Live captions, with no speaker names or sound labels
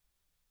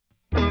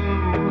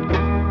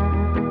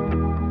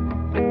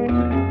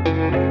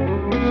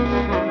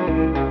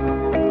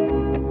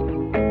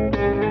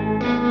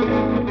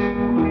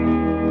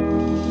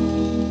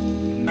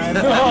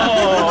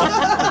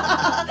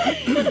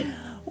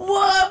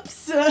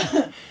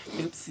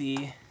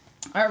Quincy.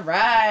 All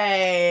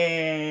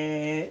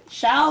right.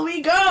 Shall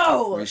we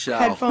go? We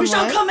shall. We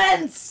shall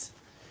commence.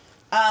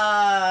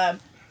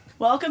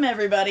 Welcome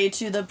everybody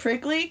to the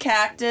Prickly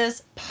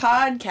Cactus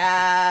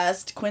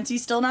podcast.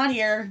 Quincy's still not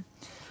here.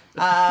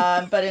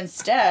 But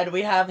instead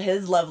we have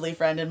his lovely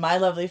friend and my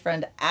lovely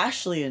friend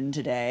Ashley in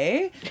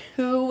today,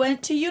 who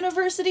went to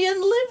university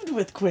and lived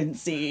with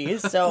Quincy.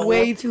 So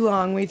way too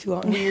long. We're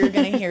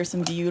gonna hear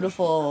some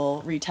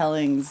beautiful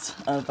retellings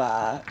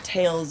of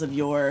tales of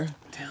yore.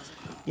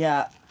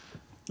 Yeah.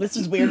 This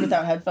is weird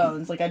without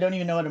headphones. Like, I don't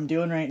even know what I'm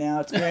doing right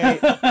now. It's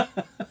great.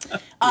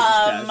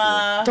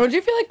 Don't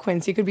you feel like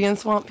Quincy could be in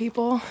Swamp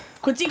People?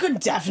 Quincy could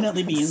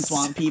definitely be in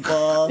Swamp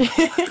People.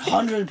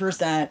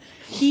 100%.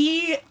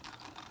 He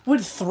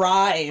would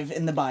thrive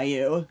in the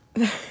bayou.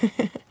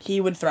 He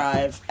would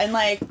thrive. And,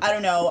 like, I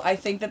don't know. I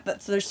think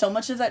that there's so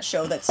much of that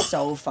show that's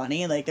so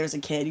funny. Like, there's a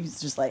kid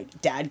who's just,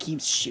 like, dad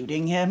keeps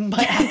shooting him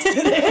by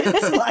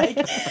accident.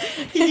 Like,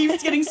 he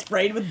keeps getting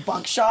sprayed with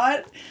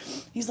buckshot.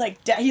 He's like,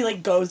 he,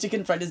 like, goes to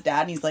confront his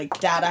dad, and he's like,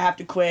 Dad, I have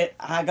to quit.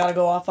 I gotta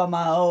go off on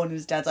my own. And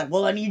his dad's like,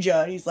 well, I need you.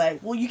 And he's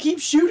like, well, you keep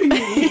shooting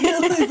me.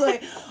 He's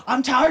like,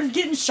 I'm tired of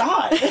getting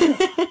shot.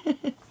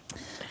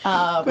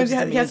 Quincy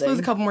has to lose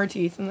a couple more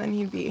teeth, and then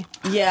he'd be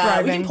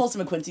thriving. We can pull some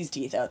of Quincy's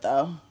teeth out,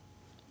 though.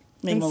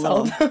 Make them a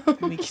sell little.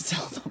 them. We can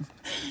sell them.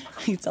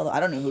 We can sell them. I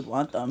don't know who'd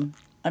want them.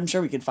 I'm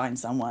sure we could find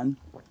someone.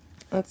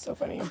 That's so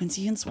funny.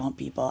 Quincy and Swamp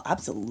People.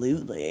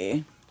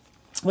 Absolutely.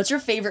 What's your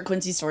favorite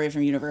Quincy story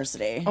from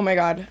university? Oh my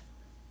god.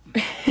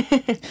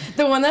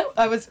 The one that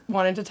I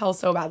wanted to tell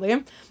so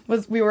badly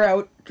was we were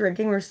out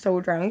drinking. We were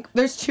so drunk.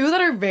 There's two that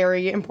are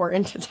very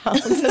important to tell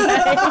today. And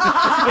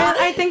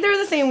I think they're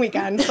the same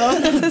weekend. So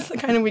this is the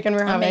kind of weekend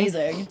we're having.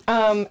 Amazing.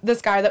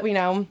 This guy that we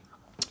know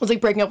was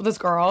like breaking up with this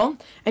girl,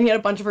 and he had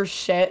a bunch of her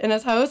shit in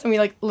his house, and we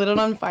like lit it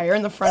on fire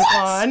in the front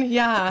lawn.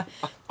 Yeah.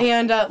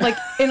 And like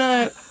in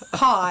a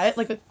pot,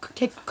 like a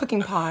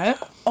cooking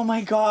pot. Oh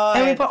my god.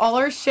 And we put all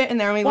our shit in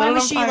there, and we lit it on fire. Why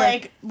was she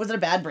like, was it a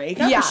bad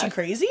breakup? Yeah. Was she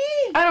crazy?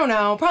 I don't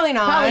know. Probably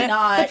not. Probably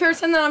not. The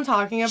person that I'm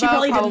talking about She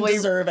probably didn't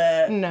deserve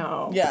it.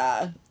 No.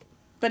 Yeah.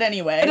 But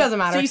ananyway. It doesn't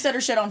matter. So you set her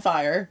shit on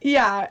fire.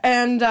 Yeah,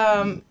 and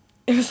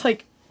it was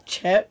like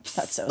chips.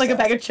 That's so like sus. a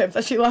bag of chips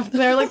that she left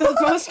there, like the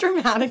most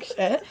dramatic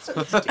shit.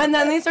 And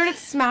then they started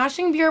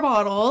smashing beer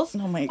bottles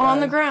my on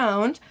God. the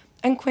ground.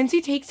 And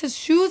Quincy takes his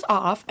shoes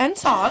off and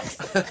socks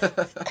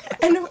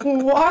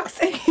and walks,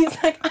 and he's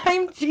like,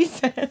 I'm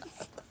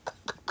Jesus.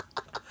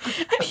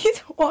 And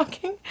he's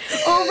walking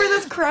over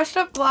this crushed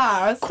up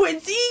glass.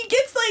 Quincy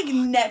gets like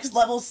next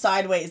level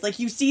sideways. Like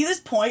you see this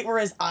point where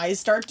his eyes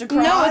start to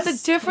cross. No,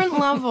 it's a different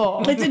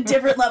level. It's a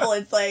different level.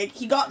 It's like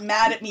he got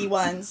mad at me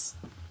once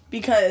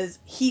because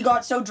he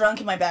got so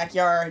drunk in my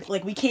backyard.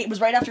 Like it was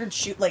right after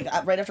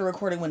right after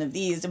recording one of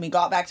these, and we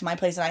got back to my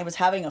place, and I was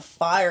having a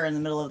fire in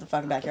the middle of the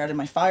fucking backyard in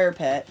my fire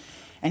pit.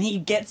 And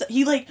he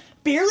like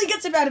barely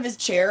gets up out of his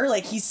chair,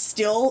 like he's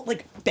still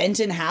like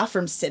bent in half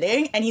from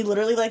sitting, and he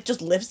literally like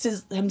just lifts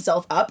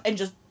himself up and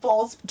just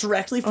falls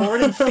directly forward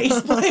and face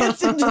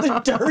plants into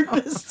the dirt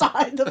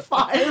beside the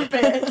fire pit.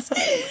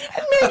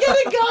 And Megan,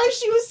 a guy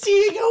she was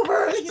seeing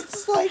over, and he's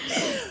just like,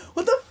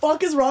 what the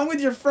fuck is wrong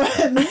with your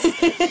friends?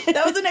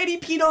 That was the night he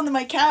peed on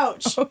my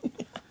couch. Oh,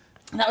 yeah.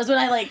 That was when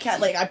I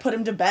I put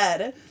him to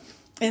bed.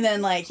 And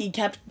then, like, he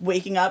kept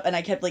waking up, and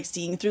I kept, like,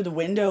 seeing through the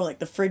window, like,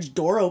 the fridge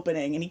door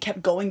opening, and he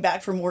kept going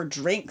back for more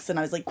drinks, and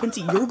I was like,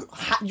 Quincy,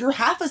 you're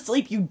half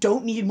asleep, you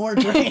don't need more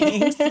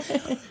drinks.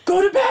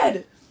 Go to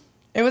bed!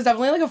 It was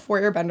definitely like a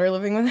 4-year bender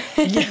living with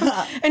him.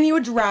 Yeah. And he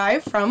would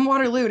drive from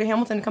Waterloo to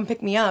Hamilton to come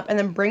pick me up and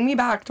then bring me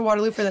back to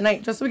Waterloo for the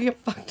night just so we could get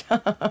fucked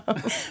up.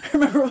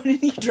 Remember when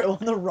he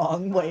drove on the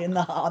wrong way on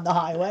the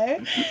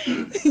highway?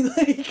 He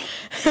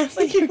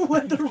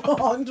went the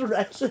wrong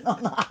direction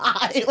on the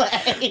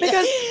highway.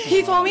 Because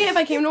he told me if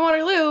I came to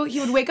Waterloo, he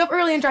would wake up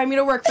early and drive me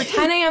to work for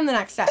 10 a.m. the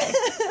next day.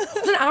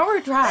 It was an hour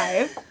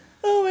drive.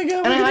 Oh my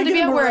god. And I had to be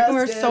at work, and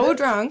we were so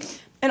drunk.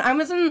 And I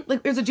was in, like,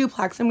 it was a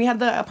duplex, and we had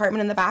the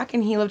apartment in the back,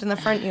 and he lived in the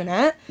front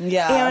unit.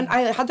 Yeah. And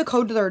I had the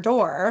code to their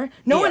door.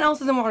 No one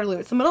else is in Waterloo.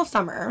 It's the middle of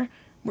summer.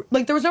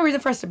 Like, there was no reason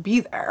for us to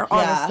be there,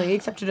 honestly,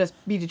 except to just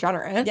be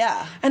degenerates.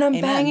 Yeah. And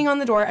I'm banging on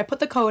the door. I put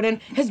the code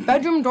in. His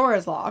bedroom door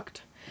is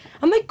locked.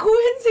 I'm like,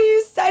 Quincy,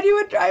 you said you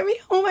would drive me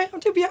home. I have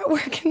to be at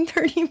work in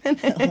 30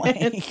 minutes. Oh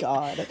my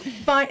god.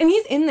 Fine. And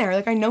he's in there.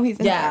 Like, I know he's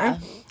in there.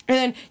 And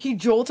then he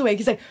jolts awake.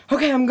 He's like,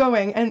 okay, I'm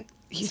going. And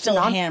he's still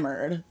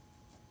hammered.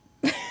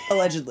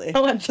 Allegedly.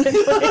 Allegedly.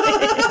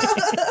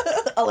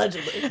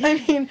 Allegedly.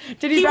 I mean,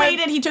 did he He drive?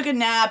 waited, he took a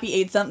nap, he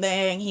ate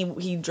something,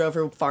 he drove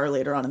her far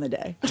later on in the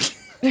day.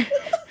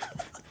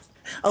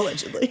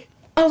 Allegedly.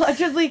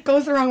 Allegedly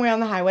goes the wrong way on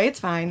the highway.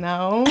 It's fine,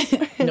 though.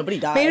 Nobody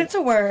died. Made it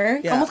to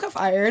work. Yeah. Almost got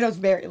fired. I was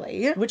very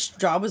late. Which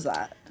job was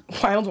that?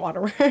 Wild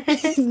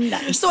Waterworks.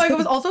 Nice. So I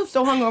was also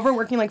so hungover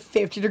working like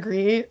 50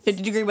 degrees.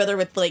 50-degree weather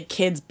with, like,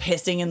 kids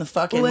pissing in the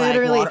fucking,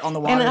 Literally. like, water, on the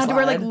water And I had to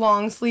wear, like, slide.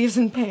 long sleeves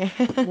and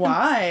pants.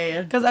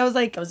 Why? Because I was,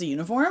 like... That was a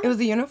uniform? It was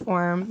the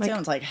uniform. Like,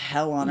 Sounds like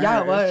hell on earth. yeah,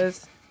 it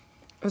was.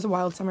 It was a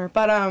wild summer.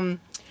 But,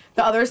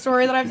 the other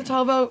story that I have to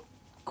tell about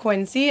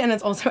Quincy, and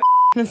it's also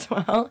as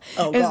well.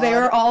 Oh, is they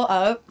God. were all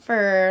up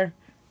for,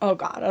 oh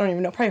God, I don't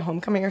even know, probably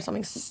homecoming or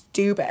something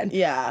stupid.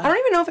 Yeah. I don't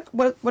even know if it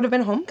would have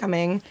been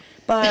homecoming,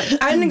 but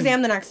I had an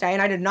exam the next day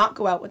and I did not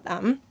go out with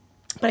them.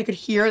 But I could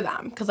hear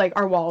them because, like,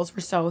 our walls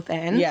were so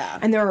thin. Yeah.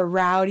 And they were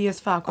rowdy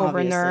as fuck over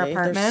in their Obviously.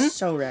 apartment. They're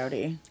so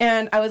rowdy.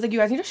 And I was like, you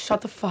guys need to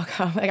shut the fuck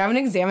up. Like, I have an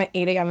exam at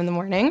 8 a.m. in the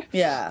morning.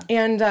 Yeah.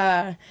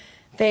 And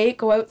they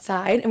go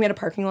outside, and we had a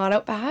parking lot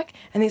out back,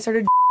 and they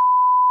started...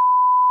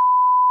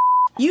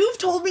 You've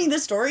told me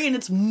this story, and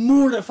it's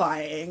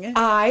mortifying.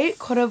 I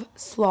could have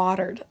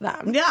slaughtered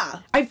them. Yeah.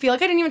 I feel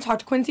like I didn't even talk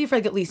to Quincy for,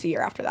 like, at least a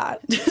year after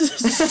that.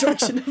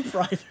 Destruction of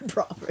private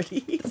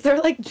property. They're,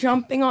 like,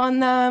 jumping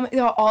on them. You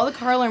know, all the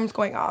car alarms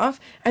going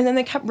off, and then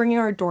they kept ringing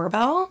our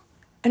doorbell.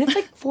 And it's,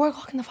 like, 4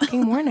 o'clock in the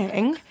fucking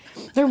morning.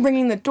 They're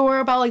ringing the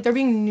doorbell. Like, they're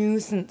being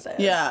nuisances.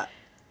 Yeah.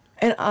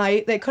 And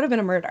they could have been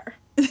a murder.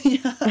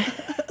 Yeah.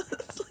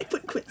 It's like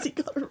when Quincy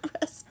got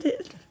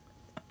arrested.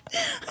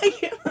 I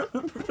can't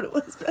remember what it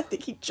was, but I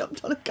think he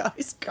jumped on a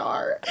guy's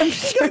car.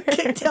 He got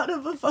kicked out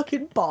of a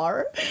fucking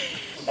bar.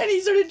 And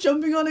he started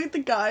jumping on the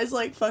guy's,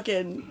 like,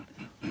 fucking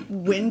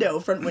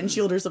front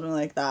windshield or something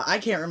like that. I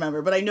can't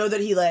remember, but I know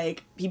that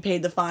he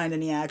paid the fine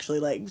and he actually,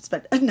 like,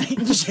 spent a night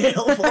in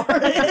jail for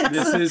it.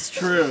 This is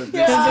true.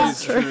 Yeah.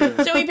 This is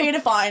true. So he paid a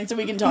fine so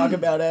we can talk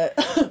about it.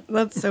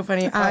 That's so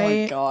funny. Oh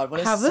my God, what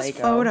a have this psycho.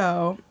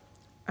 photo.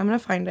 I'm going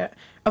to find it.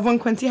 Of when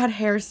Quincy had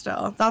hair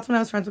still. That's when I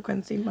was friends with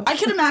Quincy. Most. I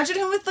can imagine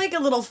him with, like, a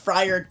little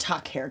Friar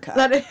Tuck haircut.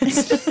 That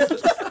is.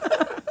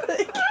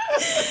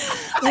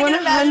 I can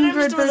imagine him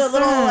just with a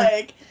little,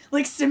 100%.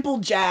 like Simple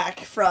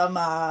Jack from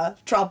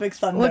Tropic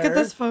Thunder. Look at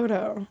this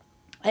photo.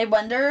 I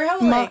wonder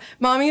how, like...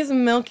 Mommy's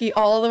Milky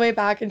all the way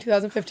back in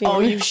 2015. Oh,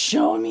 you've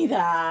shown me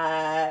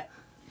that.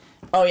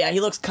 Oh, yeah, he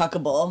looks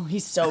cuckable.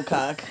 He's so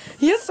cuck.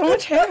 He has so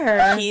much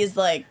hair. He's,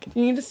 like,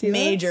 You need to see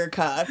major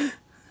cuck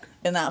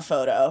in that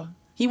photo.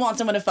 He wants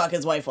someone to fuck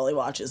his wife while he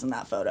watches in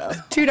that photo.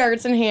 this. 2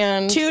 darts in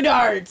hand. 2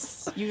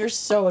 darts. You're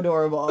so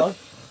adorable.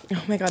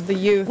 Oh my God, the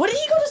youth. What did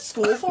he go to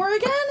school for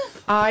again?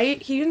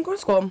 He didn't go to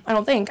school. I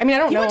don't think. I mean, I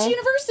don't He know. went to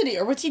university,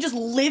 or was he just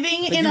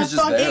living in he a was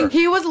just fucking... there.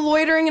 He was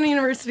loitering in a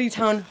university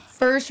town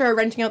for sure,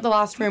 renting out the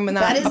last room in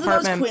That that is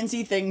apartment. the most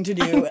Quincy thing to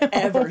do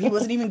ever. He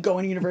wasn't even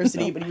going to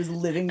university, but he was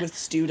living with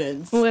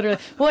students. Literally.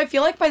 Well, I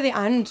feel like by the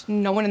end,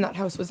 no one in that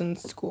house was in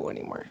school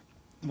anymore.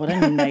 What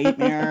a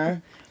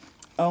nightmare.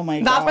 Oh my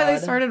God. That's why they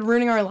started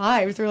ruining our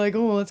lives. They're like,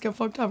 oh, let's get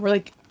fucked up. We're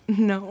like,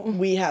 no.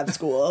 We have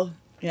school.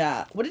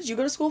 Yeah. What did you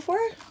go to school for?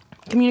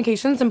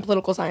 Communications and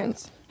political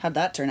science. How'd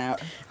that turn out?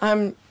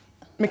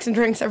 Mixing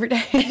drinks every day.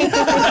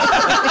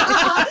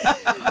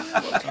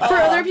 For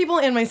other people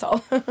and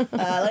myself.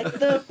 I like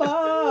the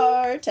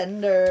bartender.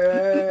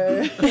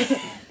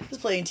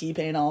 Just playing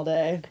T-Pain all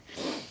day.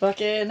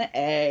 Fucking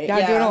A.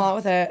 Yeah, doing a lot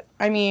with it.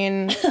 I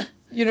mean,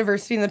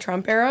 university in the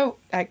Trump era,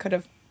 I could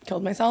have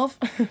killed myself.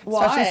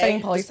 Why? Especially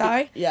studying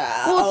poli-sci.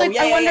 Yeah. Well, it's like,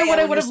 I wonder what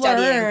I would have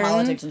learned.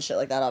 Politics and shit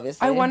like that,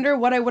 obviously. I wonder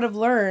what I would have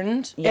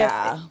learned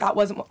Yeah. if that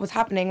wasn't what was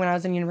happening when I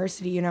was in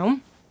university, you know?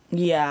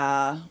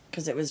 Yeah,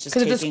 because it was just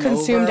Because it just taking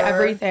consumed over.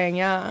 everything,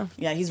 yeah.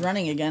 Yeah, he's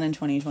running again in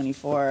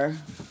 2024.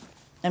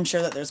 I'm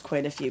sure that there's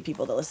quite a few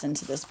people that listen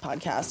to this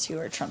podcast who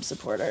are Trump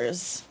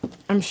supporters.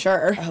 I'm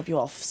sure. I hope you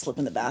all slip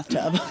in the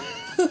bathtub.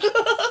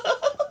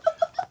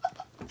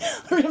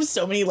 We're gonna have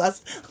so many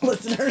less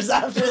listeners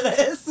after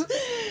this.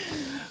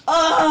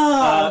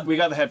 Oh, We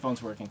got the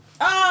headphones working.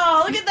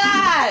 oh, look at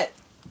that!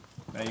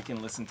 Now you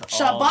can listen to all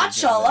Shabbat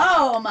together.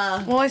 shalom.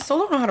 Well, I still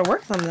don't know how to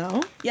work them,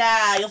 though.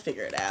 Yeah, you'll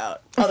figure it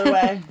out. Other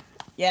way.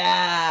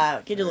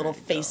 Yeah, get your little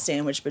face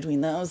sandwich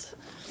between those.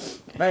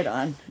 Right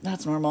on.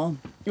 That's normal.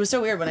 It was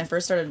so weird when I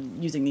first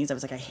started using these. I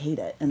was like, I hate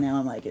it, and now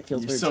I'm like, it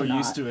feels You're weird. so to not.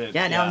 used to it,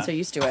 Yeah, now I'm yeah. so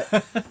used to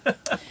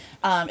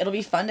it. It'll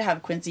be fun to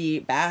have Quincy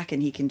back,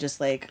 and he can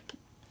just like,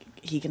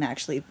 he can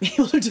actually be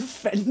able to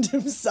defend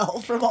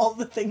himself from all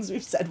the things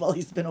we've said while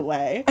he's been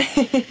away.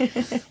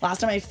 Last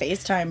time I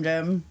FaceTimed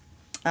him.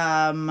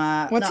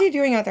 What's he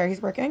doing out there?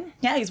 He's working?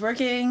 Yeah, he's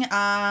working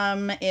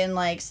in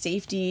like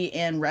safety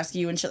and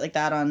rescue and shit like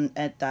that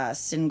at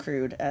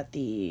Syncrude at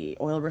the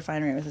oil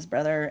refinery with his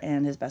brother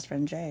and his best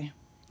friend Jay.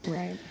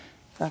 Right.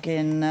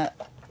 Fucking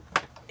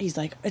he's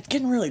like, it's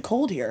getting really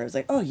cold here. I was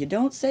like, oh, you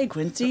don't say,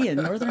 Quincy, in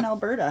northern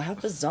Alberta. How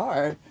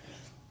bizarre.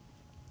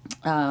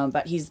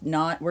 But he's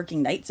not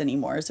working nights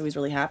anymore, so he's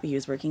really happy. He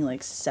was working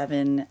like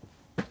 7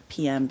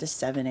 p.m. to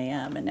 7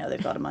 a.m. and now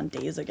they've got him on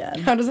days again.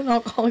 How does an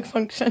alcoholic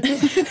function? Do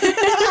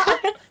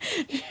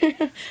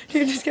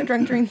you just get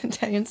drunk during the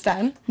day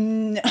instead?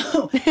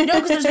 No,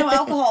 because there's no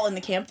alcohol in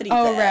the camp that he's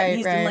Oh, in. right,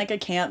 He's right. in like a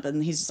camp,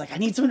 and he's just like, I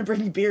need someone to bring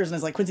me beers. And I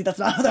was like, Quincy, that's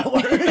not how that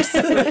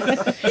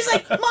works. He's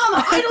like,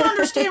 Mama, I don't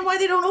understand why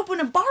they don't open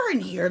a bar in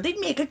here. They'd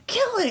make a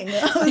killing.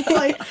 I was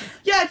like,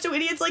 yeah, so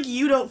idiots like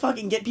you don't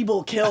fucking get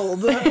people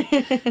killed.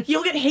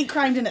 You'll get hate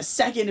crimed in a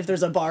second if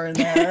there's a bar in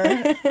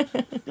there.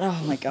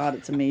 Oh my God,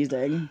 it's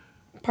amazing.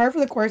 Par for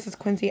the course is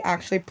Quincy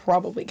actually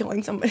probably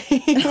killing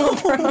somebody.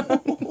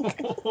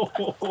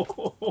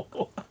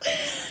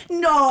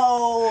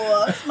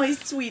 No, it's my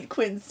sweet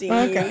Quincy.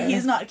 Okay.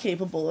 He's not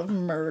capable of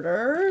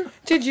murder.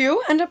 Did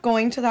you end up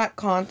going to that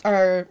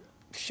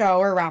show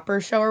or rapper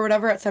show or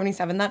whatever at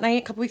 77 that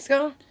night a couple weeks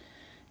ago?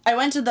 I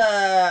went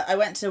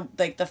to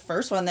like the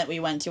first one that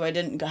we went to. I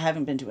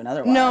haven't been to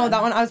another one. No,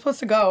 that one I was supposed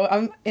to go.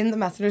 I'm in the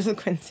messages with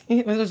Quincy.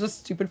 It was just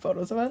stupid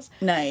photos of us.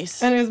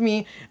 Nice. And it was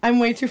me. I'm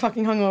way too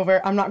fucking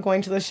hungover. I'm not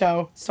going to the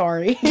show.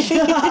 Sorry.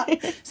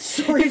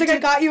 Sorry. He's like, I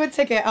got you a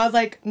ticket. I was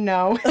like,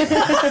 no.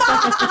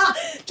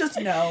 Just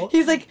no.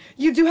 He's like,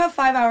 you do have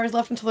 5 hours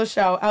left until the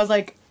show. I was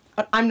like,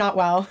 I'm not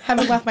well.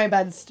 Haven't left my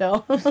bed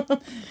still.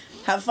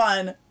 Have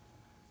fun.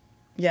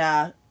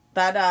 Yeah,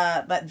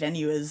 that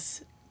venue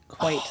is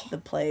quite the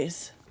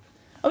place.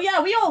 Oh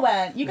yeah, we all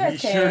went. You guys We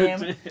sure came.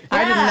 did.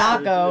 I did not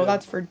Sure go. did.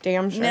 That's for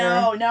damn sure.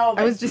 No.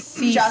 I was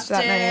deceased Justin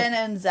that night.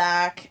 and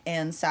Zach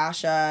and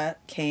Sasha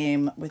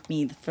came with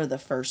me for the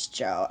first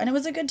show, and it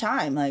was a good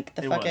time. Like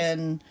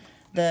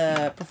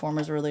the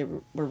performers were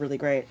really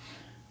great.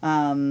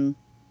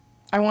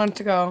 I wanted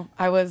to go.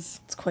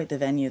 It's quite the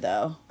venue,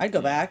 though. I'd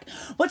go back.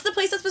 What's the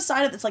place that's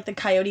beside it? That's like the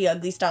Coyote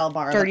Ugly style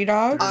bar. Dirty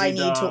Dogs. I Dirty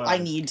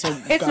need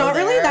to. It's go not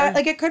really there. that.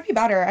 Like, it could be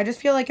better. I just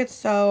feel like it's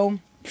so.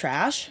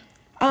 Trash.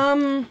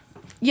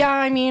 Yeah,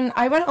 I mean,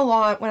 I went a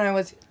lot when I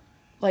was,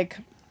 like,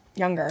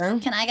 younger.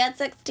 Can I get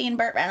 16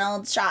 Burt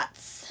Reynolds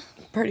shots?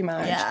 Pretty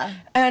much. Yeah.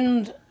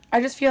 And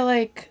I just feel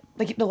like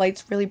the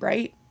light's really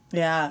bright.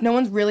 Yeah. No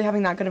one's really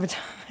having that good of a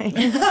time.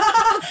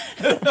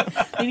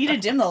 They need to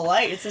dim the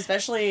lights,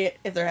 especially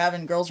if they're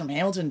having girls from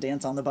Hamilton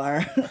dance on the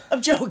bar.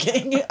 I'm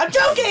joking.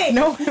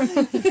 No.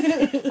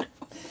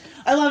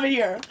 I love it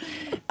here.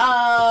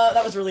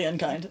 That was really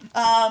unkind.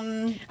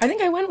 I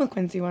think I went with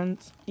Quincy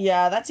once.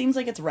 Yeah, that seems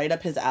like it's right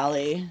up his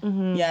alley.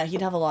 Mm-hmm. Yeah,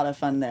 he'd have a lot of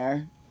fun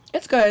there.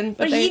 It's good.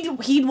 But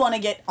he'd want to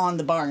get on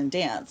the bar and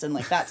dance, and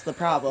like that's the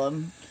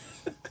problem.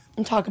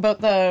 And talk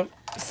about the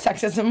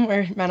sexism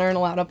where men aren't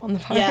allowed up on the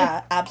bar.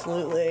 Yeah,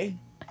 absolutely.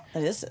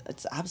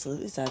 It's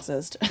absolutely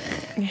sexist.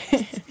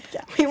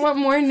 Yeah. We want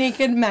more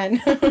naked men.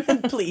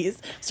 Please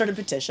start a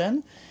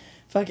petition.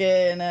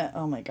 Fucking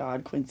oh my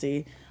god,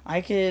 Quincy.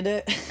 I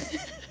could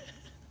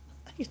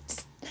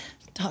just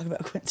talk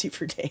about Quincy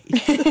for days.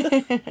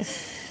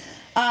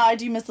 I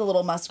do miss the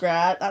little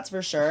muskrat, that's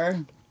for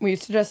sure. We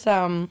used to just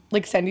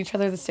like send each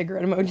other the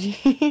cigarette emoji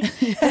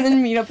and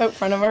then meet up out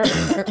front of our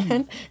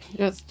apartment.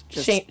 Just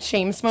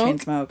shame smoke. Chain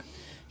smoke.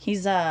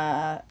 He's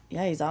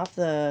he's off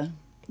the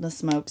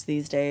smokes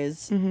these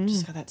days. Mm-hmm.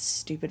 Just got that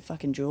stupid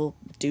fucking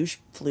douche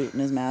flute in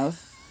his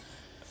mouth.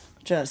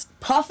 Just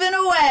puffing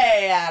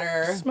away at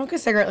her. Smoke a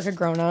cigarette like a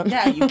grown up.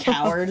 Yeah, you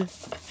coward.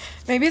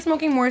 Maybe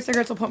smoking more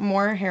cigarettes will put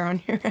more hair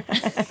on your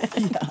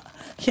head.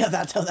 Yeah,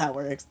 that's how that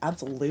works.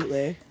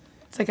 Absolutely.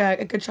 It's like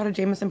a good shot of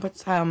Jameson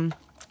puts hair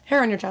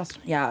on your chest.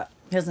 Yeah,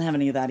 he doesn't have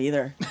any of that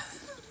either.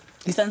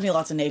 He sends me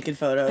lots of naked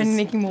photos. And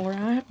making more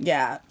rap.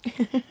 Yeah.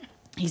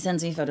 He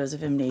sends me photos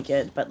of him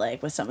naked, but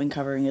like with something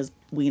covering his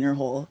wiener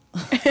hole.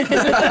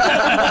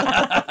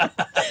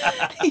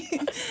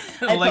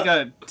 Like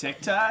a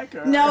TikTok?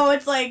 Or? No,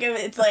 it's like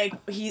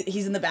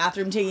he's in the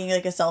bathroom taking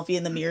like a selfie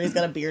in the mirror. He's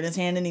got a beer in his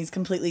hand and he's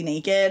completely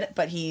naked,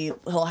 but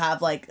he'll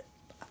have like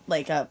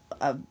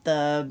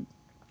the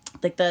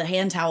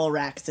hand towel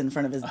racks in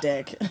front of his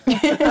dick.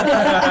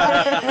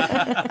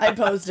 I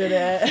posted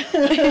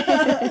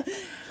it.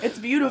 It's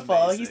beautiful.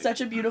 Amazing. He's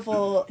such a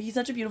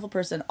beautiful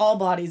person. All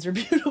bodies are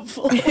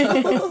beautiful.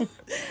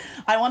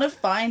 I want to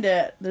find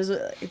it.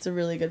 It's a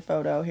really good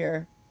photo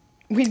here.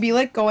 We'd be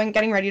like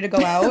getting ready to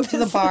go out to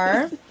the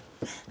bar.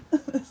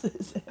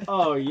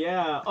 Oh,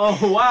 yeah. Oh,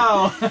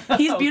 wow.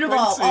 He's Oh, beautiful.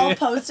 Quincy. I'll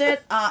post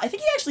it. I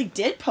think he actually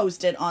did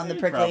post it on the He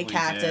prickly probably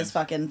cactus did.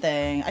 fucking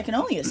thing. I can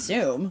only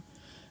assume.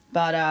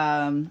 But,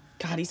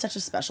 God, he's such a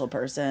special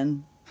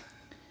person.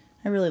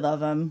 I really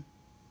love him.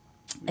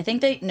 I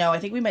think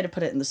we might have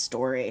put it in the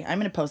story. I'm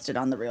going to post it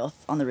on the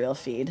real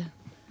feed.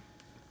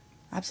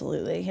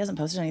 Absolutely. He hasn't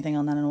posted anything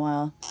on that in a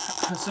while.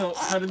 So,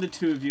 how did the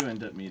two of you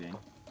end up meeting?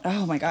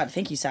 Oh my God.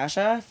 Thank you,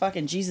 Sasha.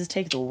 Fucking Jesus,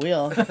 take the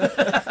wheel.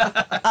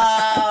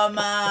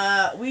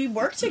 We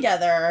worked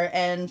together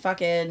and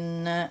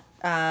fucking,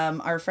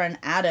 our friend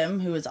Adam,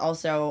 who is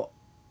also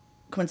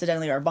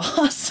coincidentally our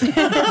boss,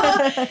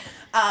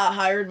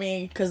 hired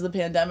me because the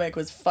pandemic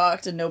was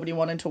fucked and nobody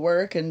wanted to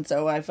work, and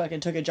so I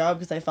fucking took a job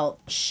because I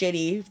felt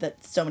shitty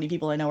that so many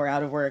people I know were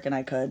out of work and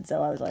I could,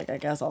 so I was like, I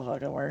guess I'll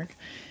fucking work.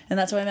 And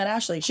that's how I met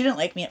Ashley. She didn't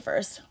like me at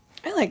first.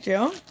 I liked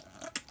you.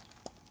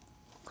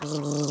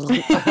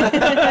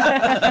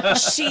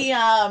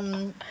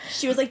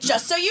 She was like,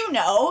 just so you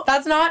know.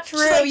 That's not true.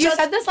 like, You just-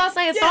 said this last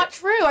night. It's Yeah. not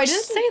true. I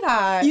didn't say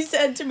that. You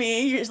said to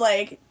me, you're just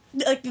like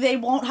they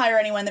won't hire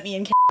anyone that me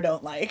and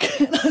don't like.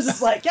 And I was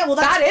just like, yeah, well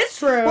That is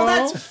true. Well,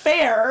 that's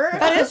fair.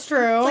 That is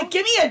true. It's like,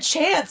 give me a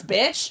chance,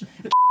 bitch.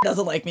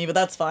 Doesn't like me, but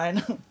that's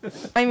fine.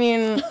 I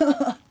mean,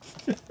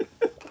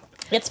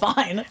 It's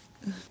fine.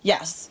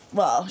 Yes.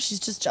 Well, she's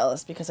just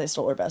jealous because I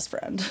stole her best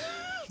friend.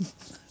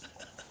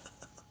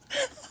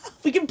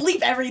 We can bleep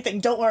everything,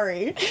 don't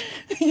worry.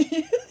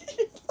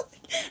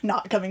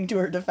 Not coming to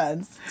her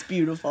defense. It's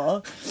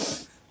beautiful.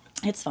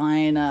 It's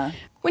fine.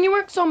 When you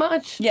work so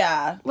much.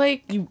 Yeah.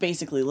 Like, You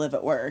basically live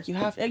at work. You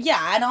have to,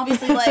 yeah, and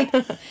obviously, like,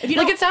 if you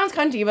don't... like, it sounds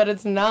cunty, but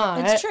it's not.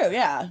 It's true,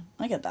 yeah.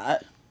 I get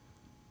that.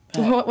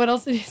 What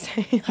else did you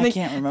say? I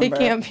can't remember. They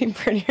can't be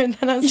prettier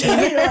than us.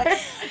 Yeah, you're like,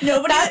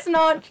 nobody That's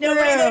not true.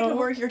 Nobody that can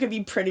work here could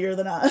be prettier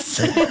than us.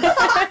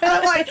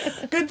 I'm like,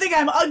 good thing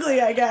I'm ugly,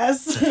 I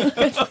guess.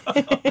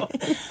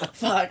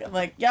 Fuck. I'm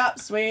like, yeah,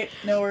 sweet,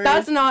 no worries.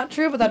 That's not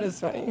true, but that is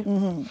funny.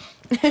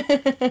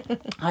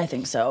 I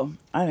think so.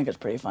 I think it's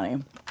pretty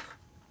funny.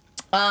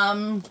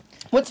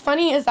 What's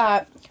funny is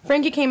that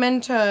Frankie came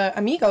into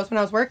Amigos when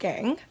I was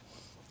working,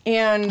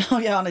 and Oh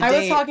yeah, on a I date.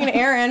 was talking to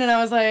Aaron, and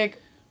I was like,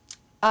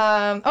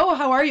 oh,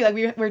 how are you? Like,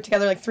 we were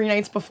together, like, 3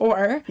 nights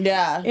before.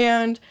 Yeah.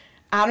 And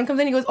Adam comes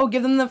in, he goes, oh,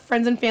 give them the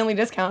friends and family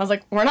discount. I was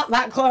like, we're not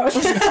that close.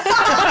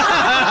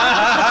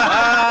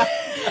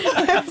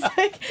 I was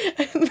like,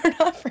 we're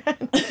not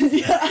friends.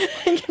 Yeah.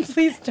 Like,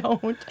 please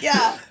don't.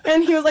 Yeah.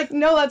 And he was like,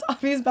 no, that's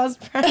Avi's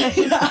best friend.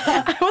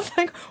 I was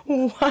like,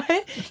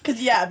 what? Because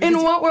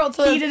In what world?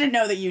 So he didn't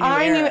know that you knew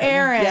I Aaron. knew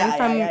Aaron Yeah,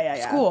 from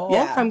yeah. school,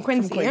 Yeah, from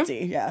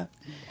Quincy. Yeah.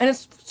 And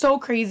it's so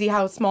crazy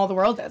how small the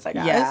world is, I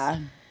guess. Yeah.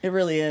 It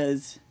really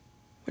is.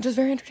 Which is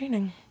very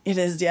entertaining. It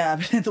is, yeah.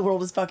 The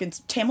world is fucking...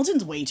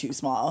 Hamilton's way too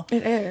small.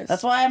 It is.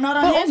 That's why I'm not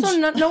on But Hinge. also,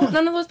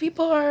 none of those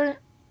people are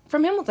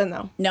from Hamilton,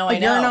 though. No, Like, I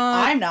know. You're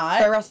not. I'm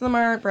not. The rest of them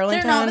are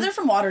Burlington. They're not, but they're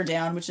from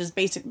Waterdown, which is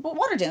basic. But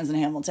Waterdown's in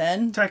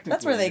Hamilton. Technically,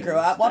 That's where they it grew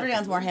is. up.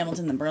 Waterdown's more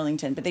Hamilton than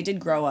Burlington, but they did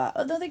grow up.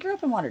 Although they grew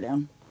up in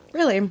Waterdown.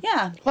 Really?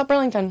 Yeah. What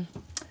Burlington?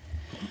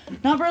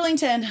 Not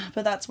Burlington,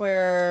 but that's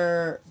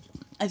where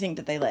I think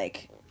that they,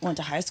 like, went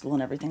to high school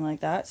and everything like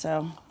that.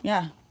 So,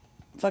 yeah.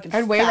 Fucking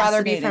I'd way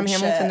rather be from fascinating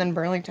Hamilton shit. than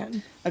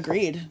Burlington.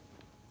 Agreed.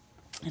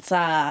 It's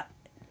a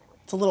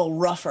little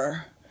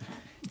rougher.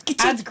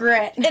 Adds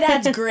grit. It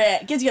adds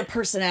grit. Gives you a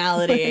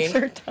personality. It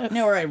sure does. You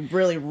know where I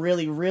really,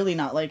 really, really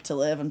not like to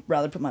live and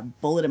rather put my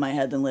bullet in my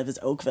head than live is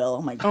Oakville.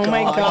 Oh my god.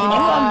 my Can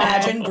God. you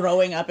imagine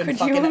growing up in Could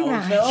you fucking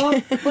imagine?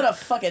 Oakville? What a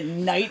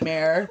fucking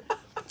nightmare.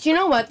 Do you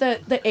know what?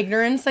 The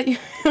ignorance that you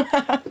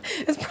have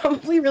is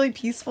probably really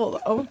peaceful,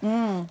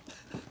 though.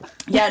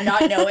 Yeah,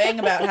 not knowing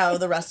about how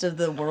the rest of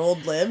the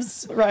world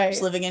lives. Right.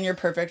 Just living in your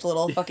perfect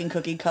little fucking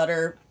cookie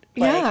cutter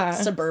like Yeah.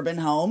 suburban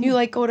home. You,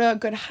 like, go to a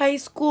good high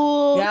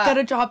school, Yeah. get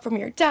a job from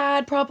your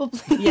dad, probably.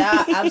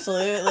 Yeah,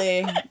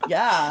 absolutely.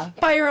 Yeah.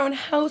 Buy your own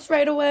house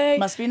right away.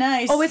 Must be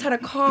nice. Always had a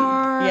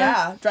car.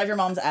 Yeah. Drive your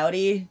mom's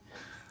Audi,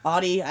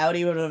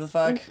 whatever the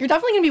fuck. You're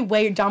definitely gonna be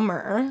way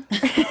dumber.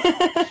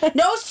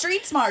 No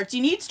street smarts.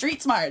 You need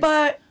street smarts.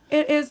 But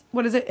it is,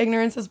 what is it?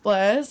 Ignorance is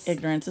bliss.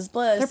 Ignorance is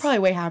bliss. They're probably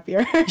way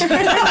happier.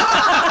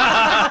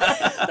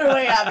 They're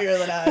way happier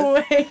than us.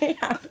 way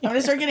happier. I'm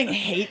gonna start getting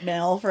hate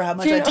mail for how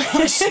much Do I you know-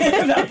 talk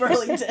shit about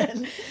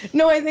Burlington.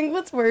 No, I think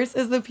what's worse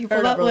is the people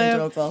Or not that Burlington,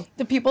 live, Oakville.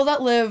 the people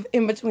that live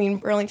in between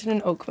Burlington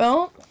and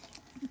Oakville,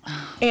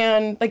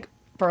 and like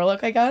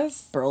Burloak, I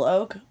guess, Burl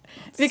Oak.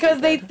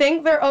 because they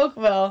think they're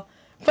Oakville,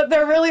 but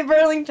they're really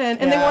Burlington,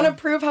 and they Yeah. want to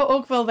prove how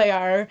Oakville they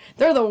are.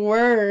 They're the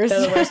worst.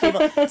 They're the worst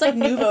people. It's like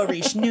nouveau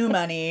riche, new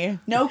money,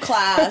 no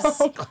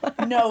class,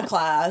 no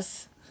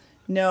class,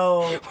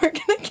 no. We're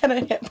gonna get a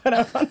hit put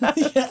out on that.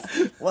 Yeah,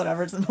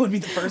 whatever. It would be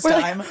the 1st We're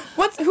time.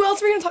 like, who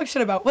else are we gonna talk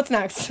shit about? What's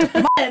next?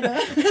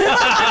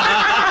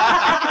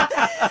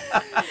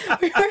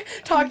 We were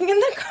talking in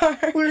the car.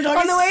 We were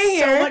talking on the way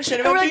so here. much shit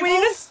and we're about like, we need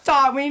people. to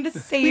stop. We need to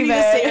save We need it.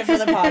 to save it for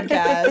the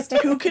podcast.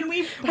 Who can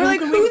we? We're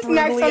like, who's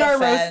next brutally on our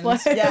roast offend?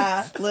 list?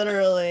 Yeah,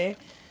 literally.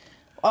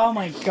 Oh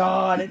my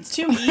god, it's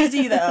too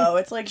easy though.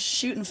 It's like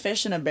shooting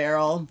fish in a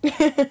barrel.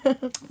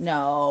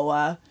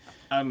 No.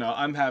 I don't know.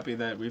 I'm happy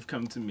that we've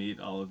come to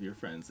meet all of your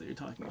friends that you're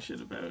talking shit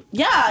about.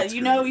 Yeah, That's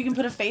you know, great. you can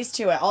put a face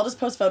to it. I'll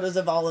just post photos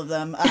of all of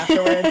them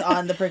afterwards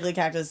on the Prickly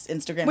Cactus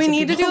Instagram. We so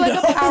need to do people like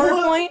know.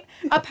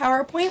 a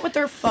PowerPoint with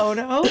their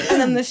photo and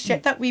then the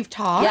shit that we've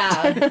talked.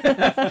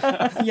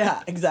 Yeah.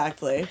 Yeah,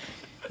 exactly.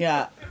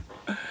 Yeah.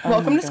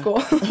 Welcome my to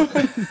God.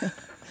 school.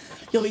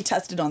 You'll be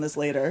tested on this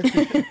later.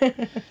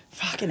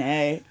 Fucking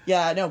A.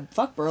 Yeah, no,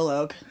 fuck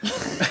Burloak.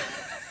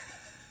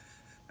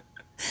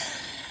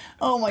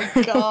 Oh my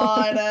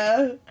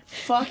god.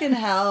 Fucking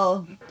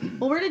hell.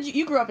 Well, where did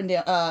you grew up in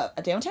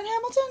downtown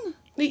Hamilton?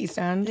 The East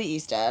End. The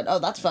East End. Oh,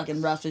 that's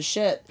fucking rough as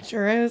shit.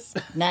 Sure is.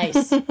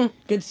 Nice.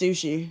 Good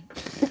sushi.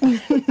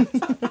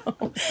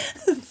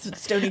 That's what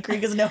Stony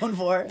Creek is known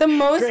for. The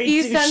most Great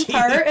East End sushi.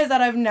 part is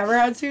that I've never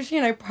had sushi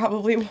and I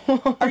probably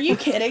won't. Are you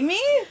kidding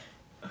me?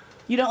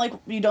 You don't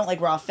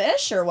like raw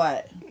fish or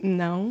what?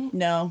 No.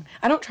 No.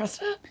 I don't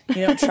trust it.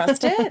 You don't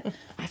trust it?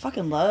 I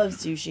fucking love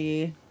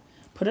sushi.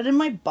 Put it in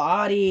my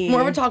body. More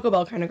of a Taco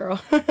Bell kind of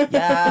girl.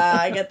 Yeah,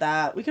 I get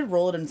that. We could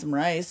roll it in some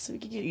rice. We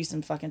could get you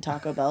some fucking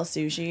Taco Bell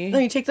sushi. No,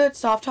 you take the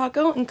soft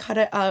taco and cut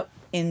it up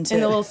Into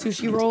in the little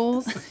sushi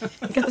rolls.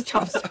 Get the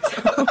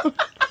chopsticks out.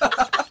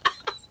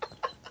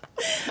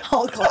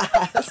 all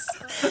class.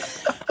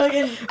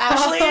 Fucking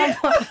Ashley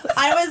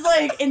I was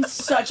like in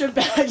such a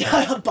bad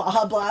a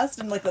Baja Blast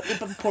and like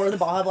pour the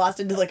Baja Blast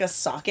into like a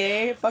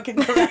sake fucking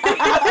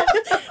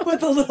carafe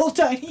with the little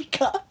tiny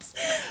cups.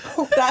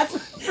 That's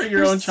For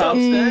your own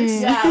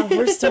chopsticks? Yeah,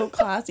 we're so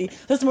classy.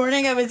 This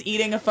morning I was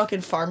eating a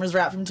fucking farmer's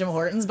wrap from Tim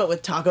Hortons, but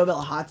with Taco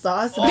Bell hot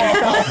sauce.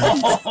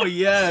 And Oh,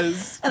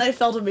 yes. and I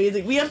felt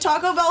amazing. We have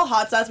Taco Bell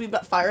hot sauce. We've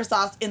got fire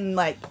sauce in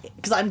like,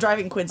 because I'm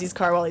driving Quincy's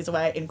car while he's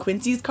away. In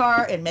Quincy's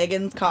car, in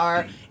Megan's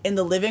car, in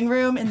the living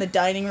room, in the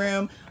dining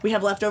room. We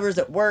have leftovers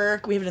at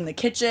work. We have it in the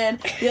kitchen.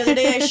 The other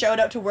day I showed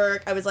up to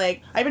work. I was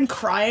like, I've been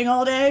crying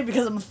all day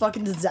because I'm a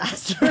fucking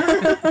disaster.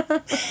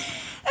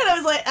 And I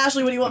was like,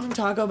 Ashley, what do you want from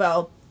Taco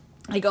Bell?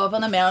 I go up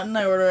on the mountain,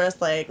 I order us,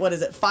 like,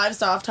 5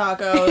 soft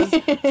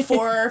tacos,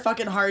 4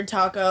 fucking hard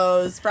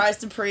tacos, fries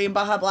supreme,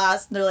 Baja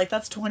Blast, and they're like,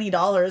 that's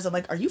 $20. I'm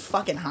like, are you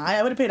fucking high?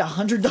 I would have paid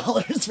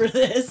 $100 for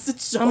this.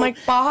 It's so... I'm like,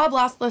 Baja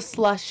Blast the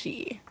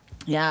slushy.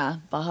 Yeah,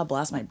 Baja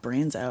Blast my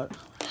brains out.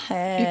 You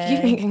Hey.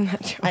 keep making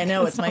that joke. I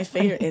know, it's my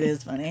favorite. It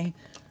is funny.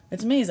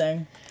 It's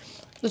amazing.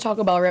 The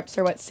Taco Bell rips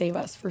are what save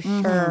us for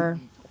sure.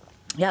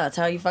 Yeah, that's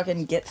how you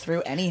fucking get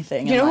through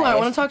anything. You in know who I life.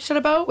 want to talk shit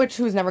about,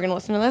 who's never going to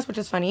listen to this, which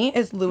is funny,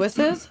 is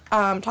Lewis's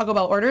Taco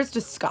Bell order is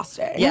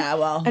disgusting. Yeah,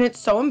 well. And it's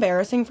so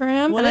embarrassing for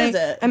him. What is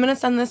it? I'm going to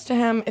send this to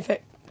him if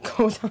it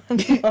goes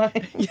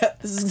online. Yeah,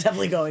 this is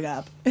definitely going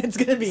up. It's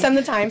gonna be... Send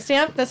the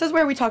timestamp. This is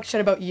where we talk shit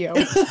about you.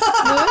 Lewis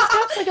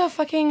gets like a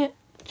fucking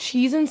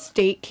cheese and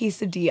steak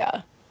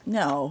quesadilla.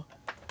 No.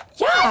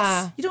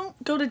 Yeah. You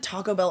don't go to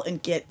Taco Bell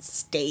and get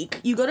steak.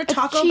 You go to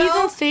Taco cheese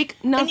Bell and steak,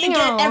 and nothing you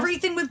get else.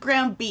 everything with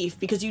ground beef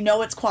because you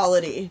know it's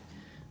quality.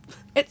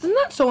 Isn't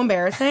that so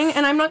embarrassing?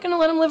 And I'm not going to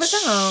let him live it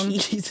down.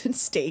 Cheese and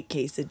steak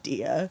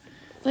quesadilla.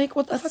 Like,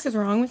 what the fuck is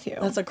wrong with you?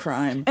 That's a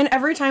crime. And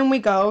every time we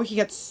go, he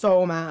gets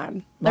so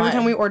mad. Why? Every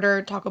time we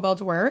order Taco Bell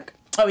to work.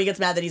 Oh, he gets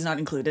mad that he's not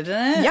included in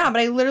it? Yeah,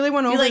 but I literally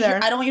went You're over like, there.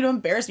 I don't want you to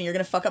embarrass me. You're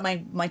going to fuck up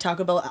my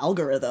Taco Bell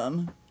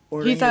algorithm.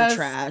 Ordering says- your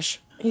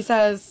trash. He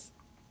says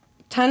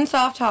 10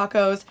 soft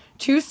tacos,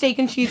 2 steak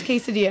and cheese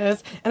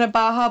quesadillas, and a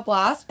Baja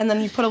Blast, and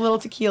then you put a little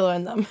tequila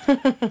in them.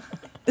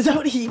 Is that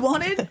what he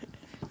wanted?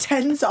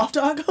 10 soft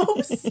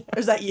tacos? Or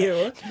is that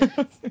you?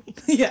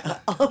 Yeah,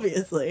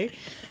 obviously.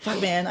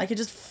 Fuck, man, I could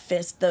just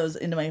fist those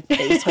into my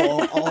face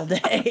hole all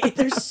day.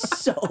 They're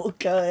so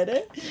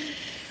good.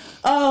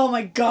 Oh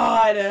my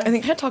god. I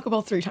think I had Taco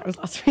Bell 3 times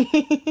last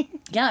week.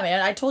 Yeah,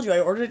 man, I told you I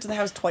ordered it to the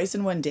house twice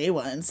in one day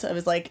once. I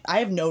was like, I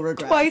have no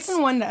regrets. Twice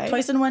in one day.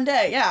 Twice in one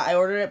day, yeah. I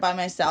ordered it by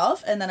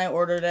myself, and then I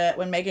ordered it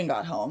when Megan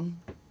got home.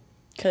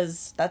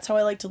 Because that's how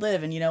I like to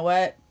live, and you know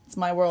what? It's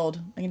my world.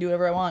 I can do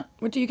whatever I want.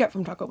 What do you get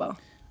from Taco Bell?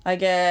 I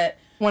get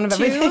One of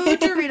 2 everything.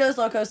 Doritos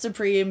Loco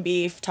Supreme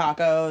beef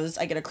tacos.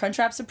 I get a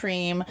Crunchwrap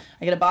Supreme.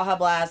 I get a Baja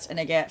Blast, and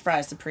I get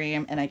Fries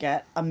Supreme, and I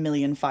get a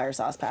million fire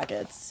sauce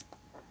packets.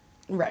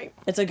 Right.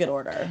 It's a good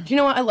order. Do you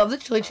know what? I love the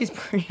chili cheese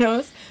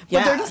burritos, but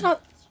Yeah. they're just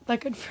not that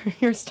good for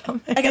your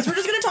stomach. I guess we're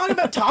just gonna talk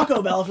about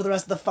Taco Bell for the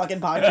rest of the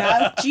fucking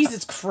podcast.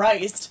 Jesus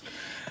Christ.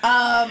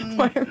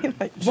 Why are we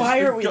like Why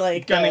are we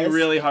like Gunning this?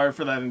 really hard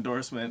for that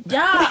endorsement.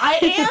 Yeah,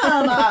 I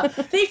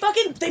am. They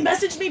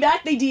messaged me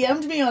back. They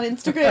DM'd me on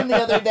Instagram the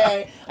other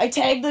day. I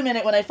tagged them in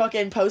it when I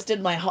fucking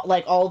posted my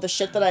like all the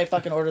shit that I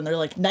fucking ordered, and they're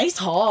like, "Nice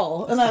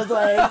haul," and I was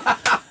like,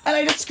 and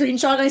I just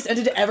screenshot and I sent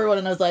it to everyone,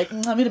 and I was like,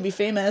 I'm gonna be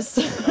famous.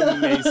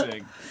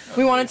 Amazing.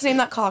 We wanted to name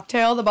that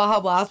cocktail the Baja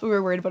Blast, but we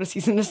were worried about a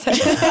season to say.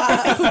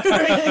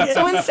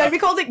 So instead, we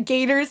called it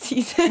Gator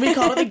Season. We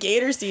call it the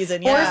Gator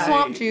Season, yeah. Or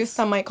Swamp Juice,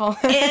 some might call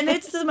it. And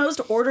it's the most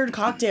ordered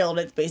cocktail, and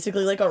it's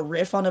basically like a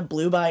riff on a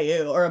Blue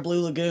Bayou or a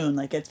Blue Lagoon.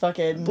 Like it's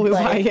fucking Blue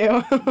like,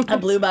 Bayou. A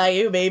Blue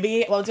Bayou,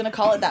 baby. Well, I was gonna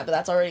call it that, but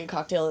that's already a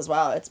cocktail as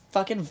well. It's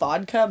fucking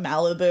vodka,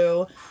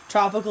 Malibu,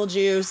 tropical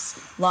juice,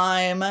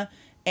 lime,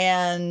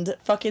 and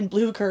fucking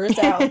blue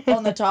curacao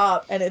on the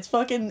top, and it's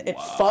fucking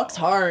fucks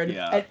hard.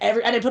 Yeah.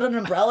 And I put an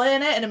umbrella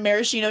in it and a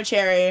maraschino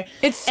cherry.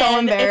 It's so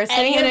And if embarrassing,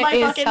 any and of my it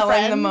is fucking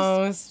selling the friends-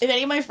 most. If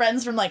any of my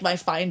friends from like my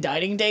fine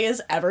dining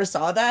days ever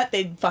saw that,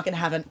 they'd fucking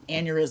have an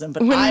aneurysm.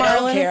 But I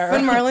don't care.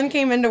 When Marlon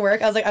came into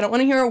work, I was like, I don't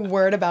want to hear a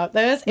word about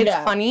this. It's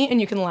Yeah. funny, and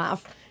you can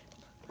laugh.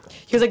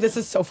 He was like, this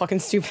is so fucking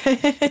stupid.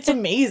 It's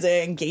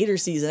amazing. Gator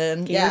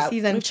season. Gator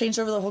season. We've changed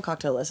over the whole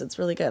cocktail list. It's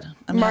really good.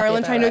 I'm happy Marlon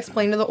about trying to it.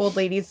 explain to the old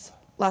ladies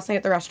last night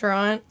at the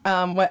restaurant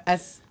what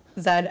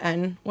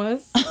SZN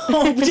was.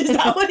 Oh, is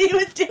that what he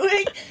was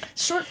doing?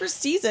 Short for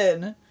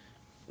season.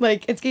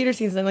 Like, it's gator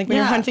season, like when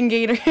you're Yeah. hunting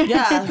gators.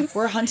 Yeah,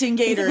 we're hunting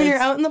gators. When you're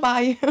out in the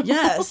bayou.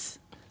 Yes.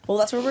 Well,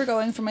 that's where we're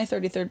going for my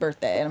 33rd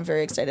birthday, and I'm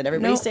very excited.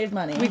 Everybody No, saved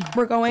money.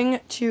 We're going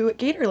to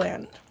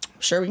Gatorland.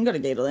 Sure, we can go to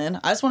Gatorland.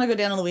 I just want to go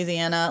down to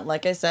Louisiana,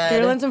 like I said.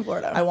 Gatorland's in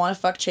Florida. I want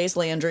to fuck Chase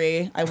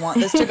Landry. I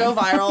want this to go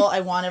viral. I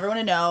want everyone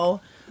to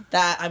know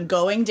that I'm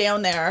going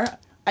down there.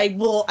 I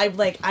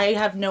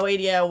have no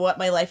idea what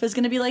my life is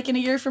going to be like in a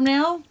year from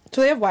now.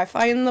 Do they have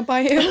Wi-Fi in the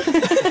bayou?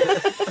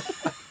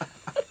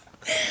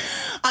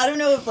 I don't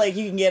know if like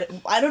you can get.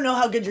 I don't know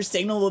how good your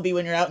signal will be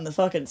when you're out in the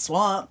fucking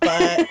swamp,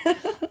 but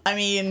I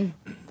mean,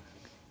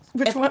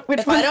 Which one? Which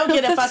if one I don't of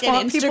get a the fucking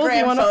swamp people do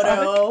you Instagram wanna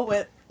photo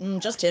with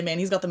just him, man,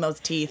 he's got the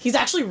most teeth. He's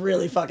actually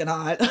really fucking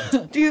hot.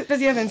 fuck? Does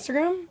he have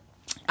Instagram?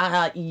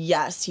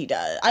 Yes, he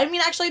does. I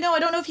mean, actually, no, I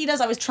don't know if he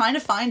does. I was trying to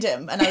find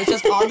him, and I was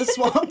just on the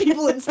Swamp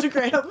People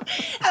Instagram,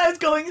 and I was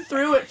going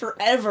through it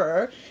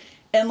forever.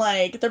 And,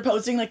 like, they're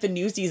posting, like, the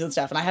new season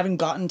stuff, and I haven't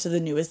gotten to the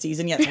newest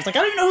season yet. So I was like, I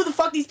don't even know who the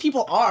fuck these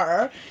people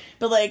are.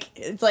 But, like,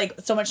 it's, like,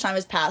 so much time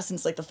has passed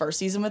since, like, the first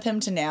season with him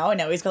to now, and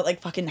now he's got,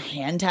 like, fucking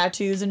hand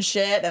tattoos and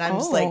shit, and I'm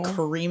just, like,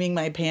 creaming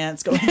my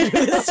pants going through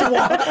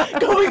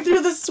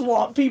the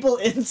Swamp People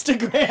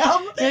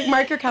Instagram. Like,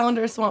 mark your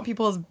calendar, Swamp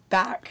People is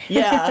back.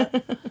 Yeah.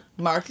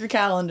 Mark your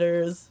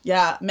calendars.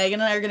 Yeah, Megan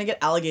and I are gonna get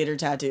alligator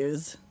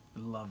tattoos.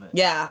 Love it.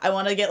 Yeah, I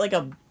want to get like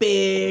a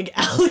big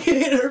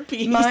alligator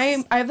piece.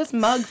 I have this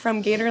mug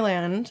from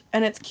Gatorland,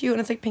 and it's cute, and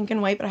it's like pink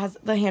and white, but it has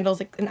the handles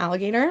like an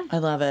alligator. I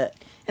love it.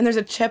 And there's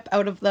a chip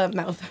out of the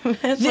mouth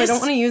of it, so I don't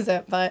want to use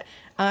it, but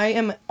I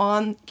am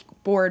on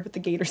board with the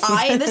gator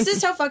season. This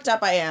is how fucked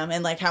up I am,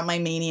 and like how my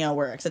mania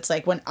works. It's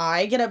like when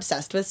I get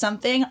obsessed with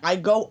something, I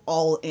go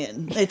all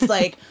in. It's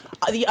like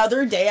the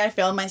other day I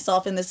found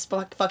myself in this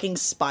fucking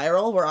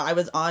spiral where I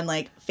was on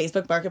like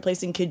Facebook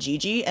Marketplace in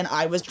Kijiji, and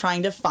I was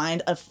trying to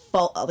find a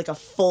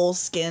full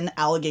skin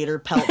alligator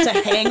pelt to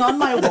hang on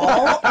my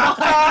wall on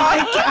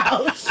my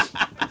couch.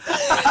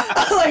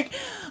 Like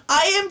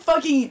I am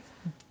fucking.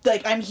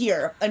 Like, I'm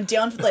here. I'm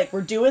down for, like, we're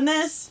doing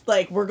this.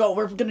 Like, we're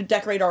gonna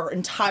decorate our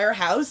entire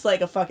house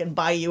like a fucking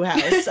Bayou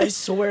house. I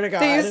swear to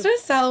God. They used to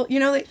sell, you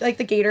know, like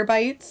the gator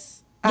bites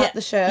at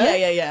the ship.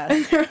 Yeah.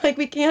 And they're like,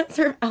 we can't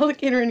serve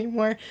alligator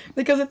anymore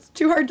because it's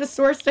too hard to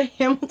source to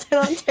Hamilton,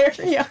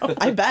 Ontario.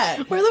 I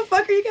bet. Where the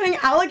fuck are you getting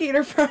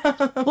alligator from?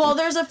 Well,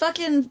 there's a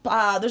fucking,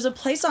 there's a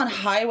place on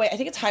I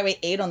think it's Highway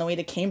 8 on the way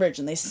to Cambridge,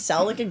 and they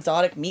sell, like,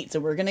 exotic meat, so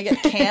we're gonna get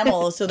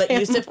camel so that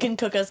Yusuf can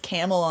cook us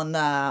camel on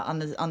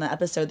the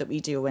episode that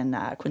we do when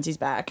Quincy's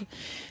back.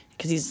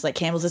 Because he's, like,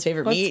 camel's his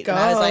favorite meat. Go. And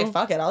I was like,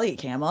 fuck it, I'll eat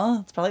camel.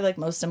 It's probably, like,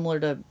 most similar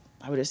to,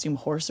 I would assume,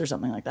 horse or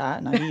something like that.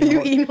 And I've eaten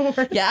You eat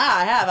horse? Yeah,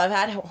 I have. I've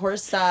had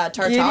horse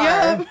tartare.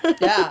 Yeah,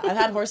 I've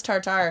had horse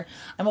tartare.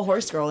 I'm a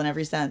horse girl in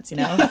every sense, you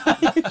know?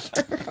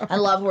 I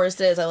love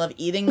horses. I love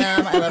eating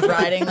them. I love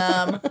riding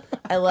them.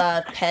 I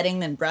love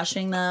petting and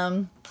brushing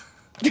them.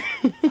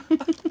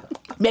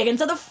 Megan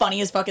said the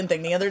funniest fucking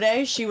thing the other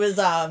day. She was,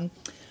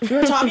 we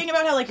were talking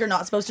about how, like, you're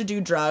not supposed to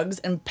do drugs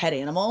and pet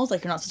animals.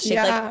 Like, you're not supposed to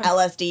take, like,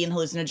 LSD and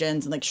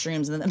hallucinogens and, like,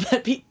 shrooms and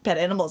then pet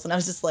animals. And I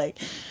was just like...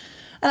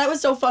 And I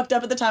was so fucked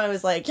up at the time. I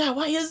was like, yeah,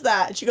 why is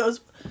that? And she goes,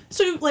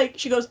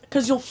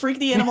 because you'll freak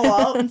the animal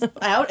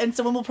out and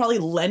someone will probably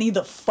Lenny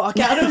the fuck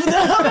out of them.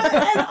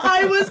 And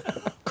I was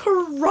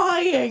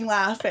crying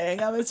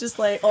laughing. I was just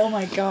like, oh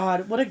my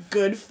God, what a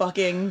good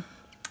fucking,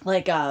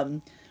 like,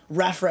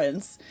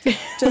 reference.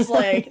 Just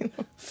like,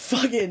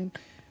 fucking,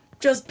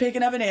 just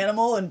picking up an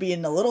animal and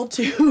being a little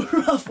too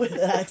rough with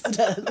it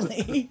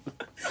accidentally.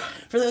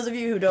 For those of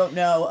you who don't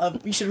know,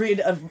 you should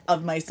read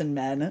of Mice and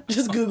Men.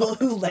 Just Google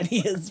who Lenny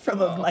is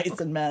from Of Mice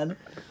and Men.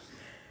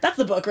 That's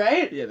the book,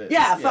 right? Yeah, it is.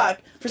 Yeah,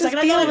 fuck. For a Just second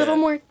I be thought a little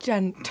more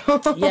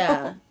gentle.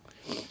 Yeah.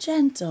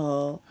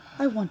 Gentle.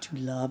 I want to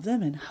love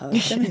them and hug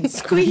them and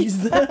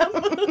squeeze them.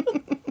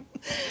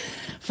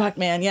 Fuck,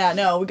 man. Yeah,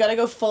 no, we gotta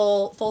go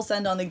full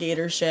send on the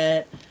gator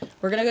shit.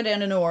 We're gonna go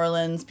down to New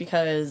Orleans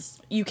because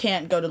you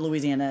can't go to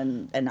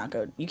Louisiana and not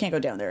go. You can't go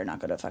down there and not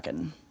go to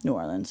fucking New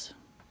Orleans.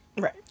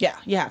 Right. Yeah,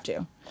 you have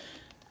to.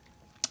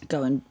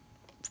 Go on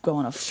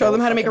a Show them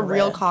how to make a fucking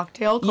real rip.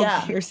 cocktail called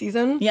Gator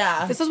Season.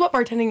 Yeah. This is what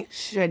bartending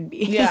should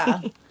be.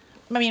 Yeah.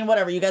 I mean,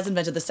 whatever. You guys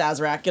invented the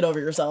Sazerac. Get over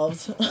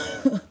yourselves.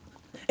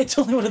 It's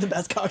only one of the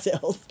best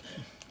cocktails.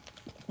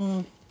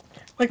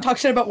 Like, talk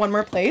shit about one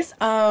more place.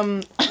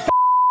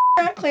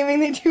 Claiming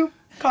they do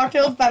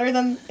cocktails better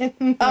than in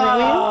New Orleans.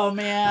 Oh,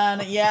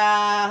 man.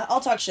 Yeah. I'll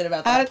talk shit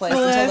about that Add it to place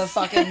the until the list.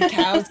 fucking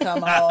cows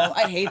come home.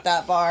 I hate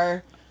that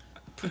bar.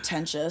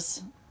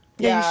 Pretentious.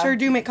 Yeah, you sure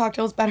do make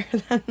cocktails better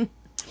than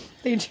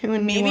they do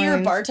in New Maybe your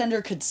Orleans.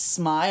 bartender could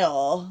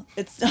smile.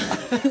 It's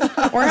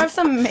Or have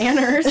some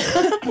manners.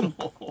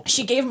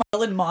 She gave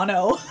Marlon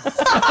mono.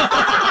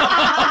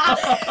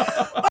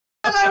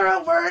 And I were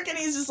at work, and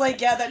he's just like,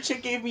 yeah, that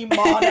chick gave me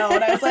mono.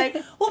 And I was like,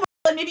 well,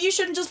 Marlon, maybe you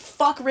shouldn't just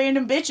fuck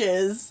random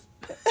bitches.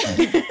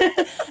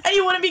 And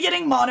you wouldn't be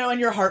getting mono and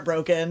you're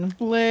heartbroken.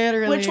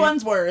 Literally. Which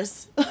one's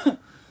worse?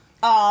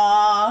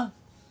 Aww.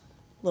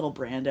 Little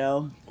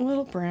Brando.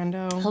 Little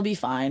Brando. He'll be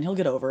fine. He'll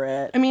get over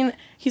it. I mean,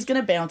 He's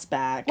gonna bounce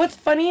back. what's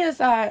funny is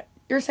that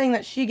you're saying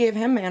that she gave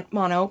him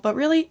mono, but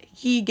really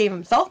he gave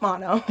himself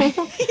mono.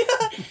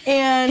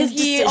 And His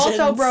he also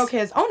decisions. broke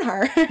his own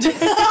heart.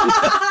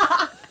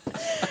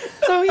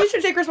 So he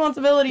should take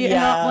responsibility and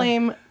not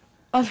blame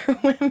other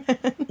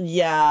women.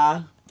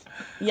 Yeah.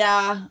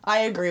 Yeah, I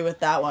agree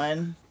with that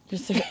one.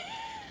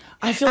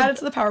 I feel Add it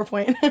to the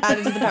PowerPoint.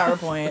 added to the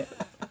PowerPoint.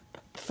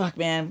 Fuck,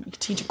 man. You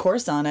could teach a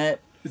course on it.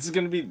 This is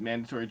going to be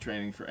mandatory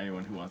training for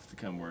anyone who wants to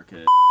come work at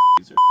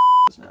or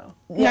now.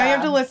 Now you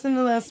have to listen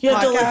to this You podcast.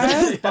 have to listen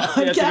to this You have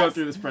to go podcast.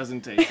 through this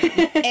presentation.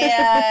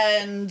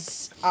 And,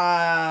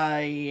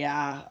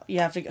 yeah, you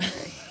have to go.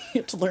 You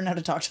have to learn how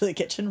to talk to the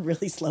kitchen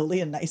really slowly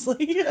and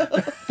nicely.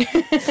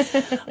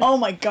 Oh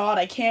my God,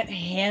 I can't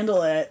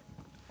handle it.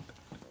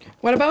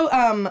 What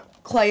about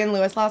Clay and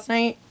Lewis last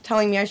night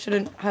telling me I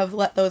shouldn't have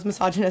let those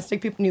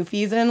misogynistic people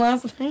newfies in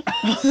last night.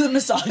 The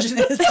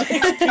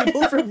misogynistic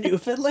people from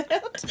Newfoundland.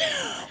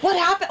 What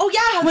happened? Oh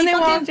yeah, When they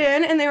walked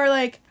in and they were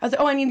like, I was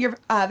like, oh, I need your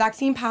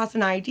vaccine pass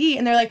and ID.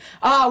 And they're like,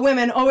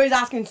 women always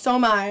asking so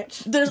much.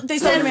 They So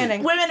said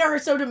demanding. women are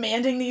so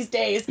demanding these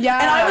days. Yeah.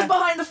 And I was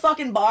behind the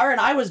fucking bar and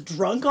I was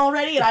drunk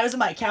already and I was in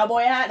my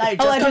cowboy hat and I had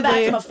just come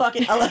back from a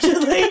fucking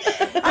allegedly.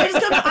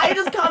 I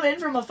just come in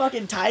from a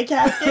fucking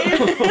Ticats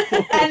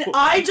game and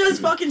I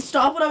just fucking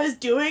stopped what I was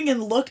doing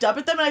and looked up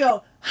at them and I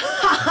go,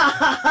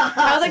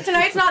 I was like,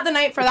 tonight's not the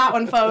night for that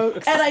one,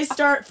 folks. and I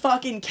start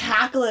fucking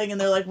cackling and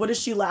they're like, what is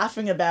she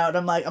laughing about?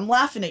 I'm like, I'm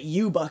laughing at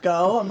you,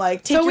 bucko. I'm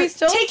like, take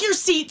your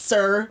seat,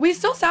 sir. We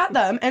still sat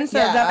them and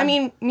served Yeah. them. I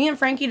mean, me and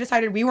Frankie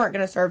decided we weren't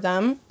going to serve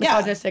them. Yeah.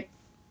 Misogynistic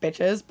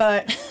bitches.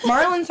 But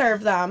Marlon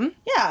served them.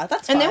 Yeah,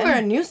 that's fine. And they were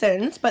a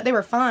nuisance, but they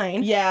were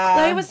fine. Yeah.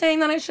 Clay was saying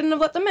that I shouldn't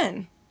have let them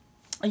in.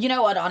 You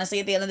know what? Honestly,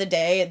 at the end of the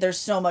day, there's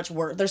so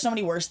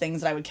many worse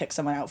things that I would kick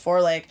someone out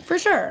for. Like, For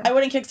sure. I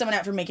wouldn't kick someone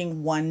out for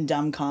making one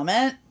dumb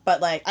comment,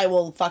 but like, I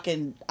will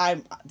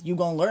you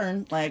gonna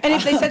learn. Like, And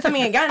if they said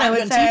something again, I I'm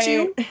would gonna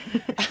say... teach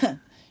you.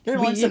 You're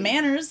gonna learn some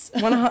manners.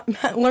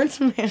 Learn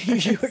some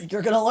manners.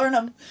 You're gonna learn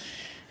them.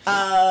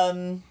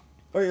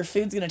 Or your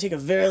food's gonna take a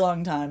very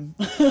long time.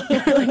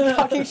 Like,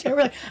 talking shit.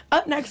 We're like,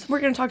 up next, we're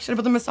going to talk shit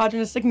about the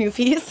misogynistic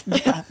newfies.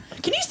 Yeah.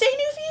 Can you say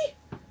newfie?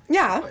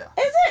 Yeah. Is it?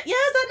 Yeah,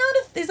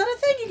 is that a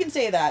thing? You can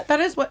say that. That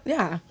is what,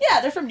 yeah.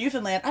 Yeah, they're from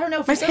Newfoundland. I don't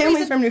know. For My some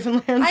family's reason, from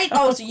Newfoundland.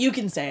 so you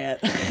can say it.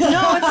 No, it's...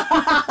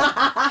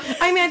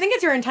 I mean, I think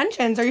it's your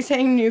intentions. Are you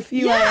saying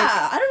newfie? Yeah,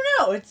 Like, I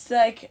don't know. It's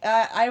like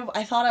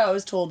I thought I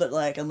was told that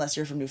like unless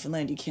you're from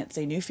Newfoundland you can't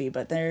say newfie,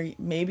 but there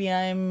maybe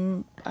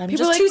I'm people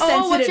just are like, too oh,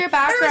 sensitive. what's your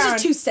background? Everyone's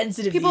just too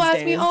sensitive. people these ask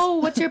days. me, oh,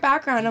 what's your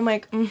background? I'm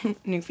like,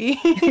 newfie.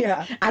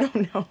 Yeah. I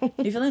don't know.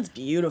 Newfoundland's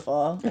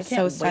beautiful. It's I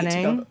can't so wait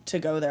stunning. to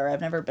go there.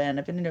 I've never been.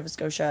 I've been to Nova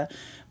Scotia.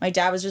 My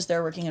dad was just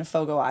there working in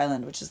Fogo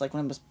Island, which is like one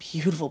of the most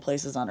beautiful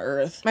places on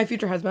earth. My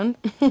future husband.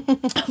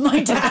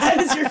 My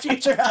dad is your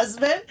future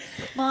husband,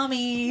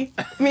 mommy.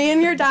 Me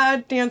and your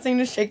dad dancing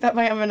to Shake That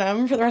by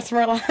Eminem for the rest of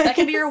our lives. That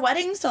could be your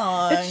wedding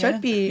song. It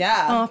should be.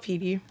 Yeah. Oh,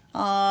 Petey.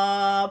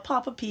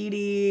 Papa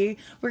Petey.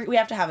 We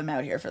have to have him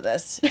out here for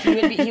this.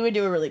 He would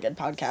do a really good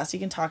podcast. He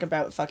can talk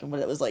about fucking what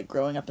it was like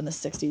growing up in the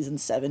 60s and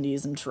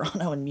 70s in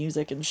Toronto and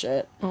music and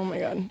shit. Oh my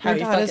god. How Your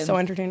he dad is fucking- so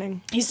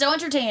entertaining. He's so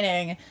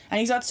entertaining and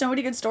he's got so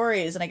many good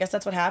stories and I guess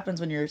that's what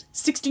happens when you're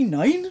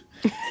 69.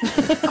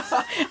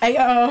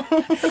 Ayo.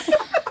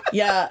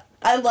 Yeah.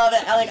 I love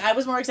it. I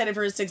was more excited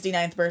for his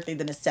 69th birthday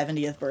than his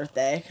 70th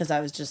birthday because I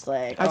was just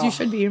like, As you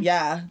should be.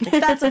 Yeah.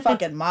 Like, that's a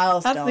fucking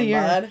milestone, That's the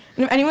year. bud.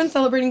 And if anyone's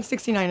celebrating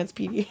 69, it's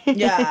Petey.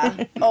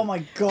 Yeah. Oh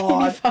my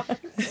god.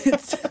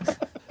 It's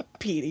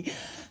Petey.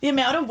 The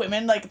amount of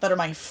women like that are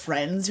my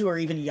friends who are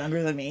even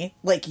younger than me,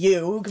 like you,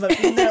 who come up to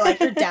me and they're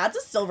like, "Your dad's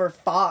a silver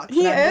fox."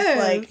 He and I'm just is.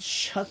 like,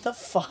 "Shut the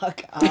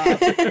fuck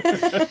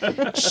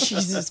up."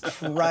 Jesus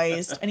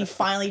Christ. And he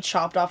finally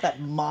chopped off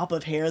that mop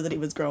of hair that he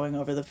was growing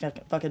over the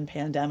fucking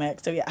pandemic.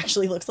 So he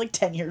actually looks like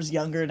 10 years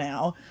younger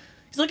now.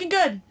 He's looking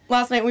good.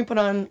 Last night we put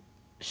on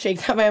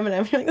Shake That by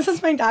Eminem. You're like, this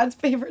is my dad's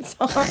favorite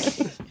song.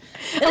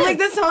 I'm like,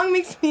 this song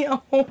makes me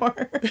a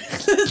whore.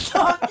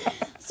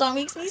 The song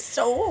makes me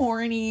so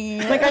horny.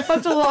 Like, I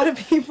fucked a lot of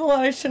people that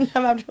I shouldn't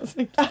have after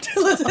listening to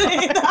this.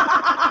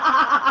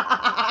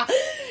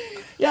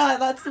 Yeah,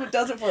 that's what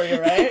does it for you,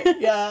 right?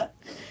 Yeah.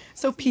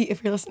 So, Pete,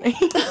 if you're listening.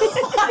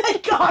 Oh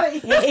my god, I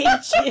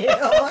hate you.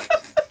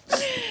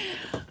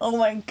 Oh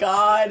my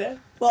god.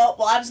 Well,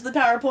 we'll add to the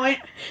PowerPoint.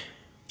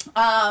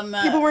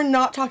 People were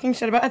not talking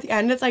shit about. At the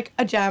end, it's like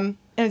a gem,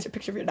 and it's a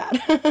picture of your dad.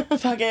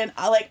 Fucking,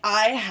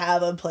 I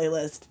have a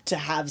playlist to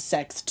have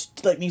sex,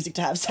 like music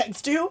to have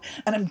sex to,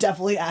 and I'm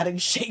definitely adding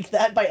 "Shake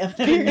That" by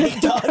Eminem and Nate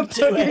Dogg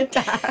to it.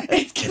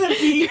 It's gonna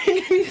be. You're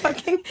gonna be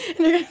fucking, and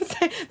you're gonna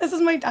say, "This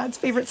is my dad's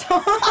favorite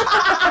song."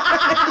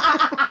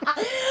 I'm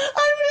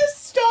gonna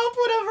stop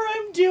whatever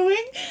I'm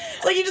doing.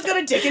 It's like you just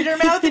got a dick in your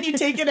mouth and you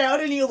take it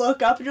out and you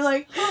look up and you're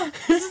like, "Huh,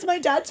 this is my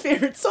dad's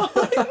favorite song."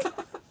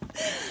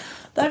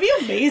 That'd be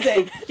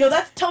amazing. Yo,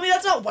 tell me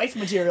that's not wife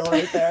material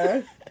right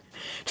there.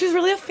 She's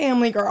really a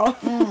family girl.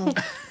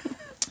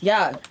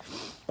 Yeah.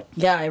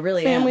 Yeah, I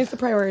really Family's am. the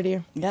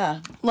priority.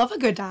 Yeah. Love a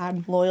good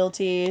dad.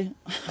 Loyalty.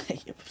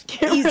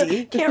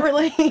 Easy. Can't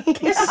relate. Maybe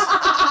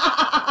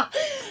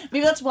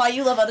that's why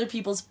you love other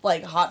people's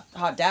like hot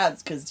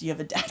dads, because you have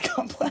a dad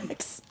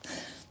complex.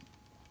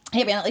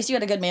 Hey man, at least you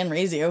had a good man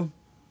raise you.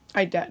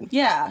 I did.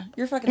 Yeah,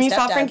 you're fucking And you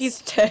saw stepdads.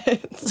 Frankie's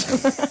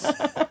tits.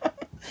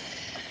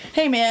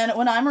 Hey man,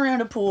 when I'm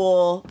around a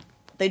pool,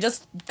 they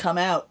just come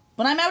out.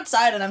 When I'm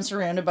outside and I'm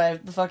surrounded by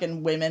the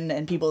fucking women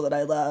and people that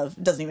I love,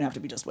 it doesn't even have to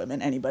be just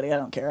women, anybody, I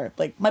don't care.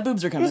 Like, my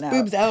boobs are coming out.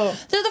 Boobs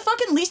out. They're the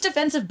fucking least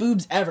offensive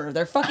boobs ever.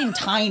 They're fucking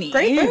tiny.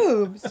 Great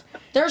boobs.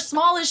 They're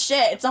small as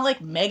shit. It's not like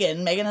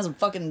Megan. Megan has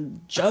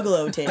fucking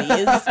juggalo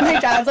titties.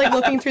 My dad's like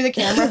looking through the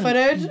camera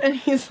footage and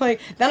he's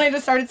like, then I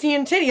just started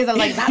seeing titties. I was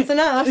like, that's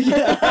enough.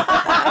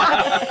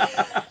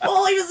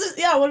 Well, he was,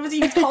 what was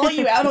he was calling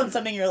you out on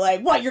something? You're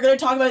like, what, you're going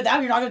to talk about that?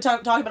 You're not going to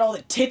talk about all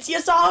the tits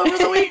you saw over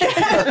the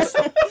weekend?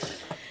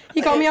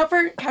 He called me out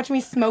for catching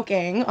me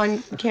smoking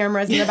on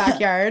cameras in the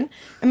backyard.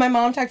 And my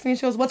mom texted me,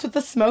 she goes, what's with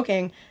the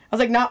smoking? I was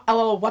like, not,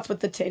 oh, what's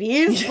with the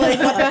titties? Like,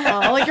 what the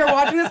hell? Like, you're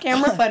watching this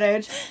camera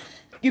footage.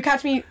 You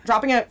catch me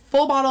dropping a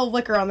full bottle of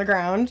liquor on the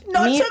ground.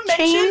 Not me to mention-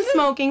 chain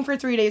smoking for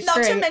 3 days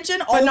straight. Not to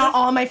mention but not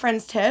all my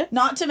friends' tits.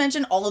 Not to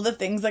mention all of the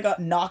things that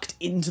got knocked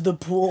into the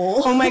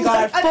pool. Oh my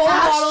god, An full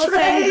bottle of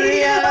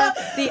ashtray.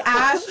 sangria, the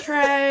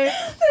ashtray.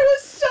 There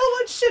was so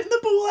much shit in the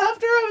pool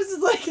after. I was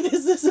just like,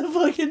 this is a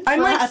fucking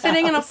I'm like frat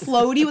sitting in a house.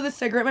 floaty with a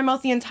cigarette in my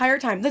mouth the entire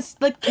time. This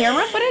like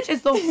camera footage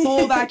is the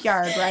whole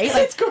backyard, right?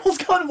 Like It's Girls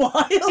Gone Wild.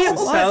 It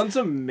was. Sounds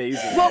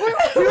amazing. what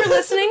we were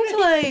listening to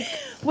like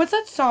what's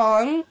that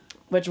song?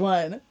 Which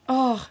one?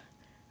 Oh,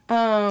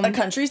 A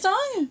country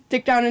song?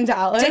 Dick Down in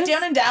Dallas. Dick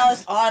Down in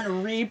Dallas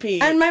on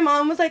repeat. And my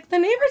mom was like, the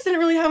neighbors didn't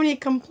really have any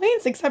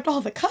complaints except all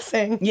the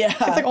cussing. Yeah.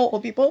 It's like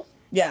old people.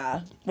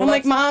 yeah. I'm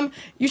like, Mom,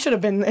 you should have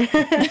been there.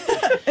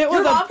 It was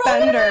your mom a probably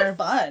would've bender. had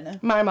fun.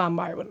 My mom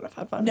probably wouldn't have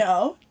had fun.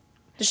 No.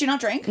 Does she not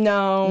drink?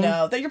 No.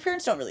 No. That your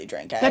parents don't really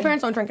drink, eh? My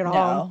parents don't drink at all.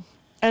 No.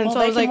 And Well, so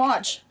I they was can like,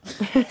 watch.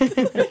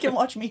 They can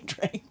watch me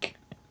drink.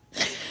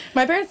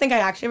 my parents think I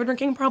actually have a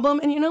drinking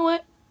problem, and you know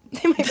what?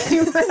 They might be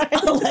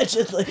right.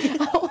 Allegedly.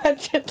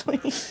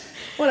 Allegedly.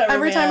 Whatever,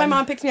 Every time my man.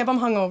 mom picks me up, I'm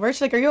hungover.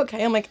 She's like, are you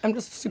okay? I'm like, I'm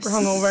just super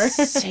hungover.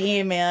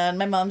 Same, man.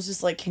 My mom's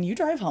just like, can you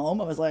drive home?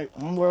 I was like,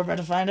 we're about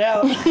to find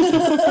out.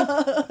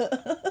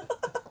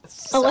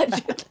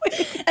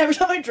 Allegedly. Every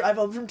time I drive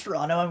home from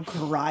Toronto, I'm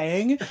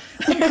crying.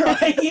 I'm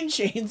crying and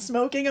chain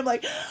smoking. I'm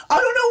like, I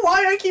don't know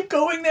why I keep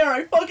going there.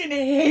 I fucking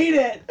hate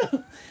it.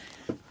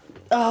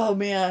 Oh,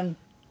 man.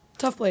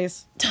 Tough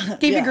place.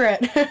 Gave you grit.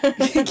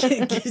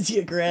 It gives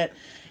you grit.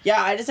 Yeah,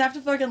 I just have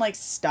to fucking, like,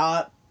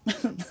 stop. I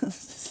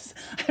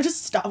have to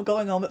stop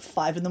going home at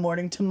 5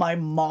 a.m. to my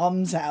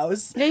mom's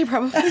house. Yeah, you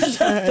probably As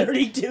should. a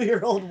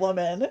 32-year-old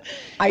woman.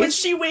 When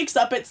she wakes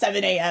up at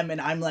 7 a.m. and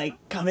I'm like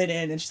coming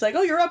in and she's like,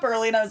 oh, you're up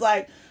early. And I was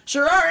like,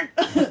 sure aren't.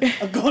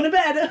 I'm going to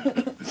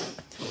bed.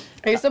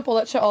 I used to pull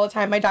that shit all the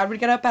time. My dad would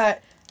get up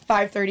at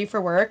 5:30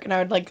 for work, and I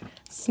would, like,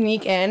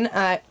 sneak in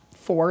at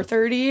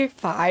 4:30,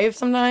 5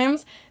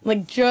 sometimes.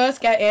 Like,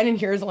 just get in and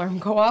hear his alarm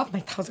go off.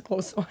 Like, that was a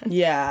close one.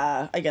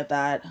 Yeah, I get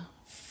that.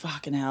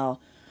 Fucking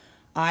hell.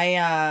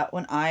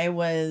 When I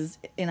was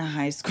in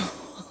high school,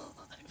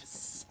 I was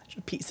such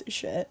a piece of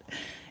shit.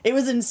 It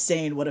was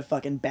insane what a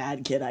fucking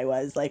bad kid I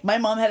was. Like, my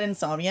mom had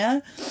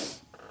insomnia,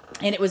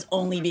 and it was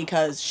only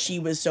because she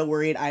was so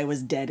worried I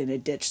was dead in a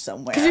ditch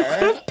somewhere.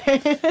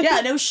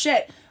 Yeah, no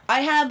shit.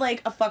 I had,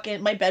 like,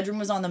 my bedroom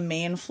was on the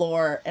main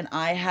floor, and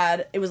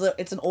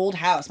it's an old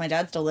house. My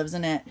dad still lives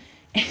in it.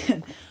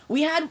 And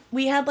we had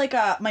like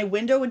my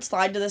window would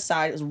slide to the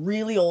side. It was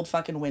really old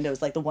fucking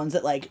windows, like the ones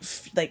that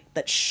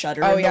that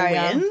shudder in the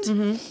wind.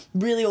 Mm-hmm.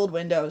 Really old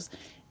windows,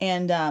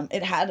 and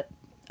it had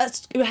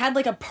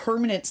like a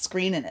permanent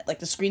screen in it, like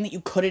the screen that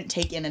you couldn't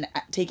take in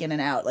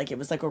and out. Like it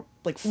was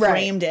like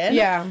framed in.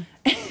 Yeah.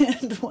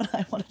 And when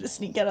I wanted to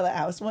sneak out of the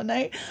house one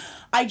night,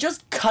 I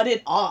just cut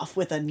it off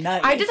with a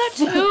knife. I did that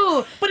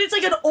too. But it's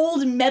like an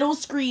old metal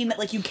screen that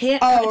like you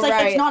can't Oh, cut. It's like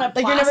right. it's not a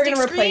Like, plastic you're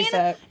never gonna screen. replace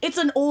it. It's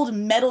an old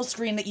metal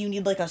screen that you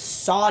need like a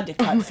saw to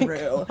cut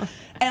through.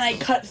 And I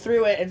cut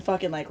through it and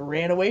fucking like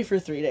ran away for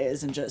 3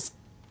 days and just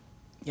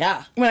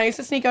When I used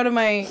to sneak out of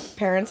my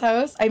parents'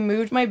 house, I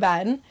moved my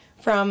bed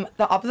from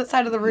the opposite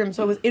side of the room,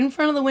 so it was in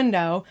front of the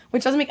window,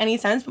 which doesn't make any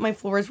sense, but my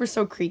floors were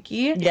so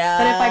creaky that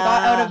if I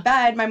got out of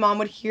bed, my mom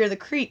would hear the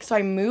creak. So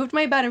I moved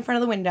my bed in front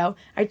of the window,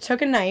 I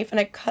took a knife and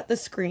I cut the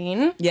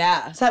screen.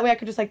 Yeah. So that way I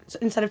could just like,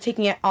 instead of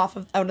taking it out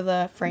of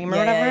the frame or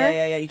Yeah, whatever,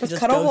 yeah. You could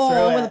just cut a go hole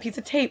through with it. a piece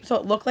of tape so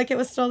it looked like it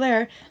was still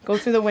there, go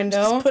through the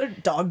window, Just put a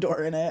dog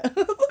door in it.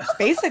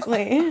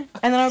 basically, and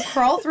then I would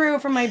crawl through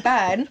from my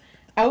bed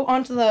out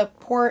onto the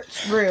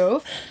porch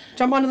roof,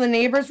 jump onto the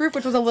neighbor's roof,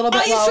 which was a little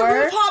bit I used to lower.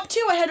 roof hop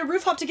too. I had a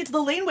roof hop to get to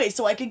the laneway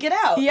so I could get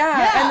out.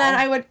 Yeah, and then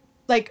I would,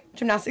 like,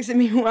 gymnastics at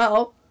me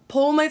well,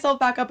 pull myself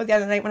back up at the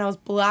end of the night when I was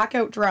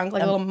blackout drunk,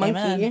 like a little monkey.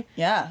 Amen.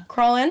 Yeah.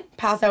 Crawl in,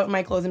 pass out in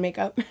my clothes and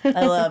makeup.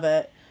 I love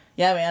it.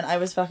 Yeah, man. I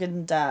was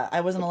fucking. I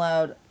wasn't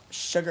allowed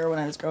sugar when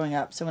I was growing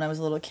up. So when I was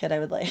a little kid, I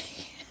would like.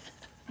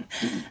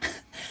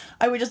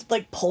 I would just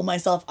like pull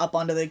myself up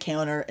onto the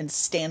counter and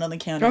stand on the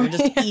counter and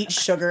just eat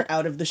sugar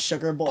out of the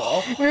sugar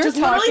bowl. We were just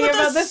talking literally with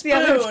about a this the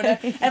other spoon.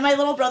 day. And my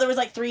little brother was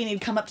like 3 and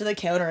he'd come up to the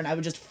counter and I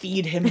would just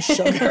feed him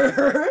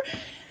sugar.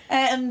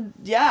 And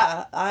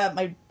yeah,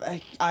 I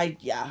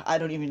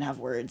don't even have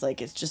words.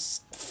 Like it's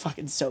just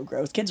fucking so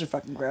gross. Kids are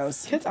fucking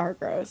gross. Kids are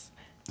gross.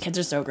 Kids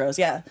are so gross.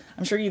 Yeah.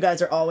 I'm sure you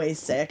guys are always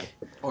sick.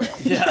 Oh,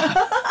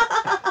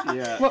 yeah.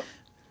 Yeah. Well,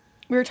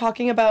 we were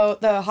talking about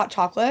the hot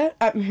chocolate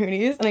at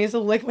Moody's, and I used to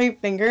lick my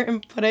finger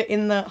and put it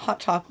in the hot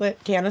chocolate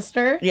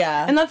canister.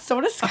 Yeah. And that's so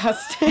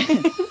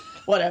disgusting.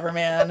 Whatever,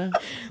 man.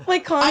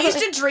 Like, I used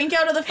to drink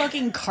out of the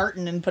fucking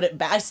carton and put it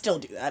back. I still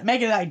do that.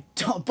 Megan and I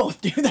don't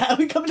both do that.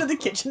 We come into the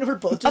kitchen and we're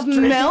both just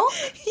drinking. Milk?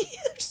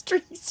 Just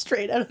drinking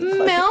straight out of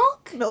the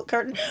milk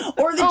carton.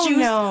 Or the juice.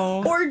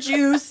 No. Or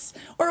juice.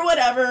 Or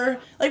whatever.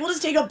 Like, we'll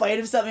just take a bite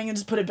of something and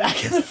just put it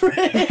back in the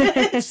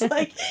fridge.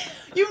 Like,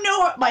 you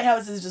know, my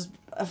house is just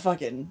a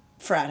fucking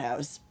frat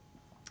house.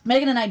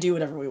 Megan and I do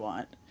whatever we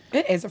want.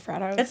 It is a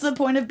frat house. It's the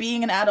point of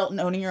being an adult and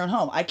owning your own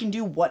home. I can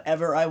do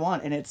whatever I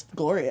want, and it's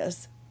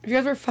glorious. If you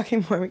guys were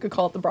fucking more, we could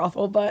call it the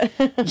brothel, but...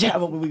 Yeah,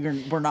 but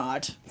we're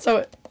not.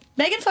 So...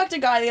 Megan fucked a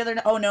guy the other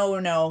night. Oh,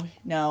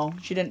 no.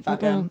 She didn't fuck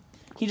him.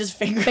 He just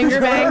fingered Finger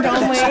her. banged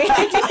only.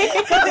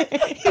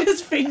 He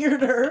just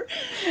fingered her.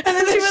 And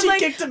then She was like,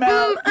 kicked him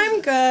out.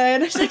 I'm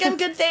good. She's like, I'm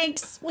good,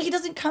 thanks. Well, he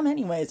doesn't come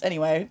anyways.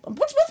 Anyway,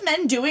 what's with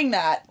men doing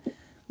that?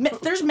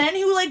 There's men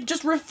who, like,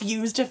 just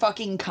refuse to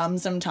fucking come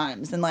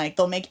sometimes. And, like,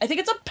 they'll make... I think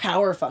it's a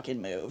power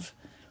fucking move.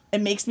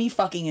 It makes me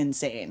fucking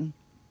insane.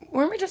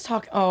 Weren't we just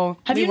talking? Oh.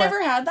 Have you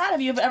never had that? Have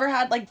you ever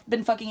had, like,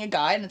 been fucking a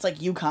guy and it's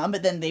like, you come,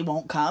 but then they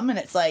won't come? And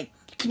it's like,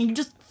 can you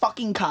just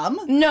fucking come?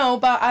 No,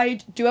 but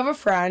I do have a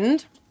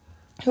friend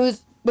who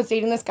was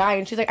dating this guy,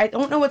 and she's like, I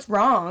don't know what's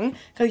wrong,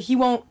 because he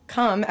won't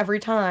come every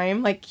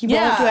time. Like, he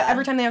won't do it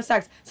every time they have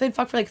sex. So they'd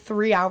fuck for, like,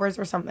 3 hours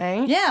or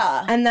something.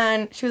 Yeah. And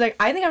then she was like,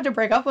 I think I have to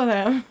break up with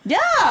him.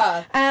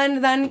 Yeah.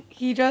 And then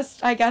he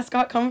just, I guess,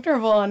 got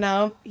comfortable, and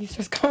now he's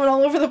just coming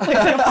all over the place.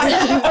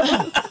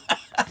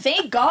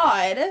 Thank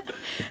God.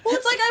 Well,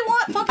 it's like, I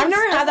want fucking... I've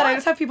never had that. I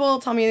just have people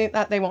tell me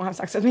that they won't have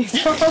sex with me,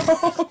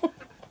 so...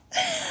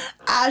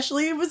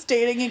 Ashley was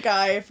dating a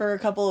guy for a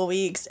couple of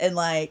weeks, and,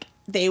 like,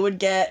 they would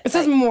get... This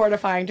is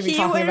mortifying to be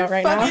talking about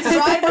right now. He would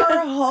fucking drive her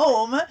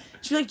home.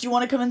 She'd be like, do you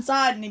want to come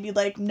inside? And he'd be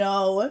like,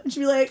 no. And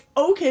she'd be like,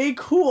 okay,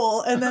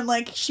 cool. And then,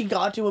 like, she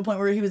got to a point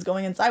where he was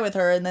going inside with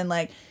her, and then,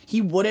 like,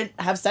 he wouldn't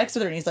have sex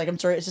with her. And he's like, I'm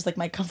sorry, it's just, like,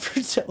 my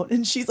comfort zone.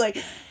 And she's like...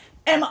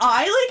 Am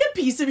I, like, a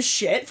piece of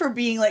shit for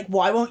being like,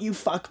 why won't you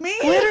fuck me?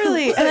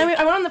 Literally. And then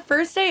I went on the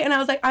first date, and I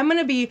was like, I'm going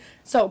to be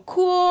so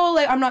cool.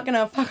 Like, I'm not going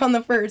to fuck on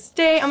the first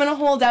date. I'm going to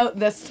hold out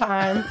this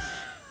time.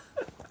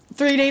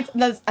 3 dates.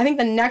 I think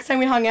the next time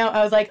we hung out,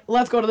 I was like,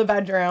 let's go to the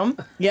bedroom.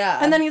 Yeah.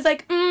 And then he's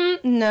like,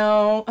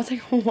 no. I was like,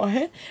 what?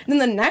 And then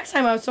the next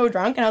time I was so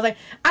drunk, and I was like,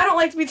 I don't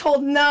like to be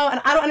told no,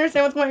 and I don't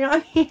understand what's going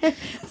on here.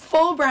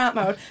 Full brat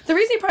mode. The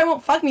reason he probably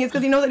won't fuck me is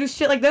because he knows I do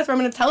shit like this where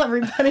I'm going to tell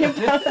everybody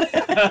about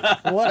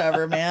it.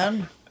 Whatever,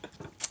 man.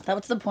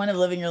 What's the point of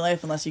living your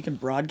life unless you can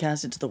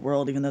broadcast it to the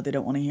world even though they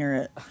don't want to hear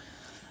it?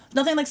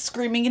 Nothing like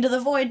screaming into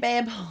the void,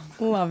 babe.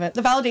 Love it.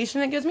 The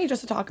validation it gives me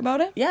just to talk about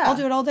it. Yeah. I'll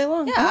do it all day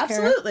long. Yeah, I don't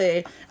care.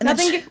 absolutely.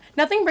 And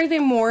Nothing brings me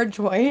more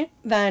joy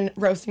than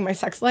roasting my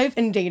sex life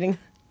and dating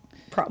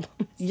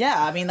problems.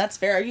 Yeah, I mean, that's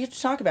fair. You have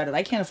to talk about it.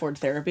 I can't afford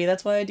therapy.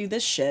 That's why I do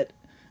this shit.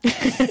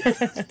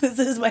 This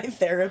is my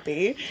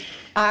therapy.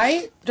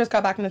 I just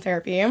got back into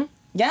therapy.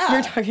 Yeah. We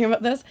were talking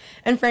about this,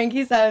 and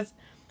Frankie says,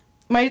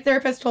 my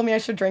therapist told me I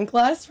should drink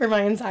less for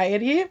my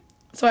anxiety.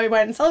 So I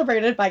went and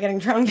celebrated by getting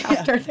drunk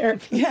after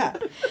therapy. Yeah.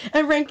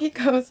 And Frankie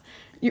goes,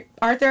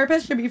 our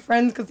therapists should be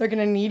friends because they're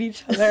going to need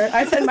each other.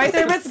 I said, my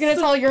therapist is going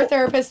to tell your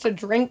therapist to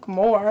drink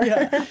more.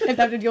 Yeah. If they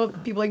have to deal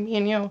with people like me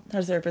and you. Our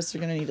therapists are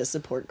going to need a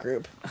support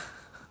group.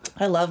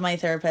 I love my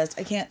therapist.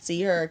 I can't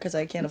see her because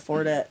I can't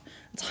afford it.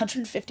 It's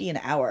 $150 an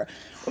hour,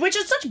 which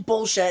is such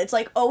bullshit. It's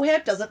like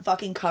OHIP doesn't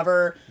fucking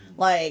cover,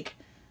 like,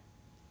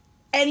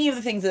 any of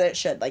the things that it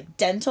should. Like,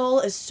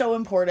 dental is so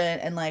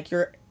important, and, like,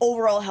 your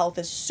overall health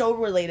is so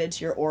related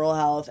to your oral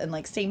health, and,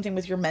 like, same thing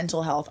with your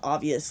mental health,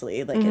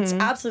 obviously. Like, it's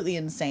absolutely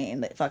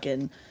insane that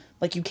fucking,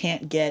 like, you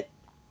can't get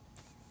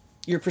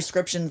your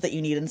prescriptions that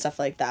you need and stuff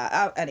like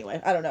that. Anyway,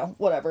 I don't know.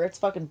 Whatever. It's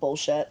fucking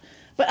bullshit.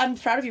 But I'm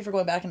proud of you for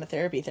going back into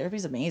therapy.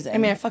 Therapy's amazing. I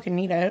mean, I fucking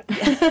need it.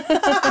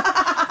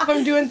 If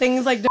I'm doing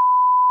things like...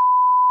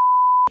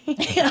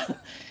 Yeah.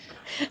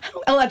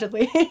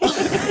 Allegedly.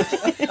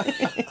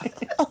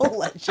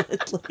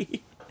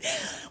 Allegedly.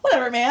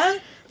 Whatever, man.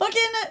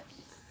 Fucking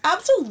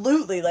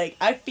absolutely. Like,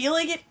 I feel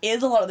like it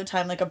is a lot of the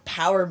time like a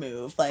power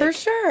move. Like, For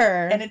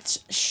sure. And it's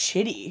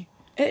shitty.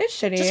 It is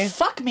shitty. Just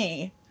fuck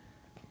me.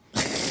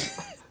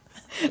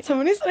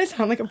 Somebody said I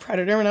sound like a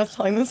predator when I was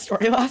telling this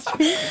story last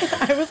week.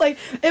 I was like,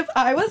 if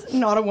I was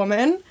not a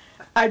woman,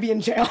 I'd be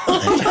in jail.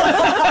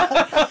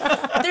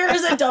 There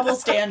is a double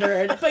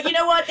standard. But you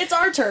know what? It's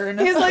our turn.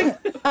 He's like,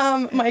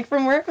 Mike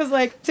from work was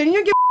like, didn't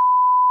you give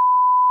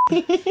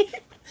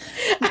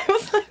I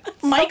was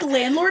like, Mike,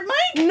 landlord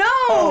Mike? no.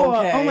 Oh,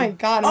 okay. Oh my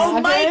God. Oh,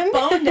 imagine.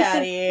 Mike, Bone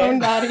Daddy. Bone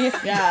Daddy.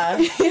 Yeah.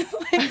 He's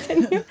like,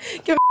 didn't you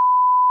give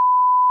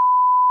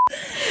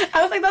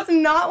I was like, that's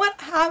not what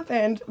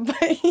happened. But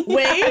Wait,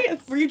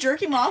 yes. were you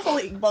jerking off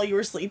while you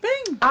were sleeping?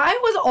 I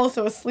was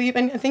also asleep,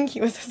 and I think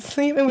he was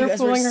asleep, and we You were guys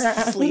were fooling around.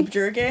 sleep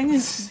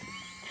jerking?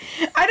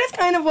 I just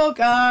kind of woke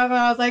up and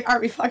I was like, are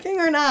we fucking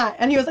or not?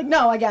 And he was like,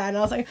 no, again. And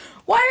I was like,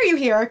 why are you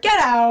here? Get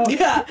out.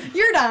 Yeah.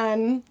 You're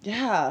done.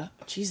 Yeah.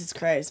 Jesus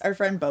Christ. Our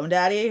friend Bone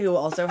Daddy, who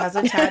also has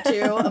a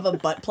tattoo of a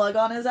butt plug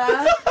on his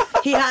ass.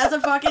 He has a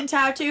fucking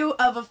tattoo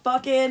of a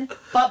fucking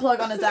butt plug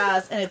on his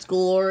ass, and it's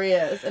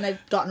glorious. And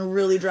I've gotten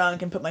really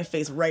drunk and put my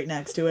face right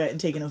next to it and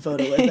taken a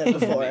photo with it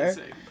before.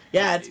 Amazing.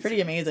 Yeah, it's pretty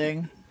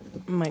amazing.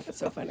 Mike is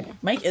so funny.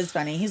 Mike is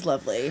funny. He's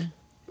lovely.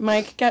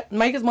 Mike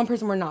is one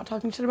person we're not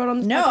talking shit about on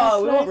this podcast No,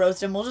 we today. won't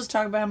roast him. We'll just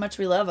talk about how much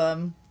we love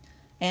him.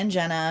 And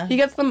Jenna. He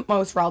gets the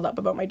most riled up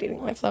about my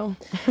dating life, though.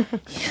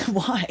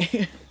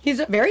 Why?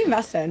 He's very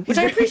invested, which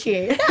I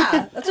appreciate.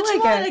 Yeah, that's what I you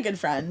like want in it. a good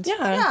friend. Yeah.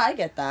 Yeah, I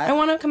get that. I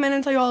want to come in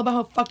and tell you all about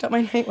how fucked up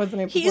my night was the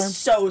night before. He's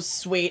so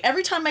sweet.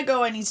 Every time I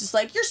go in, he's just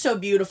like, "You're so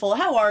beautiful.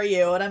 How are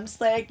you?" And I'm just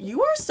like,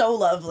 "You are so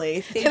lovely.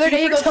 Thank The other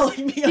day you he for goes,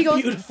 telling me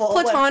I'm beautiful."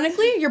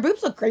 platonically, your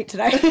boobs look great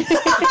today.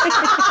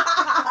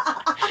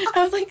 I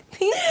was like,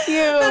 thank you.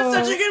 That's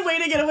such a good way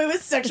to get away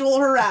with sexual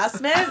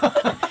harassment.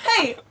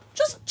 Hey,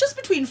 just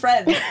between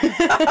friends,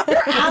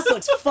 your ass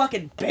looks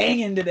fucking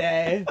banging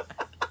today.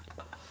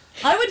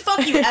 I would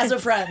fuck you as a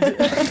friend.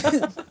 Just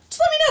let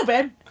me know,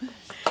 babe.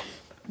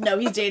 No,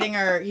 he's dating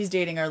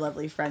our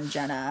lovely friend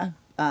Jenna.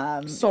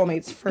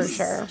 Soulmates for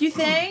sure. Do you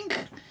think?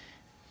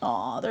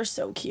 Aw, they're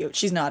so cute.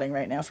 She's nodding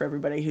right now for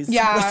everybody who's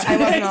Yeah, I listening.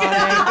 was nodding.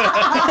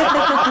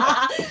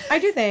 I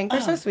do think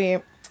they're so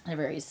sweet. They're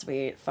very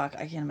sweet. Fuck,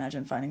 I can't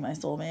imagine finding my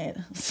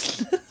soulmate.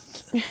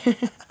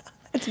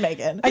 It's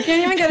Megan. I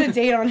can't even get a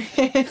date on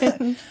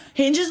Hinge.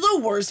 Hinge is the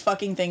worst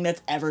fucking thing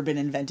that's ever been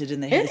invented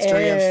in the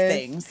history of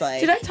things. Like,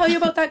 Did I tell you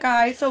about that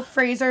guy? So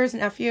Fraser's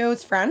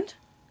nephew's friend?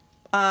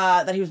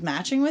 that he was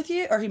matching with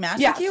you, or he matched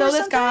Yeah, with you? so or this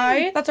something?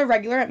 guy that's a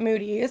regular at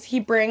Moody's, he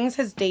brings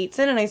his dates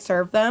in and I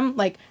serve them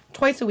like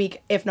twice a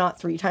week, if not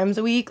 3 times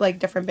a week, like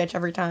different bitch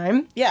every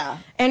time. Yeah.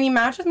 And he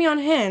matches me on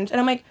Hinge and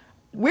I'm like,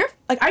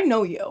 I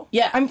know you.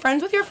 Yeah. I'm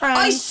friends with your friends.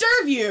 I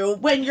serve you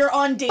when you're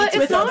on dates But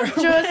with it's not other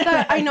just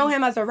that I know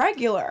him as a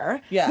regular.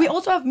 Yeah. We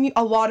also have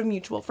a lot of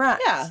mutual friends.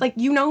 Yeah. Like,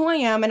 you know who I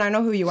am and I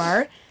know who you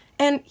are.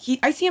 And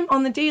I see him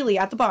on the daily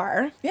at the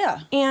bar.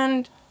 Yeah.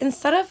 And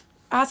instead of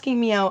asking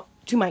me out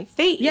to my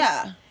face,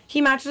 Yeah.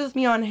 he matches with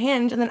me on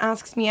Hinge and then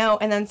asks me out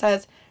and then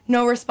says,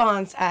 no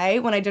response,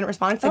 when I didn't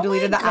respond because I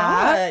deleted the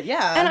app.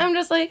 Yeah. And I'm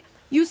just like,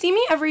 you see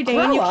me every day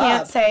and Grow you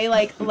can't up. say,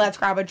 like, let's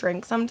grab a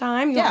drink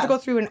sometime. You have Yeah. to go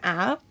through an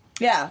app.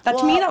 Yeah.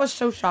 To me, that was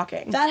so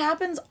shocking. That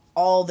happens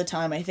all the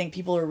time. I think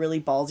people are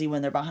really ballsy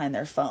when they're behind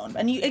their phone.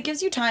 And it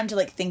gives you time to,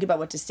 like, think about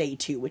what to say,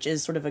 too, which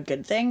is sort of a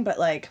good thing. But,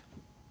 like,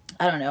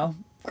 I don't know.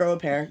 Grow a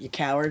pair, you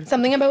coward.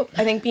 Something about,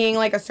 I think, being,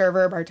 like, a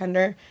server or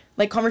bartender,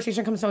 like,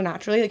 conversation comes so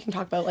naturally. Like, you can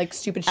talk about, like,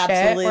 stupid shit. Or, like,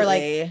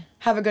 Absolutely.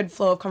 have a good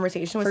flow of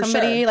conversation with For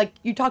somebody. sure. Like,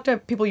 you talk to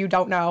people you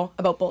don't know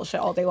about bullshit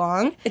all day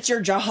long. It's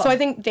your job. So I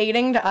think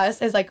dating to us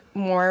is, like,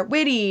 more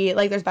witty.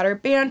 Like, there's better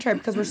banter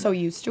because we're so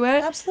used to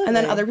it. Absolutely. And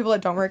then other people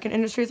that don't work in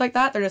industries like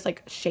that, they're just,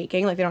 like,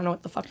 shaking. Like, they don't know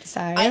what the fuck to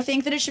say. I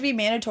think that it should be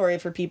mandatory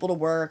for people to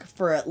work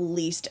for at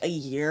least a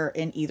year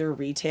in either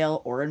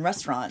retail or in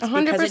restaurants.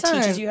 100%. Because it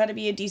teaches you how to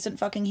be a decent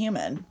fucking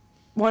human.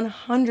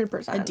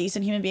 100%. A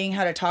decent human being,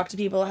 how to talk to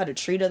people, how to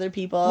treat other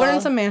people.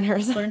 Learn some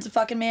manners. Learn some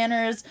fucking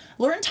manners.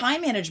 Learn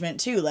time management,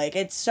 too. Like,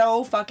 it's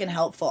so fucking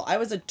helpful. I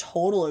was a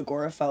total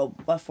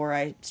agoraphobe before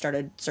I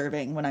started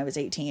serving when I was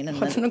 18. And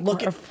What's then an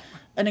agoraphobe?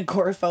 An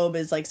agoraphobe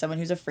is, like, someone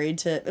who's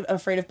afraid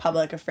of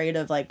public, afraid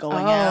of, like,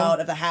 going Oh. out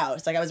of the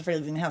house. Like, I was afraid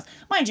of leaving the house.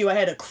 Mind you, I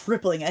had a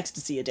crippling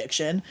ecstasy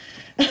addiction.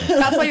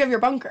 That's why you have your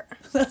bunker.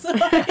 That's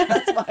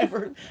why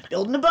we're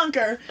building a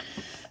bunker.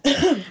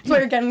 That's why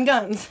you're getting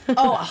guns.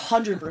 Oh,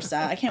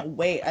 100%. I can't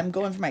wait. I'm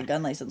going for my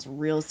gun license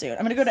real soon. I'm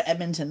going to go to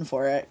Edmonton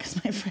for it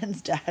because my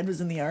friend's dad was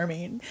in the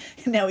army and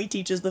now he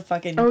teaches the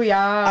fucking Oh,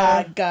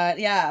 yeah. gun.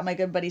 Yeah, my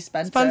good buddy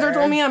Spencer. Spencer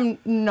told me I'm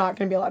not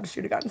going to be allowed to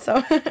shoot a gun,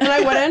 so. And I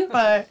wouldn't,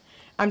 but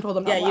I'm told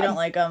I'm not Yeah, allowed. you don't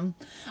like them.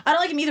 I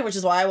don't like them either, which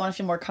is why I want to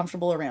feel more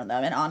comfortable around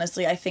them. And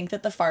honestly, I think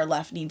that the far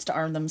left needs to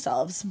arm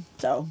themselves.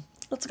 So,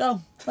 let's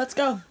go. Let's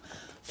go.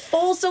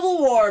 Full Civil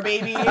War,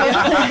 baby.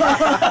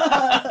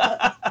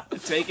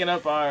 Taking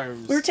up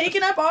arms. We're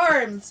taking up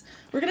arms.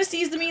 We're going to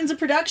seize the means of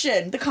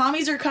production. The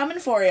commies are coming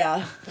for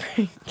ya.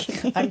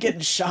 I'm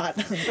getting shot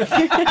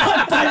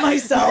by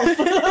myself.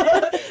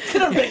 It's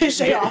going to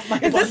ricochet off my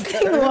Is this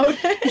thing loaded?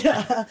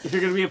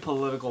 You're gonna be a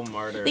political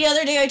martyr. The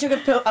other day I took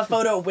a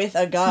photo with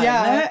a gun,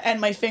 Yeah. and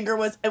my finger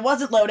it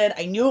wasn't loaded.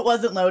 I knew it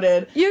wasn't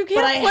loaded. You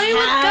can't but I play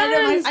with had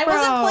it. guns, I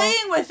wasn't bro.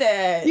 playing with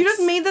it. You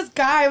just made this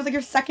guy, it was like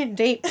your second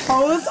date,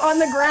 pose on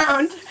the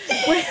ground.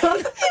 With on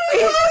the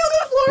He was lying on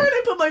the floor, and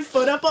I put my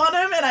foot up on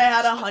him, and I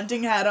had a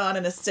hunting hat on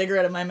and a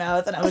cigarette in my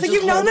mouth, and I I was was like,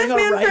 just you've known holding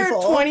this a man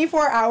rifle. for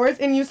 24 hours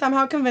and you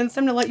somehow convinced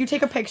him to let you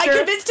take a picture. I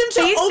convinced him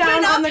to face open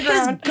down up on the his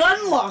ground.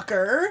 gun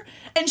locker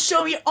and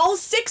show me all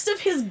 6 of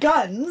his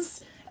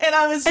guns And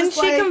I was just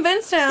And she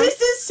convinced him this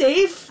is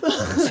safe. to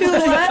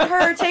let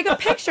her take a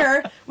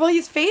picture while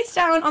he's face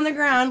down on the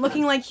ground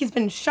looking like he's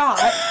been shot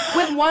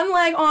with one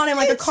leg on him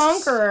like a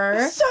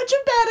conqueror. Such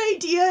a bad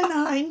idea in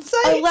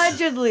hindsight.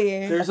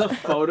 Allegedly. There's a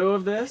photo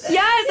of this?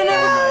 Yes, and it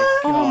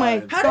was, oh my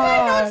god. How did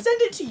I not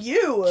send it to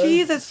you?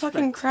 Jesus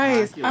fucking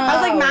Christ. Spectacular. I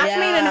was like, match yeah.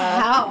 made in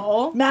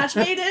hell. Match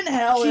made in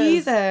hell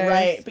Jesus. is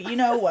right. But you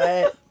know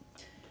what?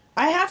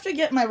 I have to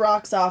get my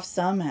rocks off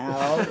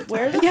somehow.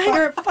 Where the Yeah, fuck?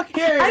 you're fucking.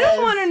 Here it I just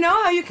is. want to know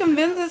how you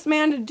convinced this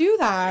man to do Oh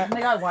that. my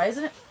god, why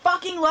isn't it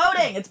fucking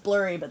loading? It's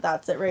blurry, but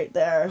that's it right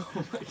there.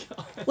 Oh my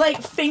god.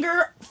 Like,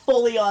 finger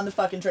fully on the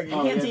fucking trigger.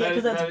 You can't see it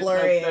because it's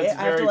blurry. That's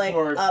I have to, like,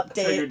 poor trigger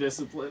update.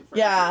 discipline.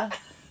 Yeah.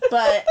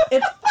 But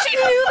it's... She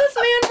knew this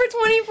man for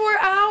 24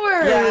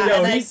 hours. Yeah. Yo,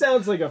 and he I-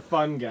 sounds like a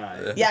fun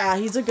guy. Yeah,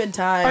 he's a good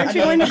time. Aren't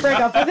you going to break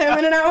up with him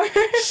in an hour?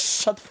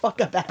 Shut the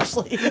fuck up,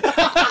 Ashley.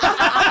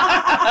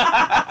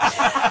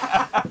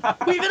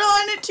 We've been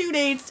on 2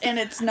 dates, and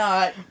it's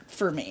not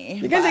for me.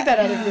 You can take that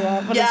out if you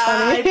want, but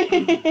Yeah,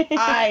 it's funny.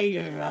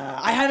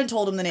 I haven't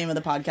told him the name of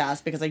the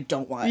podcast because I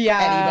don't want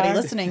Yeah. anybody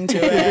listening to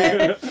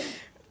it.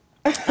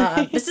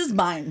 This is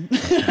mine.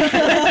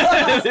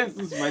 This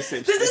is my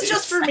safe This is space.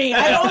 just for me.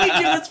 I only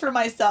do this for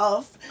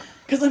myself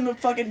because I'm a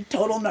fucking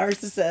total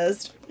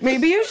narcissist.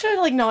 Maybe you should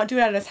like not do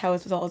it at his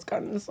house with all his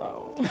guns,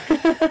 so.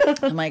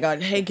 Oh my god.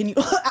 Hey, can you...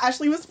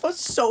 Ashley was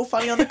so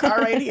funny on the car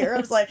right here. I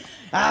was like,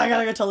 I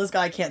gotta go tell this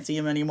guy I can't see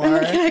him anymore.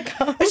 Can I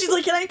come? And she's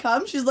like, can I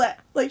come? She's like,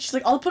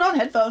 I'll put on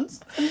headphones.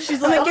 And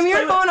she's I'm like, like, give me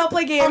your phone, I'll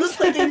play I'll games. just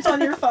play games on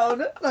your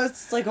phone. And I was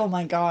just like, oh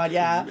my god,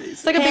 yeah.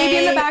 It's like a baby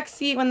in the Hey. back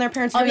seat when their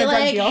parents are I'll be doing a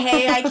drug like, deal.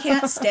 hey, I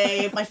can't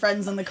stay. My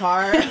friend's in the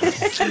car. I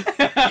just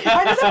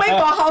have my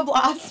Baja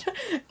Blast,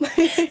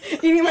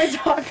 eating my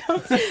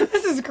tacos.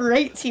 This is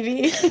great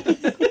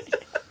TV.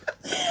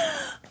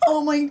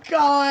 Oh my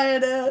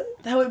god.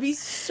 That would be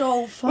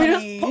so We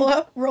funny. just pull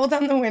up, roll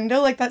down the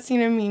window like that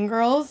scene in Mean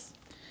Girls.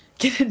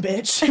 Get in,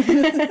 bitch.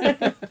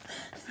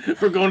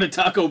 We're going to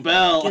Taco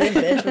Bell. Get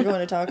in, bitch. We're going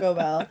to Taco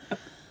Bell.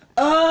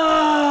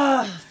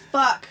 Ugh.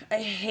 Fuck.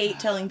 I hate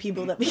telling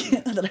people that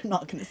that I'm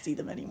not going to see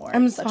them anymore.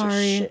 I'm It's such a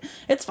sorry. shit-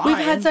 It's fine. We've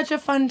had such a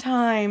fun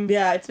time.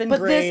 Yeah, it's been But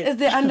great. this is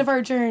the end of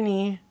our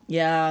journey.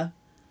 Yeah.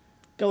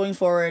 Going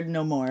forward,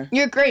 no more.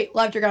 You're great.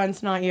 Loved your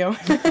guns, not you.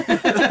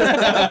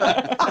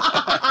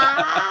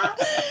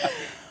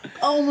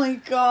 Oh my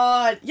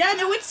god. Yeah,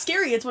 no, it's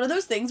scary. It's one of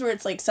those things where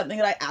it's like something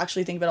that I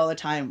actually think about all the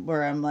time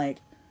where I'm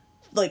like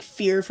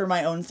fear for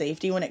my own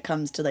safety when it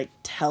comes to like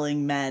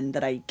telling men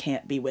that I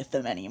can't be with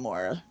them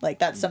anymore. Like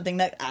that's something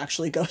that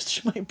actually goes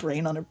through my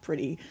brain on a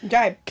pretty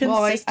Okay,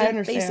 well, I consistent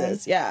understand.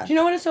 basis. Yeah. Do you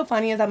know what is so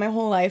funny is that my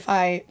whole life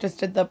I just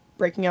did the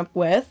breaking up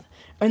with,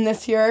 and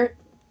this year,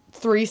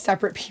 3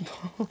 separate people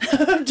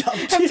Dumped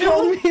have you.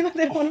 told me that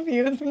they want to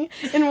be with me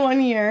in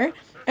 1 year,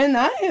 and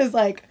that is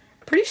like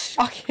pretty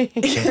shocking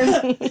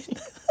for me.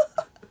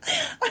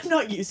 I'm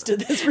not used to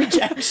this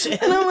rejection.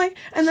 And I'm like,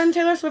 and then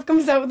Taylor Swift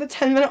comes out with a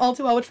 10-minute All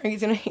Too Well, which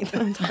Frankie's gonna hate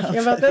that I'm talking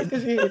about this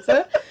because she hates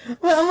it.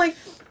 But I'm like,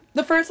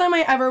 the first time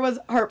I ever was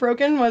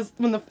heartbroken was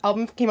when the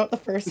album came out the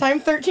first time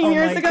 13 Oh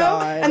years my ago.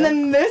 God. And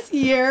then this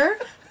year,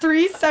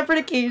 3 separate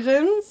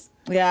occasions,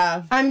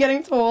 Yeah. I'm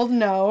getting told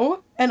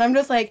no. And I'm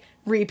just like,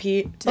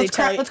 repeat. they Let's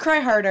tell cry, you- let's cry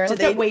harder. Let's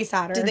get way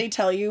sadder. Did they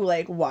tell you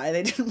like why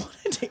they didn't want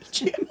to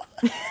date you?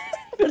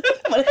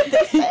 What did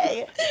they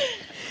say?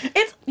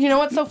 It's, you know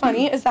what's so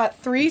funny is that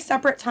 3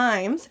 separate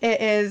times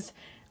it is,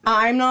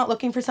 I'm not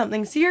looking for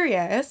something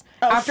serious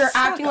after fuck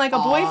acting like a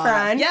off.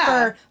 boyfriend Yeah.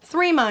 for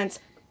 3 months,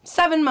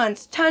 7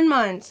 months, 10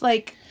 months.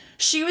 Like,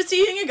 She was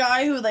seeing a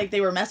guy who like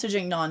they were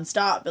messaging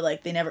nonstop, but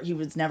like he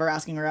was never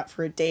asking her out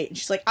for a date. And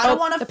she's like, I don't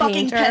want a the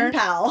fucking painter. pen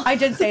pal. I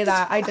did say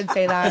that.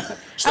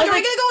 She's like, are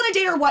we gonna go on a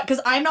date or what?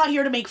 Because I'm not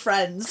here to make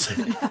friends.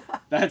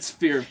 That's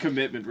fear of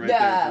commitment right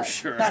there for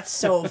sure. That's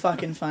so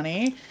fucking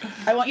funny.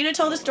 I want you to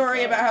tell the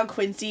story about how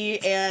Quincy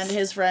and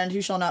his friend,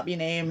 who shall not be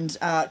named,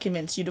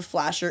 convinced you to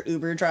flash your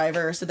Uber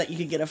driver so that you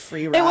could get a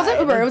free ride. It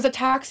wasn't Uber. It was a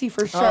taxi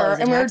for sure. it was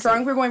a And we were taxi.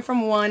 drunk. We were going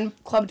from one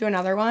club to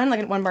another one,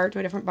 like one bar to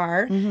a different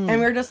bar. Mm-hmm. And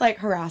we were just like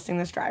harassing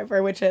this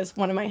driver, which is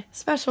one of my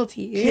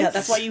specialties. Yeah,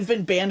 that's why you've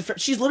been banned from.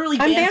 She's literally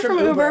I'm banned, banned from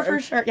Uber for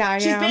sure. Yeah, I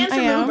She's am. banned I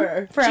from am.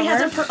 Uber. Forever. She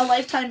has a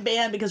lifetime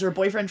ban because her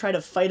boyfriend tried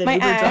to fight an My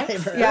Uber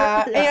ex, driver.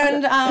 yeah.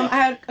 And I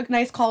had a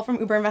nice call from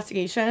Uber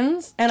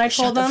Investigations, and I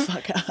told Shut the them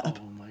fuck up.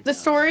 Oh my the God.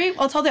 story.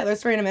 I'll tell the other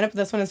story in a minute, but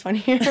this one is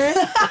funnier. And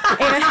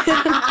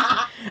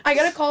I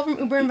got a call from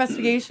Uber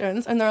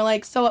Investigations, and they're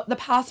like, "So the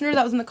passenger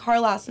that was in the car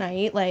last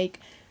night, like,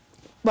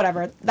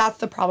 whatever. That's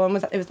the problem.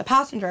 Was that it was the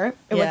passenger.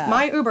 It Yeah. was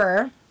my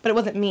Uber." But it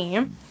wasn't me.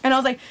 And I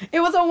was like, it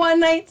was a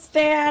one-night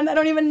stand. I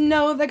don't even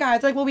know the guy.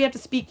 It's like, well, we have to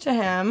speak to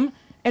him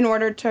in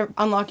order to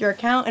unlock your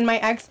account. And my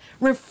ex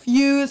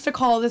refused to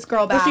call this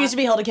girl back. Refused to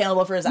be held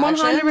accountable for his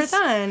actions.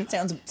 100%.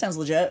 Sounds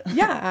legit.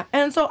 Yeah.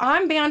 And so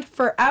I'm banned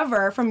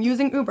forever from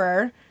using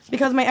Uber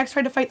because my ex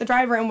tried to fight the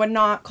driver and would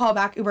not call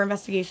back Uber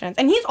Investigations.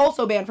 And he's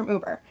also banned from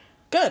Uber.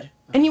 Good.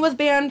 And he was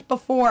banned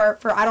before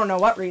for I don't know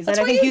what reason. That's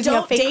I why think you using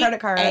don't a fake date credit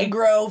card.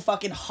 aggro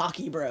fucking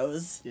hockey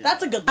bros.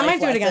 That's a good life I might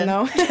do it again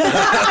lesson.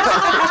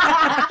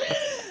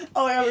 though.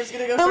 Oh my god, we're just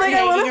gonna go I'm start like,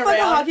 I want hanging to fuck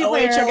a around hockey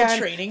player OHL again.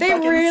 training. They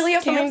fucking really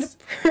have something camps.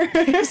 to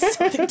prove.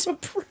 Something to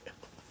prove.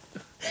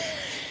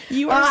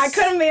 You are. I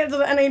couldn't make it to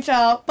the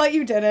NHL, but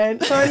you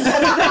didn't. So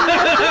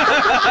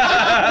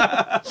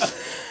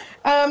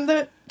I'm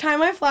the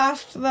time I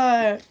flashed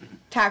the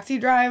taxi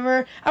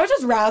driver, I was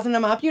just rousing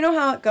him up. You know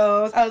how it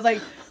goes. I was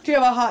like, do you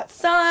have a hot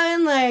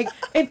son? Like,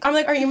 I'm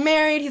like, are you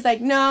married? He's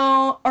like,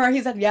 no. Or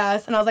he said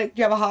yes. And I was like, do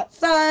you have a hot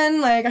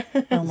son? Like,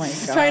 Oh my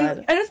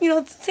god. I just,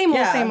 it's the same old,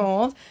 Yeah. same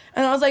old.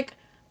 And I was like,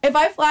 if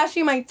I flash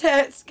you my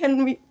tits,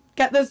 can we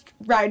get this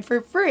ride for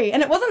free?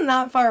 And it wasn't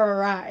that far of a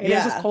ride. It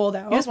was just cold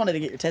out. You just wanted to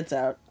get your tits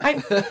out. I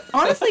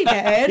honestly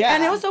did. Yeah.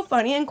 And it was so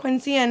funny. And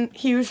Quincy and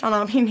Hugh shall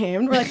not be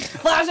named were like,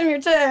 flash him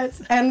your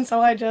tits. And so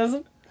I just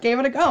gave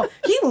it a go.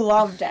 He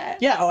loved it.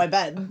 Yeah, oh, I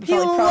bet. He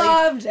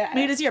loved it.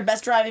 Made it your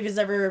best ride he's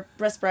ever had.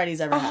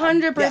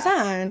 100%.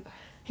 Yeah.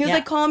 He was Yeah.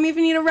 like, call me if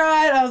you need a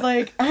ride. I was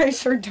like, I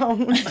sure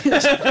don't.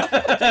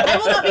 I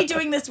will not be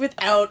doing this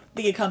without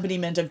the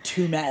accompaniment of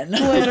two men.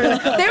 Literally.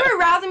 They were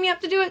rousing me up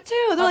to do it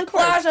too. They're like,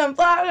 flash him,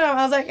 flash him.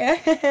 I was like,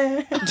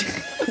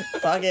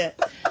 Fuck it.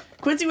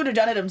 Quincy would have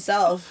done it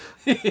himself,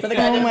 but the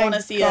guy didn't my want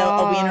to see a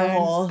God. wiener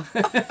hole.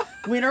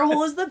 Wiener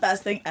hole is the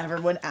best thing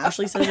ever. When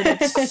Ashley says it,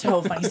 it's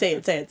so funny. Say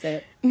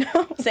it.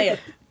 No. Say it.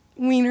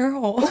 Wiener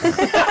hole.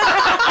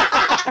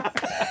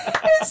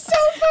 It's so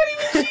funny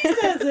when she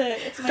says it.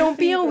 It's my Don't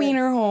be a favorite.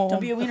 wiener hole. Don't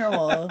be a wiener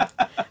hole.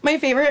 My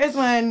favorite is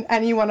when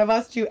any one of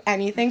us do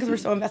anything because we're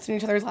so invested in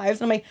each other's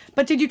lives. And I'm like,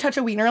 but did you touch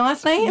a wiener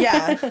last night?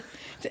 Yeah.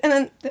 And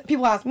then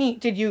people ask me,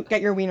 did you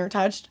get your wiener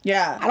touched?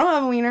 Yeah. I don't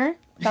have a wiener.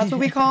 That's what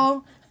we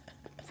call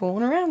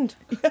fooling around.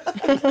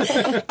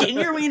 Getting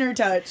your wiener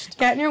touched.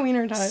 Getting your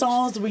wiener touched.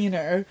 Saul's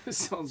wiener.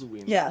 Sounds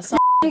weird. Yeah. Saul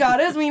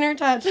Got his wiener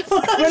touched.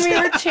 When we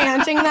were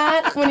chanting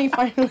that, when he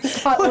finally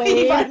got when he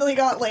laid. finally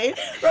got laid.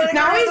 Running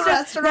Now around he's the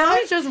just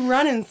restaurant.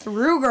 running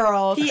through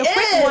girls. He a quick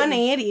is.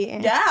 180.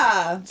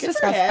 Yeah. It's Good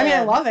for disgusting. I mean,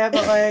 I him. love it,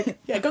 but like,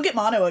 Yeah, go get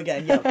mono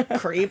again, you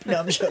creep. No,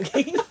 I'm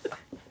joking.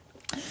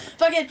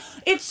 Fucking,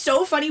 it's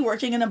so funny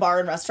working in a bar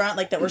and restaurant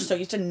like that. We're so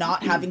used to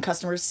not having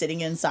customers sitting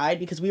inside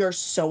because we are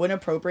so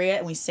inappropriate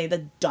and we say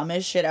the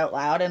dumbest shit out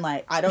loud. And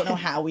like, I don't know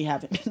how we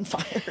haven't been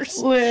fired.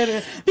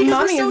 literally, Because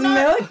mommy we're so is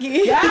not-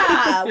 milky.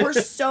 Yeah, we're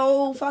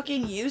so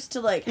fucking used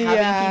to like having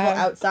Yeah.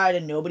 people outside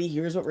and nobody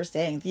hears what we're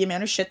saying. The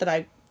amount of shit that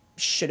I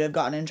should have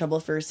gotten in trouble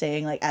for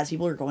saying like as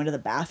people are going to the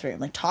bathroom,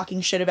 like talking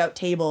shit about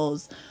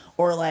tables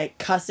or like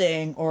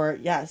cussing or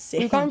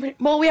saying. We've gotten pretty,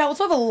 well, we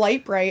also have a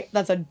light bright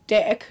that's a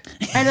dick,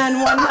 and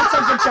then one that's a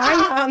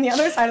vagina on the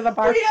other side of the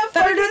bar We have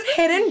that are fucking- just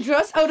hidden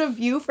just out of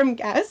view from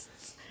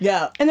guests.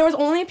 Yeah. And there was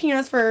only a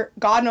penis for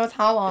God knows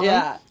how long.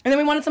 Yeah. And then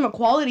we wanted some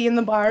equality in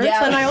the bar, Yeah.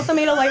 so then I also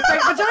made a light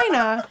bright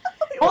vagina.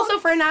 Also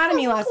for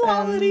anatomy lessons.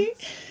 Quality.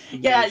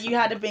 Yeah, you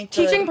had to make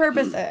the, Teaching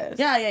purposes.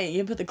 Yeah,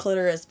 you put the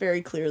clitoris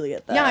very clearly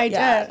at the Yeah, I did.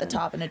 at the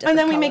top in a different And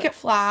then we color. make it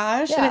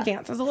flash Yeah. and it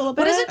dances a little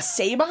bit. What does it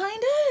say behind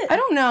it? I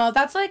don't know.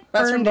 That's like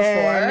That's from burned in.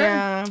 before?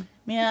 Yeah.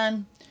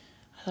 Man,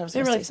 I thought it was They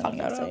gonna really say something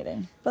fucked that up.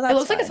 exciting. But that's It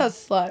looks like it fine.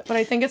 says slut, but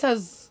I think it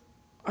says,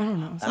 I don't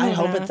know. I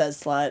hope it it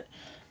says slut.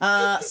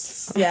 Yeah,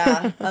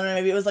 I don't know.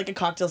 Maybe it was like a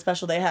cocktail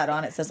special they had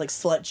on. It says like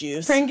slut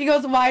juice. Frankie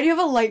goes, why do you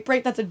have a light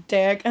bright that's a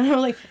dick? And I'm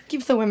like,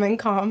 keeps the women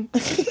calm.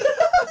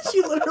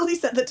 She literally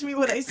said that to me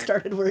when I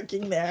started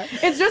working there.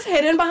 It's just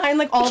hidden behind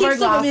like all of our Keeps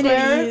the women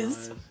at glassware.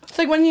 ease. It's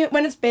like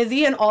when it's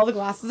busy and all the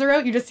glasses are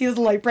out, you just see this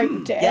light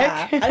bright dick.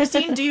 Yeah, I've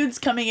seen dudes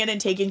coming in and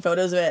taking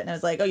photos of it, and I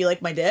was like, "Oh, you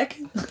like my dick?"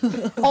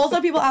 Also,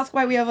 people ask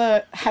why we have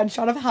a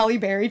headshot of Halle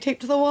Berry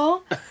taped to the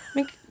wall.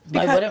 Like,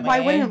 why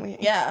wouldn't we?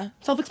 Yeah,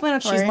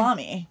 Self-explanatory. she's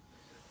mommy.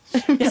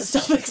 Yeah,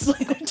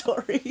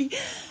 self-explanatory.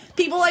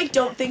 People I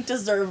don't think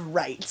deserve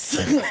rights.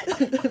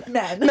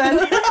 Men.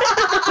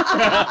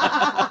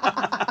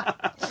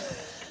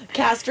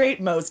 Castrate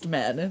most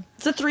men.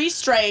 It's a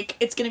 3-strike.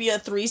 It's gonna be a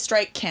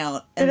 3-strike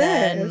count, and It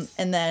then is.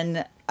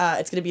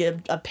 it's gonna be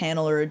a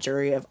panel or a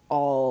jury of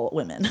all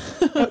women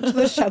Out to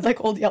the shed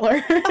like Old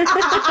Yeller.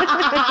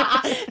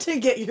 to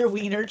get your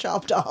wiener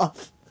chopped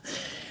off.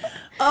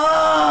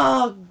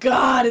 Oh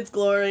God, it's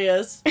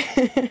glorious.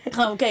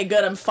 Okay,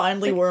 good. I'm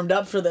finally warmed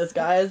up for this,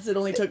 guys. It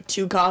only took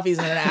 2 coffees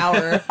in an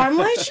hour. I'm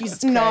like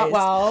Jesus not Christ.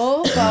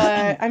 well,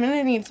 but I'm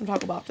gonna need some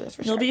Taco Bell after this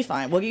for sure. You'll be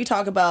fine. We'll get you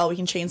Taco Bell. We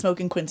can chain smoke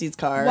in Quincy's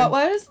car. What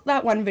was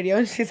that one video?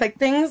 And she's like,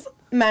 things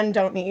men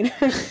don't need.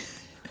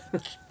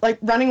 Like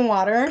running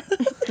water.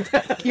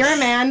 You're a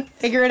man,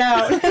 figure it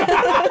out.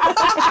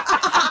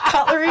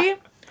 Cutlery.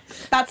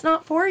 That's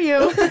not for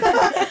you.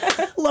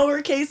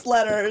 Lowercase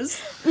letters.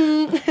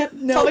 No,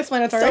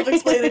 Self-explanatory.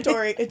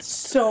 Self-explanatory. It's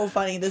so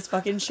funny. This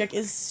fucking chick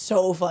is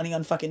so funny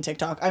on fucking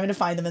TikTok. I'm gonna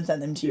find them and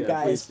send them to you Yeah,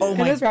 guys. please do. Oh It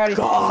my is rowdy.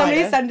 God.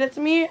 Somebody sent it to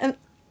me, and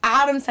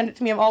Adam sent it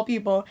to me of all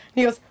people. And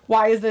he goes,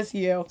 "Why is this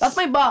you?" That's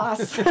my boss.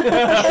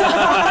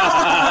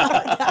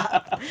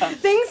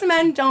 Things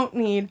men don't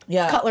need.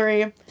 Yeah.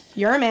 Cutlery.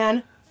 You're a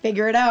man.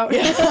 Figure it out.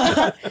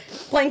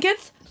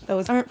 Blankets.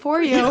 Those aren't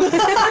for you.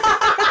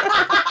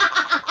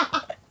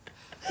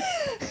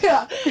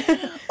 Yeah.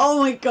 Oh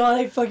my god,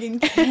 I fucking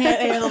can't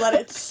handle that.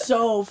 It's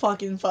so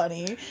fucking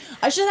funny.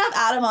 I should have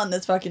Adam on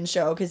this fucking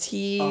show because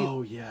he.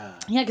 Oh yeah.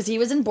 Yeah, because he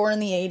was Born in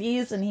the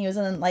 '80s and he was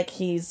in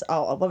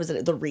what was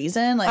it? The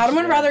Reason. Like Adam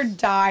would rather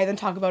die than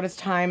talk about his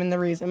time in The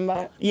Reason,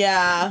 but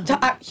yeah,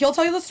 he'll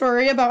tell you the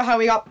story about how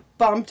he got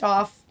bumped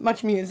off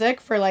Much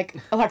Music for like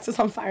Alexis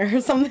on Fire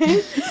or something. He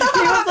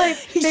was like,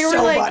 they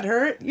were like,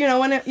 butthurt. You know,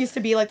 when it used to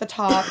be like the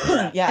top,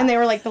 Yeah, and they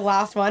were like the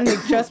last one. They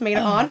just made it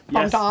on,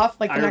 bumped off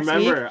like the next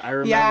week. I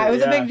remember. Yeah, it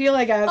was a big deal,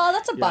 I guess. Oh,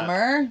 that's a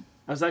bummer.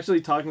 I was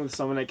actually talking with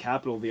someone at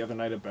Capitol the other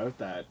night about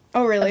that.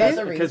 Oh, really? About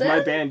The Because Reason?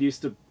 my band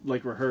used to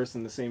like rehearse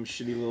in the same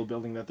shitty little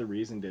building that The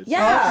Reason did. So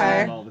Yeah. I would see Okay.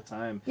 them all the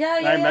time. Yeah,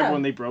 And yeah, I remember yeah.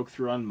 when they broke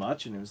through on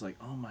Much, and it was like,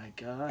 oh my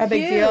A god.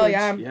 big deal, Huge.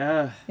 yeah.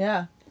 Yeah.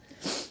 Yeah.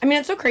 I mean,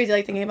 it's so crazy,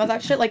 like, thinking about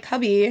that shit. Like,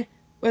 Cubby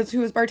who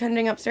was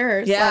bartending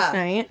upstairs last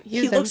night.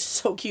 He looks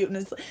so cute,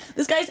 and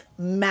this guy's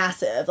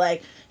massive.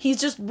 Like, he's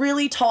just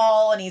really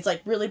tall, and he's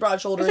like really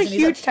broad shoulders. He's a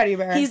and huge teddy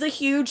bear. He's a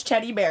huge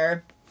teddy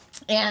bear,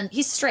 and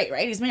he's straight,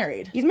 right? He's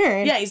married. He's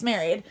married. Yeah, he's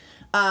married.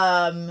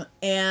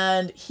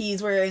 And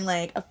he's wearing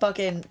like a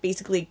fucking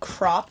basically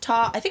crop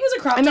top. I think it was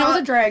a crop top. I mean, it was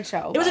a drag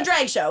show. It was a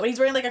drag show, but he's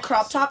wearing like a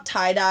crop top,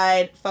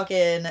 tie-dyed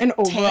fucking And tank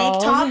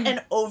overalls. top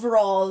and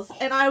overalls.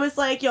 And I was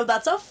like, yo,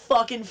 that's a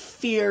fucking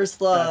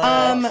fierce look.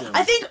 That's awesome.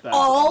 I think That's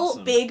all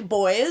awesome. big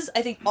boys,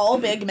 I think all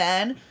big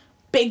men,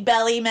 big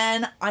belly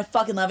men, I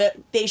fucking love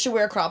it. They should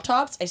wear crop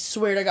tops. I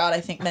swear to God,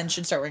 I think men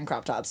should start wearing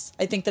crop tops.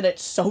 I think that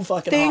it's so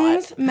fucking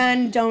Things hot.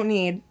 men don't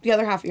need. The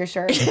other half of your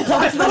shirt. The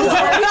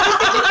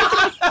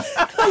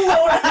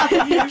lower half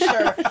of your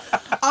shirt.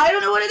 I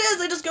don't know what it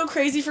is. I just go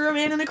crazy for a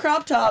man in a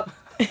crop top.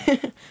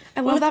 I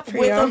love that for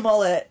with you. a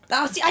mullet.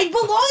 See, I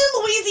belong in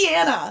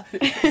Louisiana.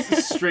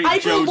 Straight I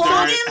Joe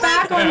belong Dirt. in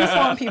Back on the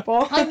swamp,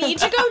 people. I need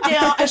to go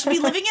down. I should be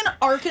living in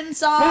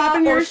Arkansas What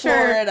happened to or your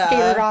shirt? Florida.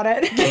 Gator got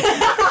it.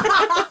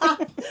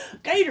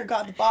 Gator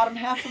got the bottom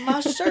half of my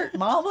shirt,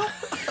 mama.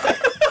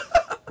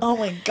 Oh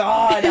my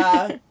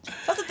god.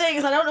 That's the thing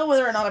is I don't know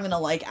whether or not I'm gonna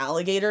like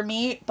alligator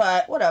meat,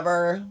 but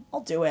whatever. I'll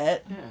do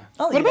it. Yeah.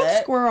 I'll What eat about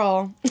it.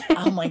 squirrel?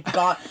 Oh my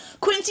god.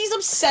 Quincy's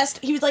obsessed.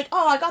 He was like,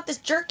 oh, I got this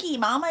jerky,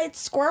 mama. It's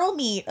squirrel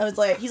meat. I was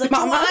like, he's like,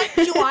 Mama?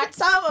 do you want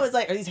some? I was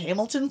like, are these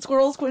Hamilton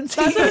squirrels,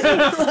 Quincy?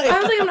 That's what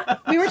I was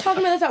Like- we were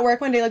talking about this at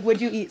work one day, like, would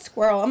you eat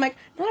squirrel? I'm like,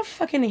 not a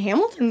fucking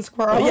Hamilton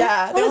squirrel.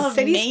 Yeah, not they a don't have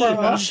city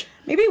squirrel. mange.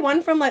 Maybe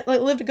one from, like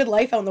lived a good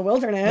life out in the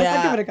wilderness. Yeah.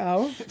 I'd give it a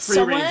go.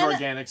 Free range Someone-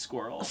 organic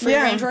squirrel. Free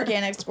Yeah. range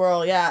organic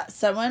squirrel, yeah.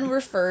 Someone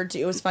referred to,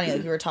 it was funny,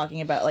 like you were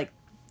talking about like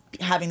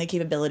having the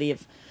capability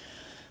of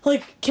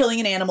like killing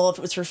an animal if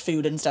it was for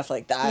food and stuff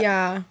like that.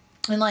 Yeah.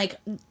 And like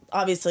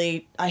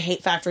obviously I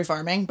hate factory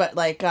farming, but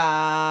like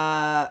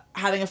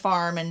having a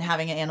farm and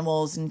having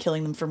animals and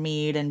killing them for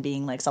meat and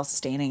being like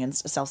self-sustaining and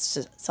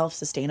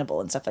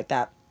self-sustainable and stuff like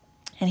that.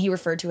 And he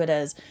referred to it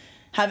as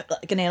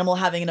like an animal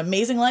having an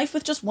amazing life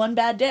with just one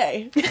bad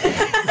day. And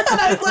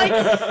I was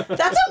like,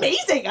 that's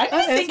amazing. I didn't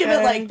That is think of it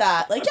good. like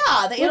that. Like,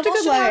 yeah, the Lived a animals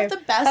good should have life. the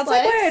best That's lives.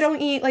 like why I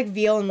don't eat, like,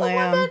 veal and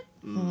lamb.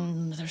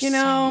 They're You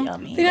know, so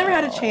yummy, they never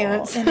had a though.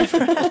 chance. They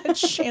never had a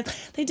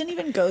chance. They didn't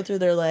even go through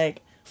their,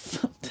 like,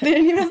 They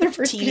didn't even have their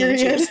first period.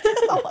 teenagers.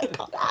 Oh my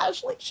god,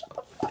 Ashley, shut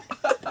the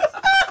fuck up.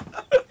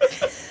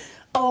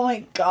 Oh my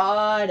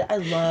god, I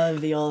love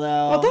veal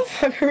though. What the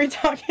fuck are we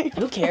talking about?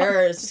 Who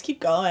cares? Just keep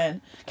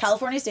going.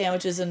 California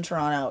Sandwiches in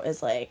Toronto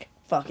is like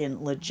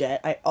fucking legit.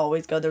 I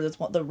always go there. This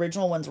one, the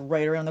original one's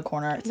right around the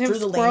corner. It's They have through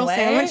the squirrel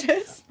laneway.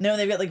 sandwiches? No,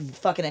 they've got like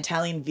fucking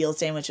Italian veal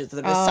sandwiches that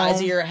are the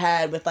size of your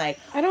head with like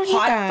I don't eat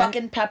hot that.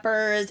 fucking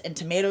peppers and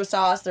tomato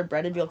sauce. They're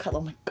breaded veal cut.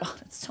 Oh my god,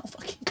 it's so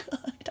fucking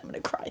good. I'm gonna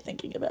cry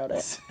thinking about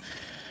it.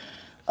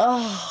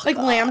 Oh, Like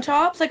lamb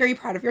chops? Like, are you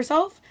proud of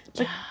yourself?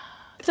 Like,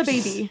 it's a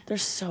baby. they're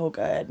so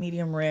good.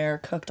 Medium rare,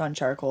 cooked on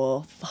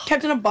charcoal. Fuck.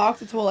 Kept in a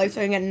box its whole life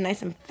so I can get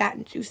nice and fat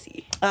and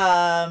juicy.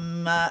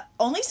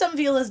 Only some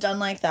veal is done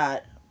like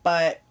that,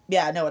 but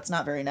yeah, no, it's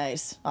not very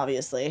nice.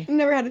 Obviously,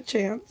 Never had a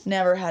chance.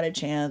 never had a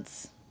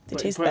chance. They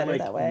taste Put, better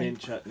like, that way. mint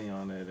chutney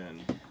on it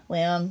and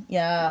Lamb,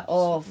 yeah.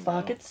 Oh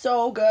fuck, it's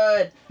so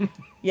good.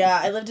 Yeah,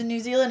 I lived in New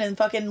Zealand and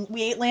fucking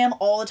we ate lamb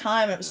all the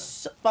time. It was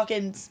so,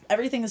 fucking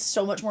everything is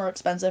so much more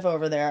expensive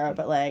over there.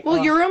 But like, Well,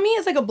 oh. Euro meat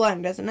is like a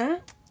blend, isn't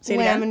it? Say it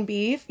Lamb again? and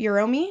beef.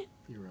 Euro meat?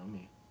 you owe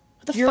me.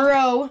 What the fuck?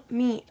 Euro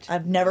meat.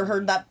 I've never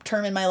heard that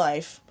term in my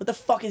life. What the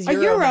fuck is A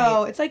Euro?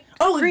 euro. meat? It's like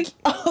Oh, Greek.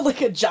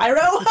 like a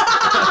gyro?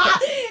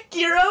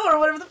 Gyro or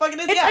whatever the fuck it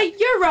is. It's yeah. a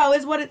euro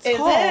is what it's Is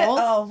called. it?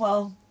 Oh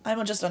well, I'm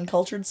a just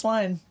uncultured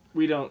swine.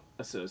 We don't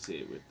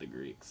associate with the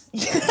Greeks.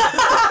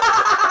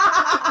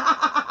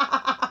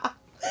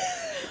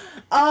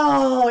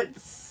 Oh,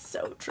 it's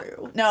so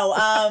true. No,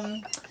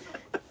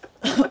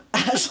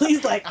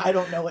 Ashley's like, I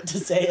don't know what to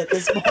say at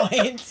this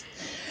point.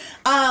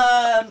 Sorry,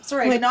 I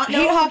Like, did not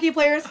hate know. hockey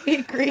players,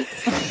 hate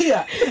Greeks.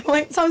 Yeah.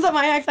 Like, sums up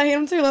my ex, I hate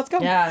him too. Let's go.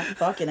 Yeah,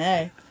 fucking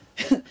A.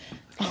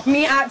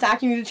 Me at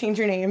Zach, you need to change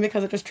your name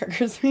because it just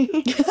triggers me.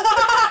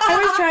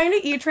 I was trying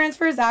to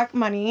e-transfer Zach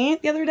money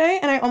the other day,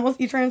 and I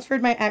almost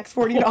e-transferred my ex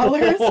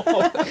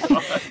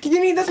 $40. You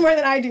need this more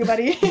than I do,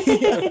 buddy.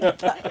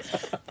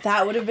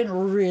 That would have been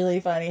really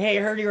funny. Hey,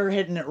 I heard you were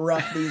hitting it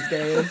rough these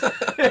days.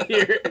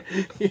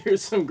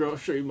 Here's some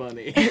grocery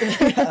money.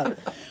 Yeah.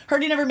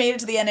 Heard you never made it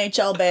to the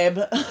NHL, babe.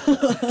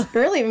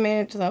 Barely even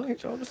made it to the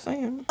NHL, just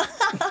saying.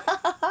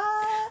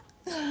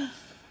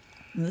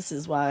 This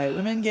is why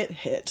women get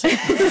hit.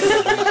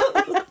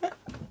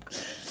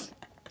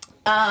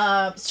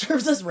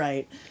 Serves us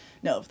right.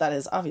 No, that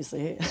is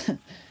obviously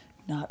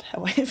not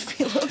how I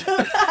feel about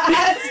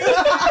that.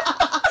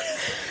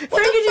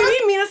 Frankie, do you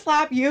need me to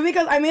slap you?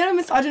 Because I made a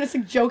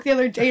misogynistic joke the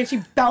other day and she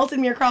belted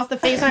me across the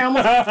face and I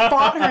almost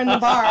fought her in the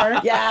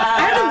bar. Yeah.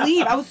 I had to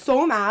leave. I was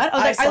so mad.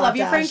 I was like, I love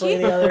you,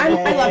 Frankie. I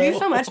love you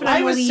so much, but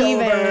I'm leaving.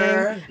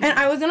 Sober. And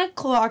I was going to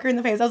clock her in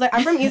the face. I was like,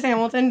 I'm from East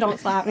Hamilton. Don't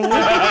slap me. You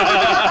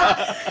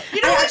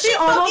know what she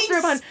almost threw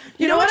a punch.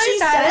 You know what I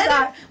said? Is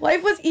that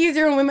life was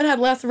easier when women had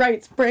less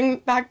rights. Bring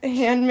back the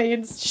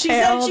Handmaid's She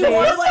Tale said she days.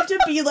 wanted life to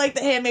be like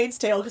the Handmaid's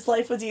Tale because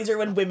life was easier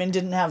when women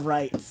didn't have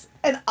rights.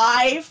 And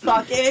I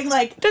fucking,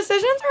 like,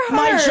 decisions are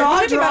my hard. jaw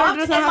Wouldn't it be better dropped to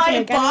just and not have to my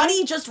make any?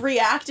 body just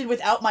reacted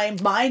without my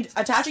mind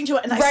attaching to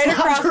it. And I Right slapped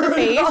across her the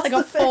face, across like the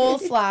a full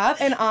face.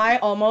 slap, and I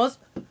almost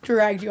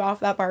dragged you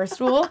off that bar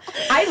stool.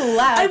 I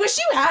left. I wish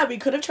you had. We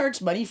could have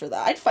charged money for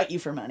that. I'd fight you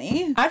for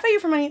money. I'd fight you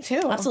for money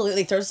too.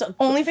 Absolutely. Throw some.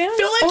 OnlyFans?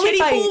 Fill a Only kiddie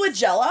fights. pool with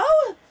Jello.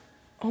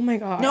 Oh my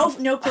god.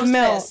 No close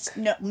Milk. fists.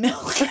 No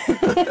milk.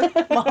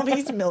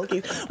 Mommy's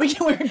Milky. We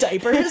can wear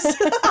diapers.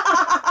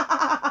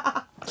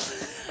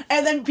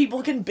 And then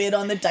people can bid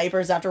on the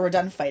diapers after we're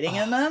done fighting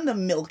in them. The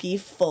milky,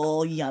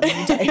 full, yummy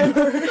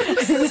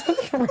diapers.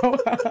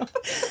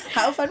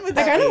 How fun would that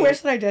be? I kind of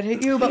wish that I did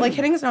hit you, but like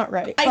hitting is not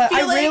right. I But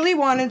feel like- really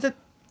wanted to.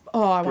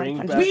 Oh, I want to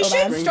punch you. We so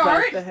should bad.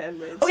 start- The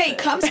Handmaid's Okay, Tale.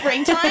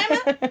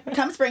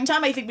 come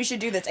springtime, I think we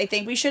should do this. I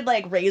think we should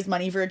like raise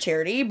money for a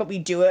charity, but we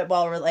do it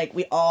while we're like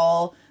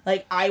I'll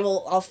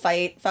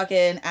fight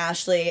fucking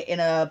Ashley in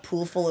a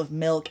pool full of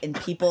milk and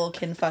people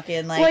can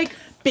fucking like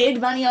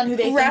bid money on who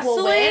they think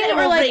will win wrestling and or,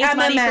 we'll like, raise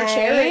money for MMA?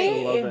 charity.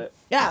 I love it.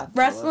 Yeah.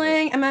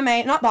 Wrestling,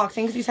 MMA, not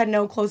boxing because you said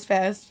no closed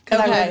fist. 'Cause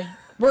I Okay. would-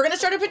 We're gonna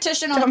start a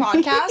petition on the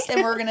podcast,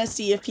 and we're gonna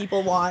see if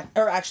people want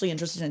are actually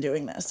interested in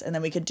doing this, and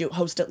then we could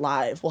host it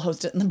live. We'll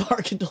host it in the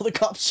park until the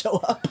cops show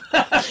up.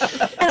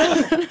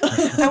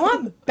 I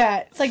want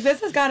bets. Like this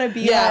has got to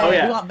be Yeah. Oh like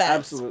yeah, We want bets.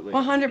 absolutely.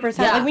 100%.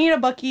 Yeah. Like we need a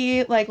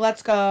bookie. Like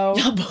let's go.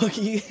 A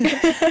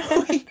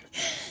boogie.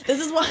 This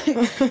is why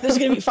there's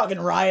gonna be fucking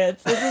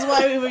riots. This is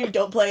why we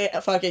don't play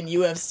at fucking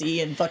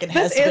UFC and fucking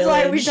Hess This is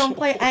why we Village. don't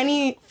play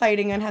any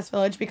fighting in Hess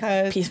Village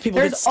because People get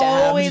there's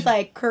stabbed. always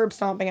like curb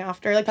stomping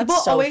after. Like That's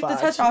people so always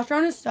fucked. the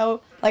testosterone is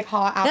so like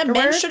hot That afterwards.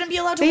 men shouldn't be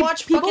allowed to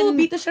watch people fucking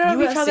beat the shit out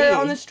of each other UFC.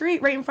 on the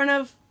street right in front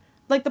of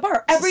like the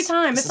bar every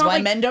time. This It's is not why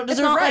like men don't it's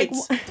deserve not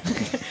rights. Like,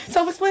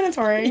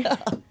 self-explanatory.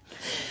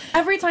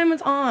 Every time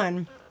it's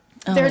on,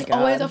 Oh there's my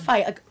always God. a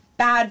fight, like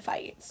bad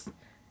fights.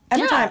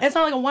 Every Yeah. time. It's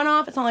not like a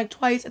one-off. It's not like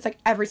twice. It's like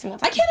every single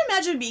time. I can't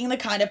imagine being the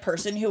kind of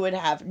person who would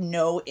have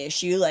no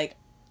issue like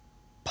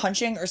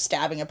punching or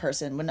stabbing a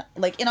person when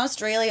like in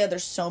Australia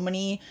there's so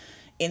many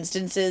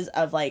instances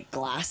of like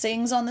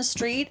glassings on the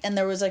street and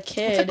there was a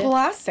kid It's a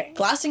glassing.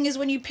 Glassing is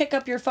when you pick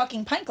up your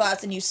fucking pint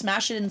glass and you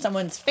smash it in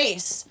someone's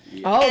face.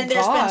 Oh, And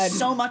there's God. been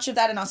so much of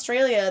that in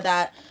Australia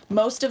that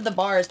most of the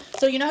bars.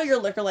 So you know how your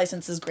liquor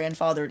license is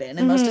grandfathered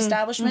in most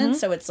establishments.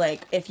 So it's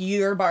like if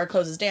your bar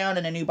closes down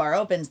and a new bar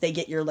opens, they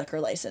get your liquor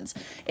license.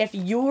 Say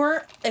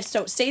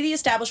the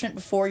establishment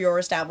before your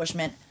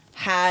establishment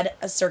had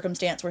a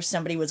circumstance where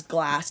somebody was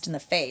glassed in the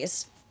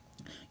face.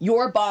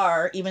 Your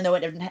bar, even though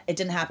it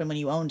didn't happen when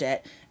you owned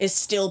it, is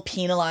still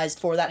penalized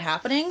for that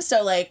happening.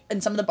 So, like, in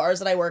some of the bars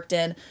that I worked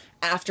in,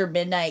 after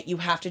midnight, you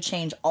have to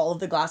change all of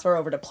the glassware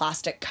over to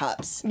plastic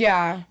cups.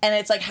 Yeah. And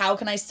it's like, how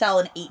can I sell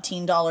an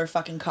 $18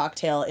 fucking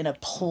cocktail in a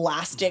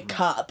plastic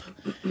cup?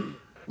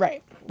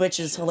 Right. Which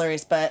is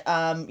hilarious. But,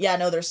 yeah,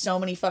 no, there's so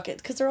many fucking...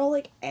 Because they're all,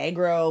 like,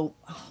 aggro...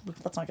 Oh,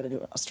 that's not going to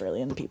do it.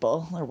 Australian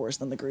people. They're worse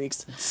than the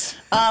Greeks.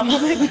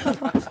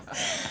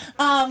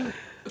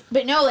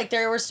 But no, like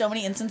there were so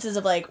many instances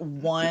of like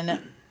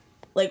one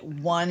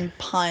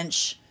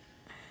punch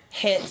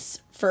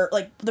hits for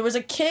like there was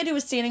a kid who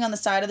was standing on the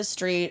side of the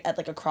street at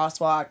like a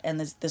crosswalk and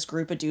this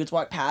group of dudes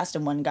walked past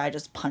and one guy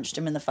just punched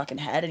him in the fucking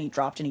head and he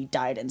dropped and he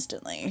died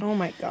instantly. Oh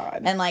my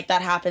God. And like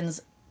that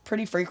happens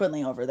pretty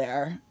frequently over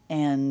there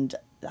and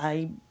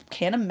I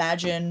can't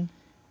imagine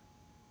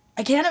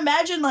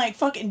like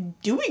fucking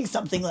doing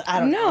something like I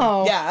don't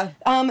know. Yeah.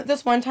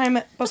 This one time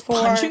before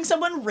Punching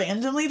someone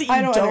randomly that you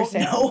I don't don't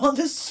understand. know on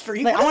the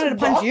street. Like, I What's wanted to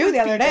punch wrong you with the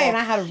other day, people? and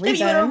I had a Yeah, but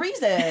you had a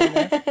reason.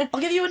 reason.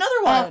 I'll give you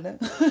another one.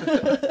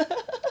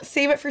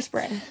 save it for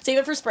spring. Save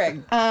it for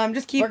spring.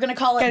 Just keep We're gonna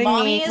call it getting me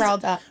Mommy's.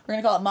 riled up. We're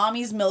gonna call it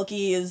Mommy's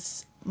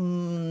Milky's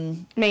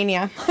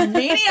Mania.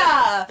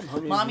 Mania.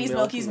 Mommy's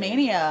Milky's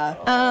Mania.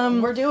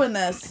 We're doing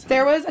this.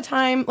 There was a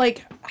time,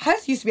 like,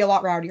 Hess used to be a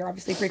lot rowdier,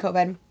 obviously,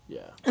 pre-COVID.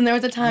 Yeah. And there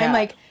was a time, Yeah.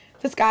 like,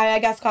 this guy, I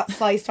guess, got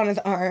sliced on his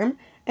arm.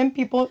 and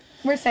people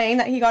were saying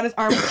that he got his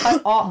arm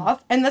cut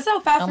off. And this is how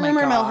fast the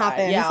rumor mill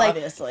happens. Yeah, like,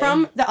 obviously.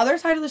 from the other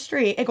side of the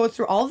street, it goes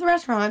through all of the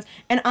restaurants,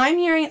 and I'm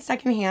hearing it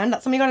secondhand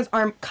that somebody got his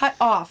arm cut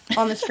off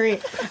on the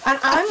street. And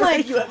I'm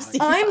like,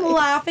 I'm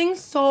laughing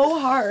so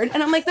hard.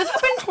 And I'm like, this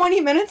happened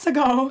 20 minutes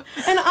ago.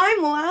 And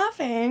I'm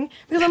laughing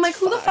because I'm like,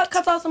 who the fuck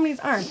cuts off somebody's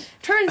arm?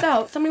 Turns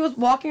out somebody was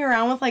walking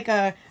around with like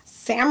a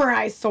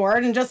samurai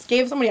sword and just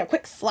gave somebody a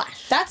quick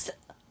slash. That's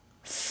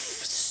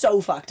so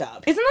fucked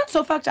up. Isn't that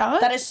so fucked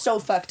up? That is so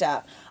fucked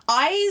up.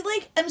 I,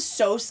 like, am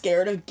so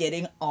scared of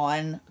getting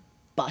on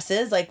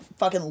buses, like,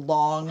 fucking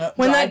long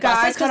when that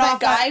guy buses, because that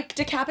guy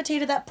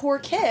decapitated that poor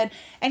kid,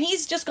 and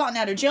he's just gotten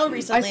out of jail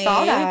recently. I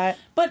saw that.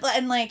 But,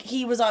 and, like,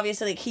 he was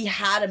obviously, like, he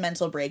had a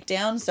mental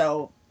breakdown,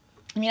 so,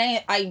 I mean,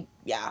 I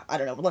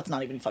don't know, but let's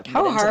not even fucking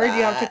How get into hard that. do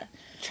you have to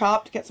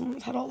chop to get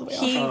someone's head all the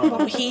way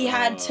off? He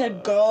had to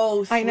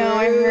go through I know,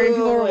 I heard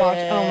people were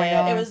watching. Oh my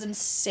God. It was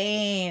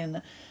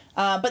insane.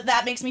 But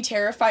that makes me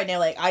terrified now.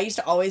 Like, I used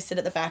to always sit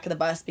at the back of the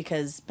bus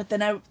but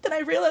then I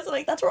realized,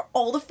 like, that's where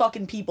all the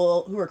fucking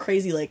people who are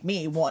crazy like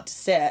me want to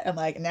sit. I'm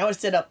like, now I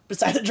sit up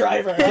beside the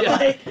driver. I'm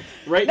like,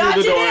 right not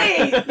near the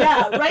today. door.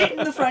 Yeah, right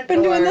in the front door.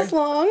 Been doing this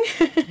long?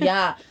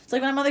 Yeah. It's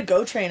like when I'm on the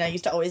GO train, I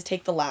used to always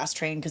take the last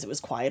train because it was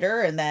quieter.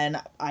 And then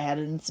I had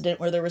an incident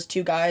where there was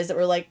two guys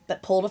that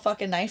pulled a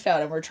fucking knife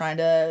out and were trying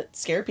to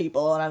scare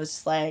people. And I was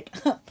just like...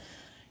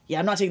 Yeah,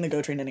 I'm not taking the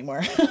GO train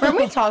anymore. Weren't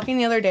we talking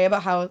the other day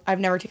about how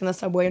I've never taken the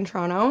subway in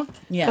Toronto?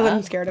 Yeah. Because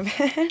I'm scared of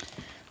it.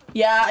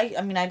 Yeah,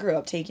 I mean, I grew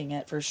up taking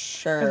it for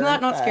sure. Isn't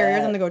that not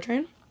scarier than the GO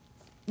train?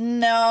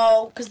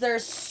 No, because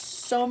there's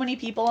so many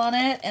people on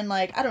it, and,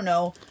 like, I don't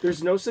know.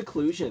 There's no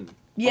seclusion.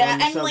 Yeah, on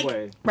the and,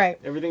 subway. like... Right.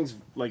 Everything's,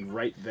 like,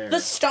 right there. The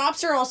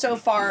stops are also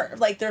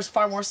there's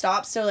far more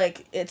stops, so,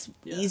 like, it's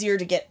easier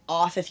to get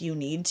off if you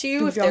need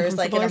to, if there's,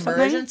 like, an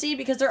emergency,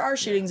 because there are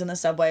shootings in the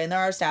subway, and there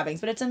are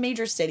stabbings, but it's a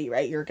major city,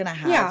 right? You're gonna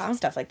have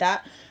stuff like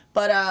that.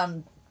 But,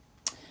 on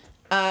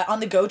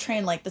the GO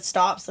train, like, the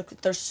stops,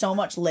 like, there's so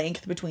much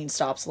length between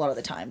stops a lot of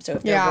the time, so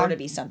if there were to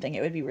be something,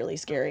 it would be really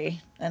scary,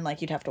 and, like,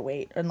 you'd have to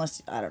wait,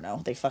 unless, I don't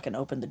know, they fucking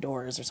opened the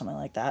doors or something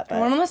like that, but...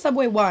 I went on the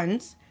subway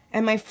once,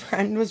 and my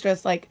friend was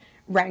just, like,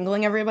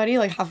 wrangling everybody.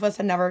 Like, half of us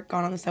had never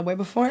gone on the subway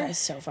before. That is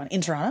so fun.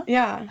 In Toronto?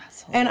 Yeah.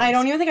 And I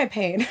don't even think I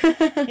paid.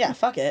 Yeah,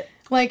 fuck it.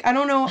 Like, I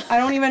don't know. I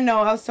don't even know.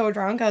 I was so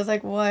drunk. I was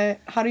like,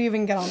 what? How do you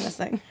even get on this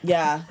thing?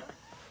 Yeah.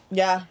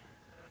 Yeah.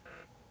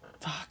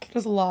 Fuck.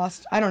 Just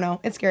lost. I don't know.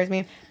 It scares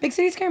me. Big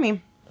cities scare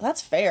me.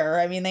 That's fair.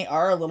 I mean, they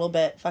are a little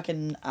bit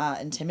fucking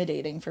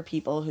intimidating for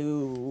people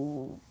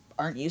who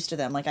aren't used to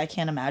them. Like, I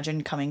can't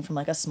imagine coming from,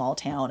 like, a small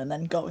town and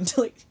then going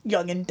to, like,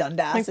 Yonge and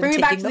Dundas Like, and bring me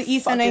taking back to the the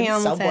East End of fucking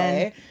Hamilton.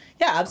 subway.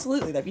 Yeah,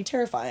 absolutely. That'd be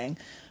terrifying.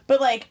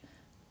 But, like,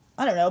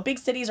 I don't know. Big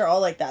cities are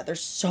all like that. There's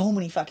so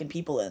many fucking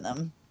people in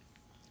them.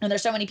 And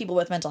there's so many people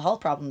with mental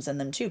health problems in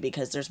them, too,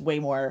 because there's way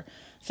more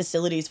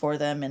facilities for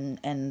them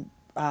and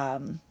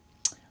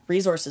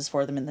resources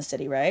for them in the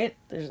city, right?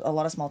 There's a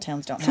lot of small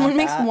towns don't have that. Someone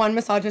makes one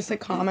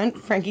misogynistic comment,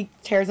 Frankie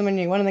tears him a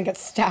new one and then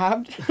gets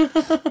stabbed.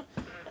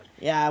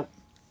 Yeah,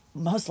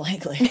 most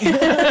likely.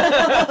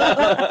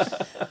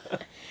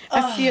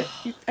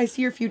 I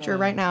see your future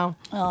right now.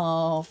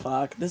 Oh,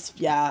 fuck.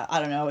 I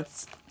don't know.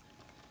 It's...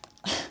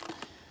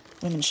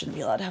 Women shouldn't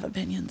be allowed to have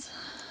opinions.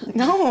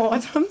 No,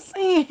 that's what I'm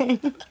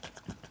saying.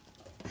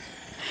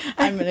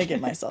 I'm gonna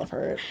get myself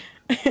hurt.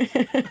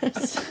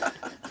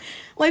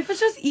 Life is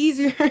just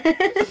easier.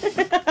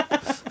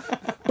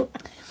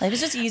 Life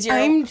is just easier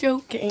I'm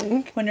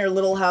joking. when you're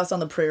Little House on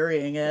the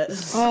Prairieing it.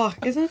 Oh,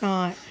 is it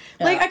not?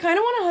 Yeah. Like, I kind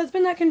of want a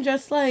husband that can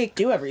just, like...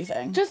 Do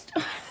everything. Just...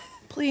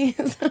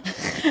 Please.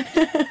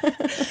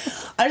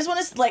 I just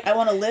want to, like, I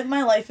want to live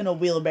my life in a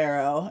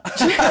wheelbarrow.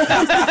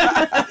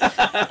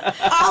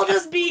 I'll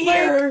just be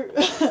here.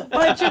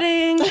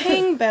 Budgeting,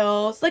 paying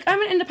bills. Like, I'm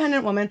an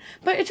independent woman,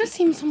 but it just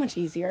seems so much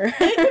easier.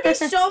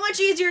 It's so much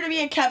easier to be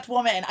a kept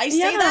woman. I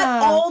say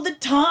that all the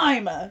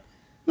time.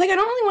 Like, I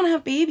don't really want to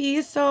have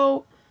babies,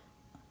 so...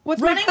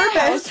 What's running my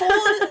purpose?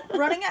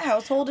 Running a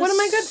household is what am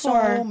I good so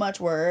for? much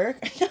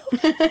work.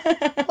 What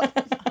am I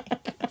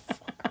good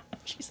for?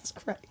 Jesus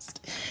Christ.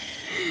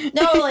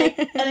 No, like,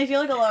 and I feel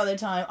like a lot of the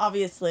time,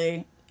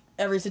 obviously,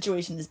 every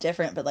situation is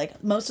different, but,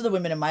 like, most of the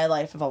women in my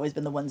life have always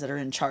been the ones that are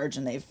in charge,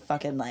 and they've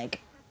fucking,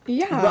 like,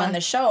 run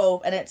the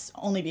show, and it's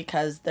only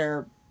because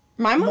they're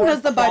My mom more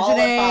does the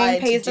budgeting,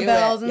 qualified pays to the do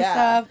bills it, and yeah.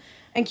 stuff,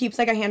 and keeps,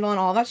 like, a handle on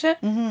all that shit.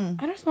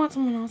 Mm-hmm. I just want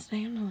someone else to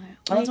handle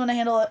it. I just want to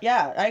handle it.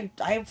 Yeah,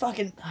 I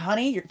fucking,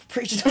 honey, you're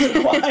preaching to the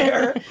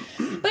choir.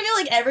 But I feel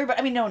like everybody,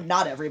 I mean, no,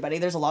 not everybody.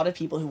 There's a lot of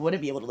people who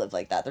wouldn't be able to live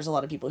like that. There's a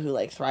lot of people who,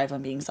 like, thrive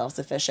on being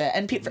self-sufficient.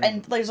 And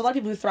and there's a lot of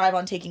people who thrive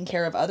on taking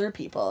care of other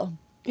people.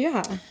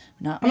 Yeah.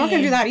 Not I'm not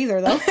going to do that either,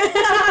 though.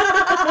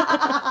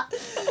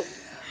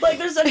 Like,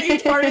 there's a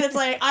huge part of me that's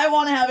like, I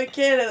want to have a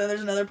kid. And then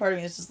there's another part of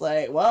me that's just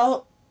like,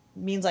 well...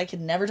 means I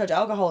can never touch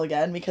alcohol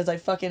again because I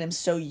fucking am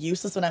so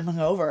useless when I'm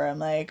hungover. I'm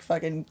like,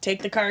 fucking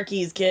take the car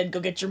keys, kid. Go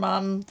get your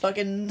mom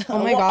fucking Oh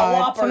my a god.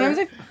 Whopper.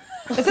 Sometimes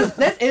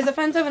this is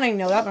offensive and I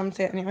know that, but I'm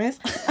saying it anyways.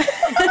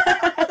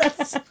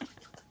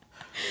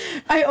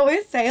 I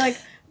always say, like,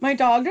 My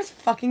dog just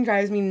fucking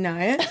drives me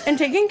nuts. And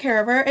taking care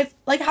of her, it's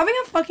like having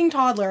a fucking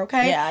toddler,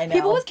 okay? Yeah, I know.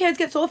 People with kids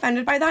get so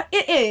offended by that.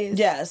 It is.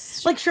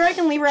 Yes. Like, sure, I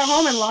can leave her at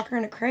home and lock her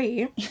in a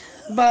crate.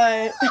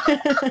 But...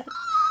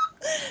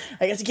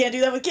 I guess you can't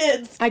do that with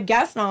kids. I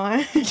guess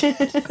not.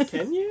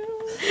 Can you?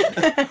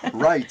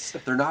 Rights.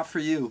 They're not for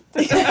you.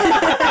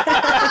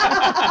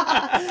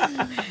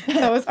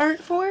 Those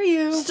aren't for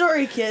you.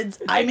 Sorry,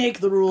 kids. I make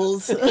the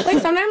rules. Like,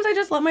 sometimes I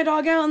just let my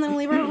dog out and then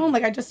leave her at home,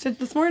 like I just did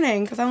this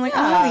morning. Because I'm like,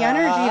 I don't have the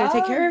energy to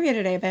take care of you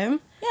today, babe.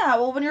 Yeah,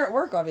 well, when you're at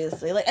work,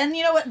 obviously. Like, and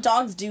you know what?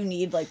 Dogs do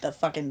need, like,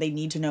 they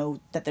need to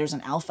know that there's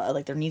an alpha.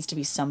 Like, there needs to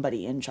be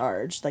somebody in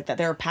charge. Like, that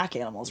they're pack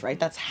animals, right?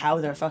 That's how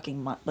their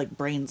fucking, like,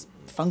 brains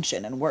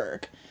function and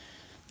work.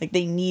 Like,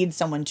 they need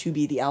someone to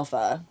be the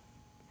alpha.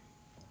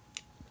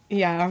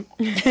 Yeah.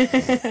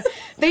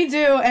 They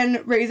do,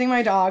 and raising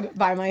my dog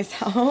by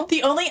myself.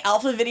 The only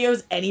alpha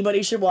videos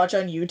anybody should watch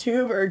on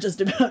YouTube are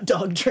just about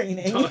dog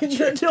training.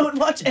 Dog Don't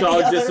watch any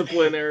Dog other...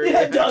 disciplinary.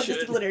 Yeah, dog shit.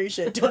 disciplinary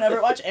shit. Don't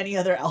ever watch any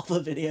other alpha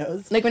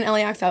videos. Like when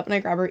Ellie acts up and I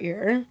grab her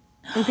ear,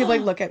 and people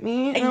like look at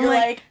me, and I'm you're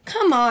like, like,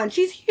 come on,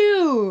 she's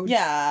huge.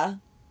 Yeah.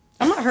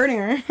 I'm not hurting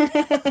her.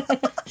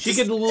 She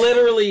could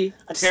literally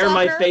tear slap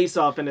my her. face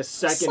off in a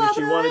second Slap if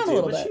she her wanted around a to.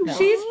 little But bit. she No. won't.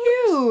 She's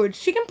huge.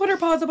 She can put her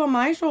paws up on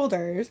my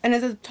shoulders, and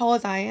as tall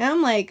as I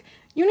am, like,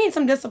 you need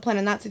some discipline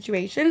in that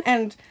situation,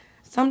 and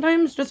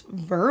sometimes just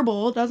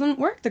verbal doesn't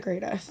work the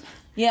greatest.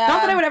 Yeah. Not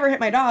that I would ever hit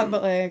my dog,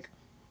 but like,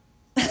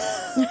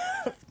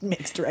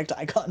 Makes direct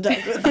eye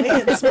contact with me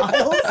and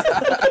smiles.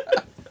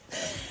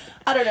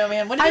 I don't know,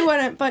 man. I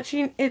wouldn't, but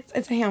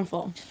it's a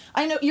handful.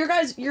 I know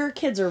your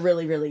kids are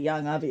really, really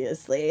young,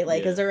 obviously.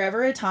 Like, Yeah. is there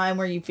ever a time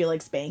where you feel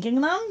like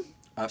spanking them?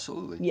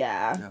 Absolutely.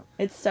 Yeah. Yeah.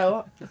 It's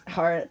so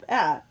hard.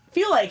 Yeah.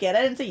 Feel like it.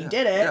 I didn't say you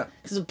did it. Yeah.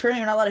 Because apparently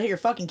you're not allowed to hit your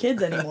fucking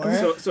kids anymore.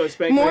 So I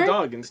spanked More- my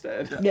dog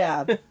instead.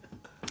 Yeah.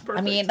 Perfect.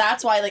 I mean,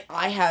 that's why, like,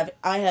 I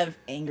have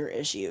anger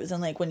issues,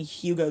 and, like, when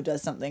Hugo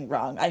does something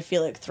wrong, I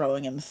feel like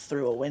throwing him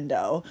through a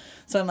window.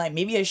 So I'm like,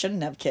 maybe I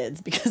shouldn't have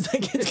kids, because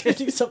that kid's gonna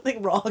do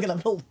something wrong, and I'm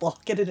gonna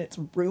lock it in its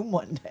room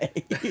one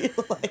day.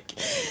 like,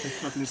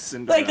 Fucking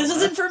Cinderella. like, this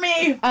isn't for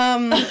me!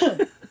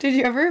 Did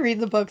you ever read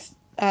the books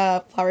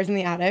Flowers in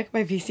the Attic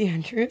by V.C.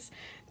 Andrews?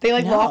 They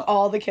like No. lock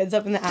all the kids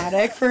up in the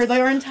attic for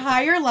their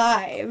entire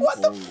lives.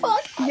 What the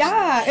fuck?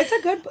 Yeah,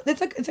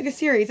 it's like a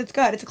series. It's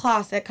good. It's a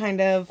classic kind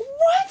of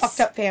What?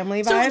 fucked up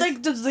family So, vibes.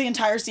 like, does the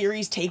entire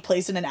series take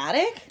place in an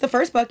attic? The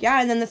first book,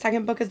 yeah, and then the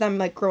second book is them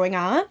like growing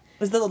up.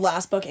 Was the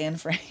last book Anne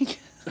Frank?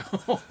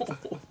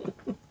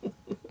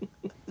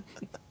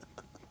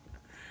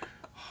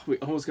 We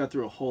almost got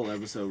through a whole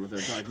episode with her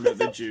talking about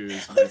the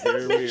Jews, but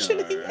here we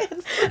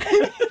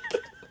are.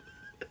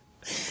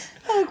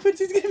 Oh,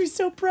 Quincy's gonna be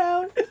so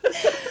proud.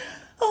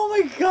 Oh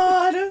my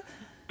god.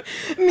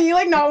 Me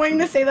like not wanting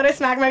to say that I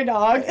smacked my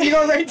dog. You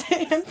go right to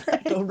Anne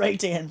Frank. Go right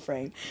to Anne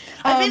Frank.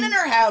 I've been in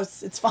her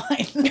house. It's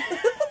fine.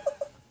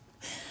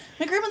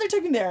 My grandmother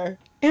took me there.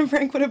 Anne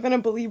Frank would have been a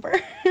believer.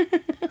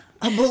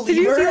 A believer? Did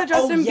you see that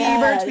Justin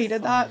yes. Bieber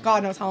tweeted that?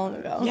 God knows how long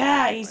ago.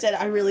 Yeah, he said,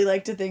 I really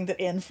like to think that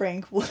Anne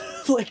Frank would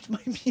have liked my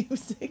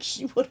music.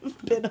 She would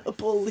have been a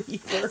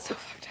believer. So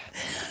fucked up.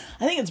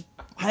 I think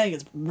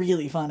it's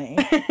really funny.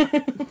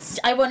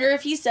 I wonder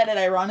if he said it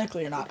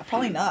ironically or not.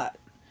 Probably not.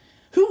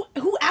 Who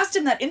asked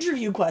him that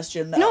interview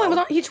question though? No, it was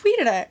on, he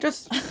tweeted it.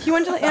 Just he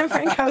went to the Anne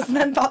Frank house and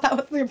then thought that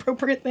was the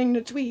appropriate thing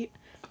to tweet.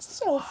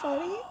 So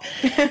funny.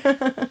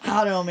 I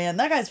don't know, man.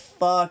 That guy's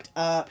fucked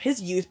up. His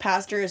youth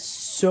pastor is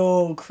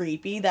so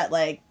creepy. That,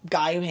 like,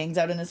 guy who hangs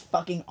out in his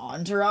fucking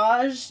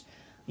entourage.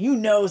 You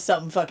know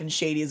something fucking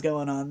shady is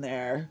going on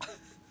there.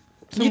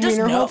 Some You just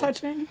wiener hole know.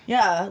 touching.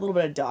 Yeah, a little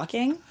bit of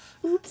docking.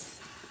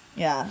 Oops.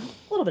 Yeah,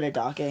 a little bit of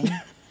docking.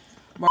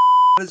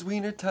 His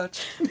wiener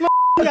touch.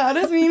 God,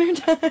 his wiener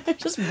touch.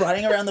 Just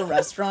running around the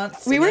restaurant.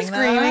 We were singing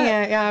screaming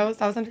that. it. Yeah,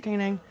 that was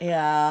entertaining.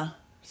 Yeah.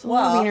 It's a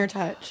little Well, wiener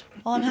touch.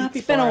 well, I'm happy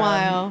It's for been a him.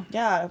 while.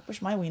 Yeah, I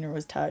wish my wiener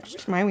was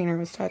touched. My wiener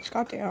was touched.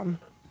 Goddamn.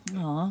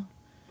 Aw.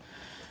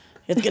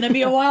 It's gonna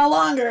be a while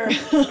longer.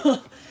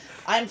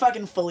 I'm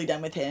fucking fully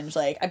done with Hinge.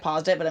 Like, I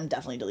paused it, but I'm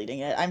definitely deleting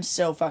it. I'm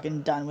so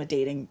fucking done with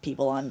dating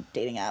people on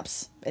dating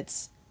apps.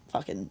 It's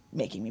fucking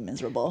making me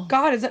miserable.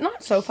 God, is it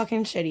not so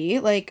fucking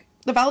shitty? Like,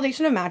 the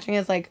validation of matching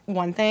is, like,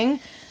 one thing,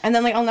 and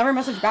then, like, I'll never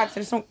message back, so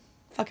I just don't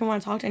fucking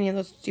want to talk to any of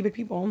those stupid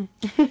people.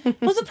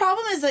 Well, the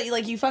problem is that,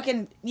 like, you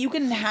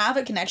can have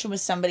a connection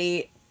with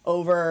somebody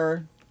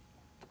over,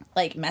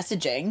 like,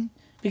 messaging,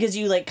 because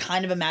you, like,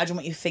 kind of imagine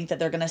what you think that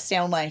they're gonna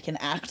sound like and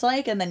act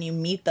like, and then you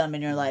meet them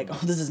and you're like, oh,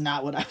 this is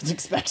not what I was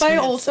expecting. But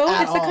also,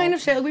 at it's the all. kind of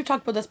shit, like, we've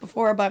talked about this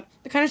before, but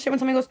the kind of shit when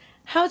somebody goes,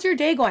 how's your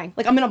day going?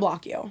 Like, I'm gonna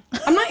block you.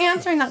 I'm not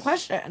answering that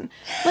question.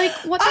 Like,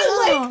 what the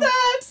I hell? like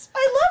that!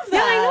 I love Yeah,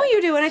 that! I know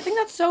you do, and I think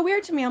that's so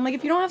weird to me. I'm like,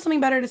 if you don't have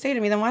something better to say to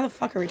me, then why the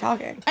fuck are we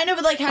talking? I know,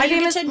 but, like, how My do you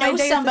day get is- to my know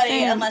day is the somebody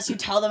same. unless you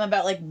tell them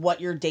about, like, what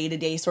your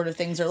day-to-day sort of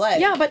things are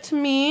like? Yeah, but to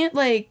me,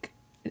 like,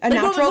 a Like,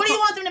 natural... what do you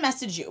want them to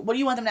message you? What do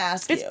you want them to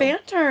ask It's you?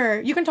 banter.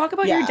 You can talk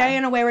about your Yeah. day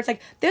in a way where it's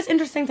like, this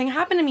interesting thing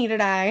happened to me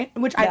today,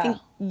 which I Yeah. think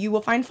you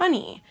will find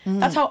funny.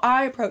 That's how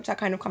I approach that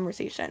kind of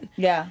conversation.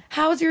 Yeah.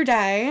 How's your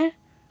day?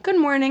 good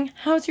morning,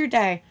 how's your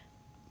day?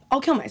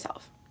 I'll kill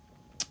myself.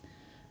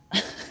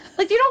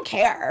 Like, you don't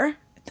care.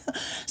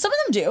 Some of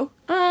them do.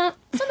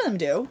 Some of them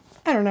do.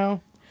 I don't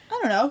know. I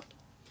don't know.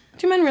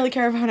 Do men really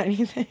care about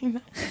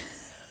anything?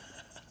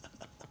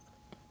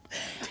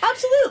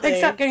 Absolutely.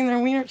 Except getting their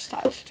wieners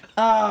touched.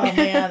 Oh,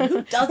 man.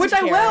 Who doesn't Which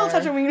care? I will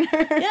touch a wiener.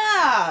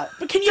 Yeah.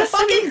 But can you Just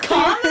to be fucking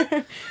come?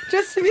 clear.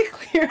 Just to be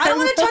clear. I don't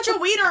want to touch a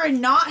wiener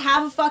and not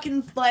have a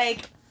fucking,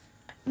 like,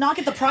 not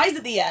get the prize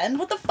at the end.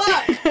 What the fuck?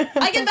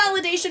 I get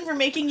validation for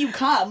making you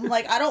come.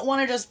 Like, I don't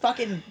want to just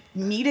fucking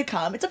me to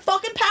come. It's a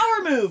fucking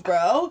power move,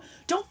 bro.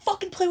 Don't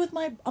fucking play with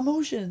my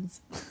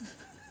emotions.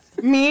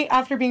 Me,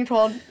 after being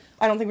told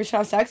I don't think we should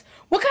have sex,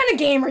 what kind of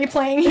game are you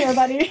playing here,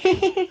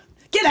 buddy?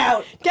 Get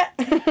out.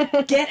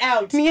 Get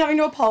out. Me having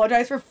to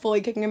apologize for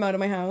fully kicking him out of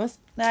my house.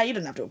 Nah, you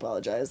didn't have to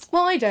apologize.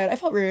 Well, I did. I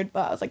felt rude,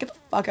 but I was like, get the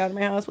fuck out of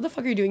my house. What the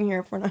fuck are you doing here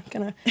if we're not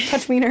gonna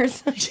touch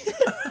wieners?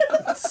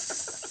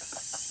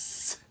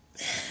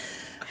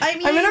 I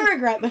mean, I'm gonna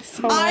regret this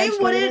so much.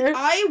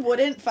 I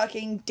wouldn't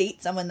fucking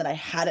date someone that I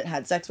hadn't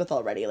had sex with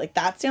already. Like,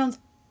 that sounds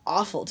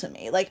awful to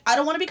me. Like, I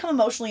don't want to become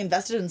emotionally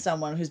invested in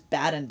someone who's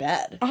bad in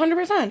bed.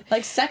 100%.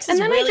 Like, sex is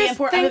really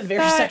important. I'm a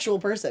very sexual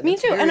person. Me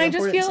It's too. very And I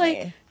just important feel to like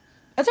me.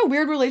 that's a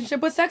weird relationship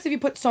with sex if you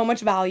put so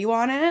much value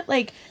on it.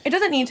 Like, it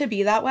doesn't need to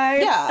be that way.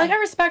 Yeah. Like, I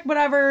respect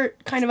whatever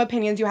kind of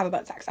opinions you have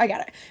about sex. I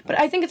get it. But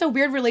I think it's a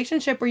weird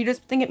relationship where you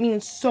just think it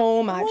means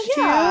so much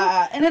to you.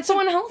 And it's so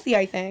unhealthy,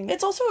 I think.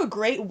 It's also a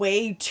great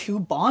way to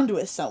bond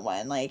with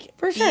someone. Like,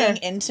 For sure. being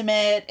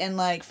intimate and,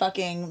 like,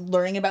 fucking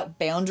learning about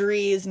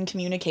boundaries and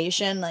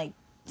communication. Like,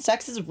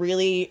 sex is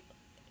really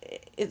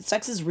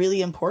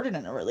important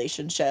in a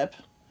relationship.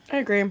 I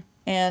agree.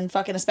 And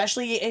fucking,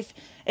 especially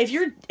if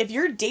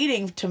you're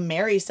dating to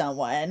marry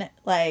someone,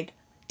 like,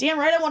 damn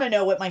right I want to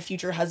know what my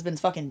future husband's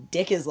fucking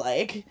dick is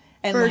like,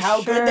 and For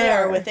how good they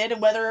are sure. with it,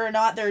 and whether or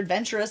not they're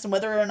adventurous, and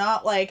whether or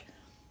not, like,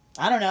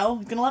 I don't know,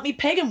 he's gonna let me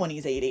peg him when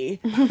he's 80.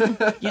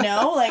 You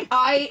know, like,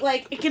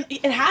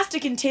 it has to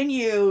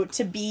continue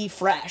to be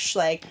fresh,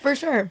 like, For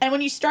sure. and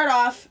when you start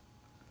off.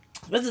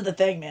 This is the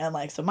thing, man.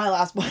 Like, so my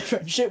last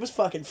boyfriend, shit was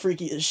fucking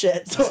freaky as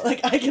shit. So,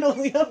 like, I can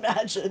only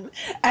imagine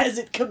as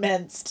it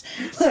commenced.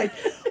 Like,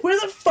 where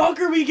the fuck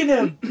are we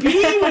gonna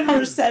be when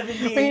we're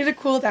 70? We need to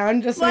cool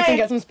down just so we Like, can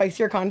get some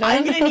spicier content.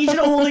 I'm gonna need you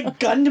to hold a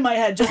gun to my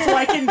head just so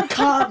I can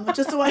come,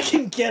 just so I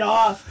can get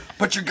off.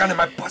 Put your gun in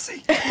my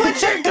pussy. Put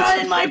your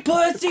gun in my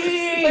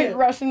pussy! Like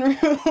Russian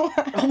roulette.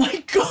 Oh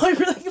my god,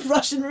 you're like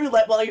Russian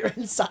roulette while you're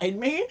inside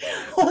me?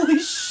 Holy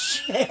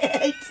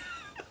shit.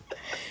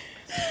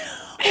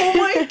 Oh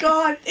my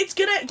god. It's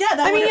gonna, yeah, that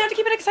I mean, would- you have to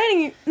keep it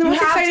exciting. The most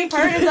have to exciting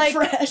part keep is it like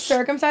fresh.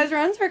 circumcised or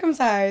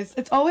uncircumcised.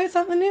 It's always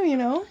something new, you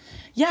know?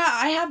 Yeah,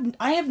 I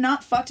have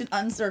not fucked an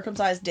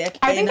uncircumcised dick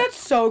I in think that's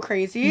so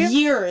crazy.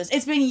 years.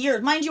 It's been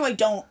years. Mind you, I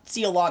don't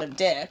see a lot of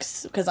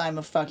dicks because I'm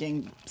a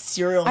fucking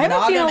serial I haven't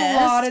monogamist. seen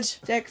a lot of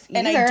dicks either,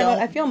 and I don't-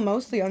 but I feel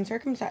mostly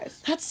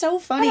uncircumcised. That's so I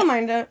funny. don't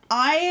mind it.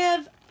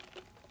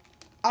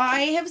 I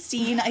have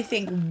seen, I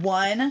think,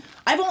 one.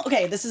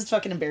 Okay, this is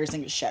fucking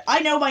embarrassing as shit.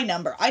 I know my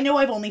number. I know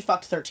I've only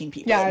fucked 13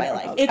 people Yeah, in my I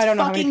life. don't- It's I don't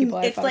know how fucking, many people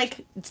I've it's fucked.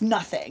 like, it's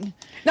nothing.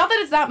 Not that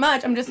it's that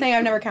much. I'm just saying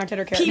I've never counted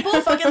or cared. People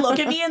fucking look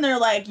at me and they're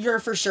like, you're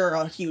for sure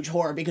a huge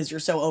whore because you're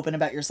so open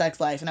about your sex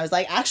life. And I was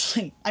like,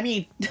 actually, I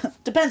mean,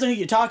 depends on who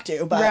you talk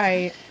to, but.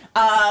 Right.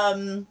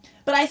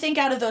 But I think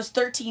out of those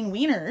 13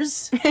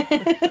 wieners,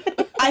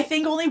 I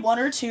think only one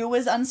or two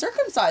was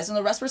uncircumcised and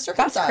the rest were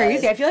circumcised. That's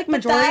crazy. I feel like But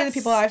majority of the that's-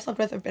 people I've slept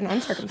with have been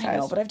uncircumcised. I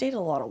know, but I've dated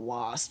a lot of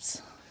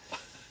wasps.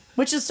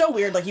 Which is so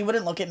weird. Like, you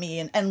wouldn't look at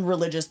me, and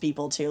religious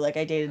people, too. Like,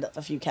 I dated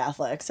a few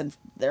Catholics, and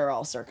they're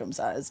all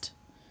circumcised.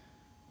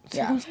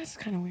 Yeah. Circumcised is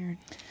kind of weird.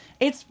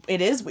 It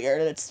is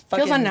weird, and it's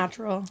fucking... Feels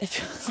unnatural. It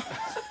feels...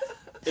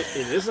 It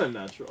is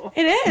unnatural.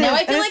 It is. Now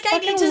I and feel it's like I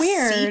need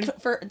fucking to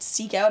weird.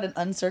 seek out an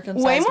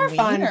uncircumcised Way more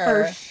fun, wiener.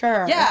 for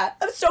sure. Yeah,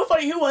 that's so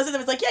funny. Who was it that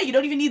was like, yeah, you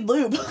don't even need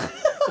lube?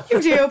 You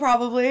do,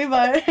 probably,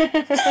 but... I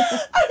was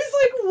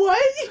like,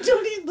 what? You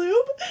don't need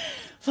lube?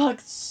 Fuck,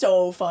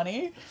 so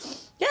funny.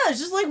 Yeah, it's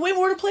just like way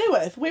more to play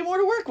with, way more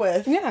to work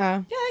with.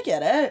 Yeah. Yeah, I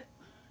get it.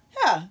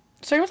 Yeah.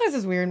 Circumcised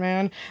is weird,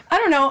 man. I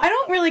don't know. I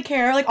don't really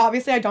care. Like,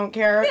 obviously I don't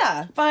care.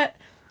 Yeah. But...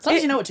 As long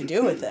as you know what to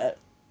do with it.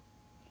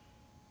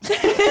 It's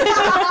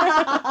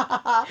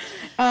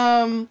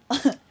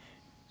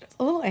a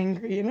little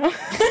angry, you know?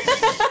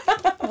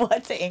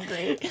 What's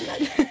angry?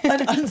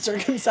 An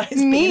uncircumcised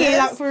Me, penis?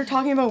 that we're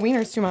talking about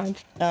wieners too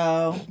much.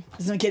 Oh,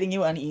 isn't it getting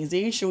you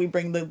uneasy? Should we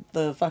bring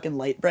the fucking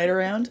light bright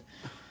around?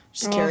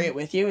 Just carry it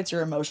with you. It's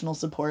your emotional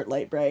support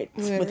light bright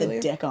with Literally.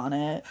 a dick on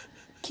it.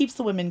 Keeps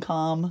the women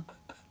calm.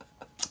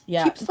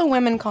 Yeah. Keeps the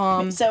women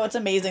calm. So it's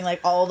amazing,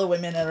 like, all the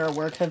women at our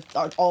work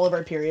all of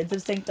our periods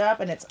have synced up,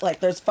 and it's, like,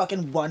 there's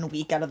fucking 1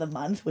 week out of the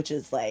month, which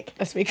is, like,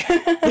 This week.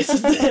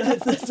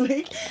 it's this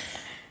week,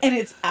 and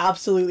it's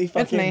absolutely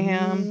fucking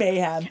mayhem.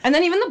 mayhem. And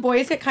then even the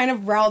boys get kind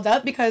of riled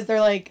up because they're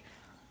like,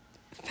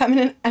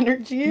 feminine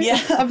energy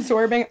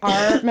absorbing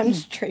our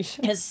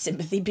menstruation. His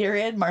sympathy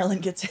period.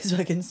 Marlon gets his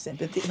fucking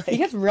sympathy. Like, He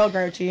gets real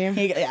grouchy.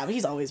 but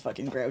he's always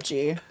fucking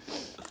grouchy.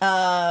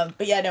 But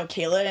yeah, no,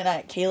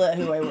 Kayla,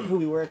 who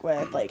we work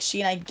with, like,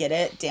 she and I get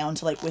it down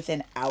to, like,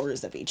 within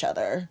hours of each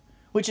other,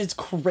 which is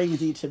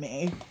crazy to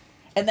me.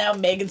 And now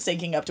Megan's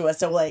syncing up to us,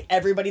 so, like,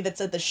 everybody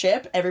that's at the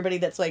ship, everybody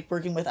that's, like,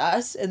 working with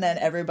us, and then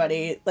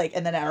everybody, like,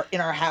 and then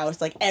in our house,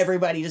 like,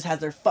 everybody just has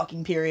their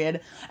fucking period.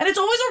 And it's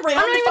always around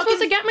I'm not even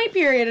supposed to get my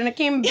period, and it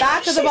came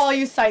back because of all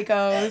you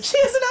psychos. She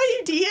has an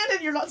IUD in,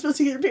 and you're not supposed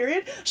to get your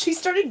period. She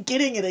started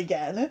getting it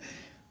again.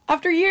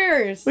 After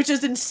years. Which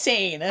is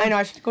insane. I know,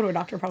 I should go to a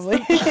doctor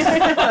probably.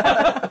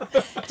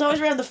 It's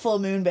always around the full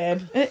moon, babe.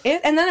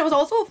 And then it was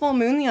also a full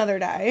moon the other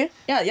day.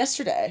 Yeah,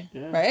 yesterday.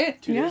 Yeah.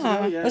 Right? 2 days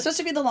ago, It was supposed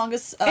to be the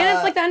longest. And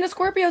it's like the end of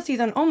Scorpio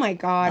season. Oh my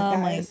god, Oh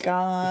guys. my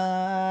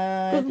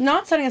god.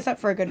 Not setting us up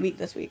for a good week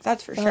this week,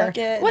 that's for sure.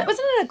 it. What,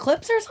 wasn't it an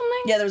eclipse or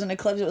something? Yeah, there was an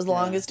eclipse. It was the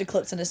longest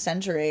eclipse in a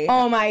century.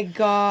 Oh my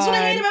god. That's what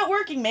I hate about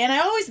working, man. I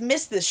always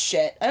miss this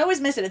shit. I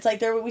always miss it. It's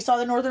like we saw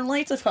the Northern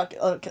Lights like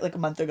a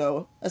month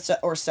ago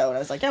or so, and I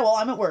was like, yeah, well,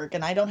 I'm at work,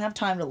 and I don't have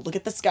time to look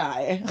at the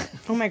sky.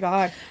 Oh my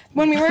god.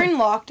 When we were in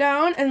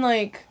lockdown and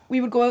like we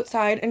would go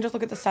outside and just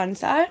look at the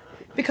sunset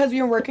because we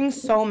were working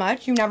so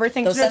much, you never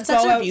think Those to just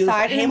sunsets go are beautiful.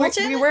 outside. And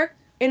Hamilton? we work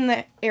in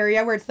the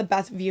area where it's the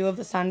best view of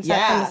the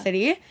sunset from the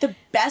city. The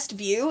best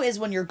view is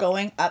when you're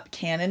going up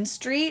Cannon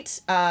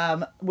Street,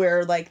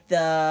 where like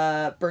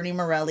the Bernie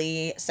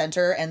Morelli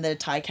Center and the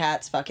Ty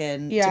Cats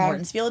fucking Tim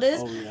Hortons field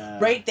is. Oh, yeah.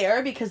 Right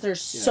there, because there's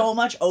so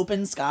much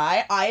open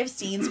sky. I have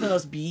seen some of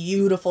those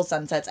beautiful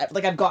sunsets.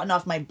 Like, I've gotten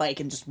off my bike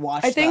and just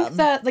watched them. I think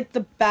that like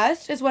the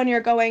best is when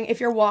if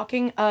you're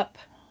walking up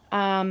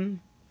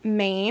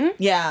Main,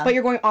 but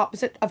you're going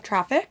opposite of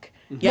traffic.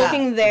 Yeah.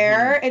 Looking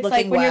there, it's Looking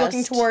like when you're looking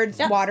west. towards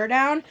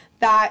Waterdown,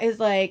 that is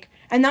like,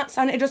 and that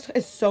sun, it just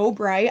is so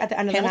bright at the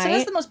end of Hamilton the night.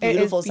 has the most It is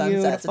beautiful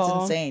sunsets. beautiful.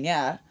 It's insane,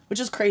 yeah. Which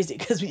is crazy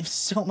because we have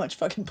so much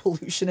fucking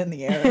pollution in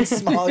the air and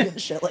smog and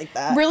shit like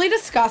that. Really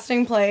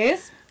disgusting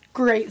place.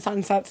 Great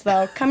sunsets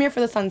though. Come here for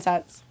the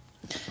sunsets.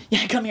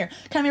 Yeah, come here.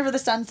 Come here for the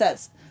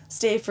sunsets.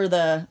 Stay for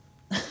the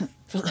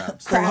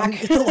Crack.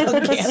 the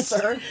lung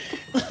cancer.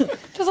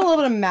 Just a little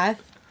bit of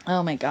meth.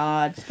 Oh my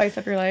god. Spice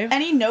up your life.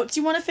 Any notes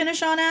you want to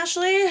finish on,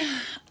 Ashley?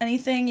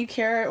 Anything you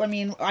care? I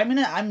mean,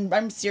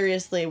 I'm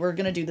seriously, we're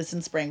gonna do this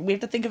in spring. We have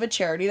to think of a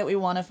charity that we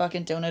want to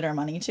fucking donate our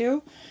money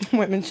to.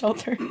 Women's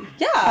shelter.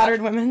 Yeah.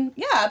 Battered women.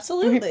 Yeah,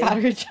 absolutely. We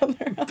batter each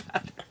other up.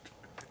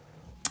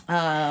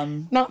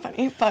 Not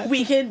funny, but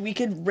We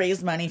could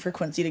raise money for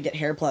Quincy to get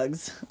hair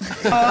plugs.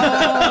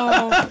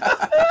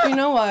 oh, you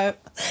know what?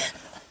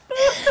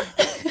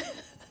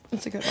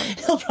 That's a good one.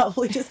 He'll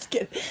probably just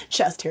get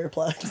chest hair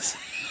plugs.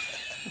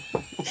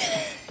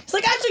 It's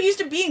like, I'm so used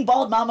to being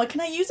bald, Mama.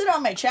 Can I use it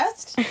on my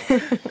chest?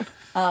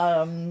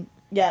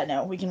 Yeah,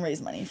 no, we can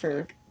raise money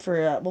for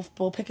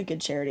we'll pick a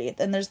good charity.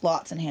 And there's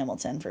lots in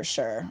Hamilton for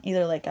sure.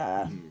 Either like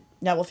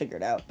we'll figure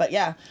it out. But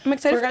yeah, I'm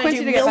excited we're for gonna Quincy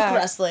do to get milk back.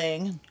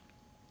 wrestling.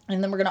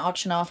 And then we're gonna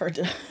auction off our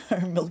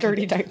milky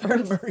Dirty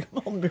diapers. our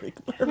milky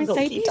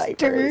Mercedes diapers.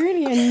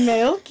 dirty and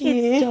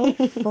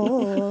milky.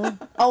 Full.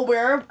 I'll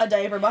wear a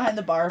diaper behind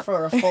the bar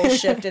for a full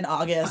shift in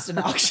August and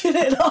auction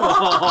it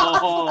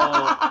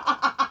off.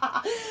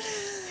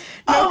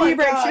 No my pee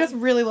breaks. God. She just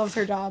really loves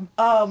her job.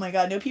 Oh my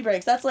god, no pee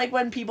breaks. That's like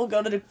when people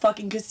go to the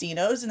fucking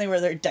casinos and they wear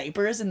their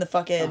diapers in the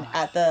fucking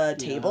at the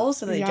table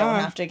so they don't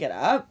have to get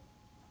up.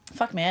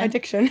 Fuck, man.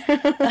 Addiction.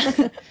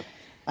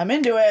 I'm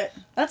into it.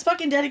 That's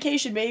fucking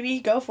dedication,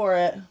 baby. Go for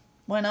it.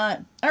 Why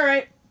not? All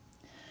right.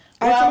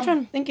 I had so much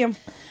fun. Thank you.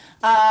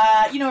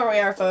 You know where we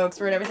are, folks.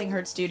 We're at Everything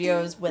Hurts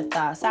Studios with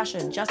Sasha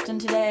and Justin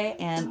today,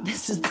 and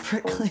this is the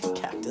Prickly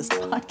Cactus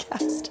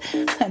Podcast,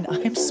 and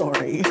I'm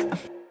sorry.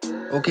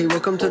 Okay,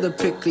 welcome to the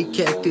Prickly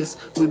Cactus.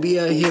 We be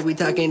out here, we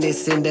talking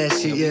this and that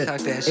shit, yeah. talk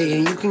that Hey, shit.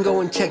 and you can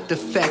go and check the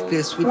fact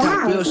list. We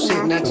talk real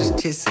shit, not just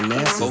tits and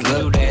asses. But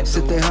we do that,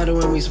 Sit there harder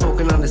when we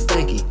smoking on the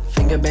stanky.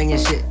 Finger banging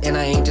shit, and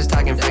I ain't just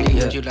talking freaky.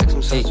 Would you like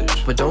some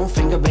sausage? But don't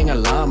finger bang a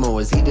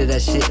lawnmowers. He did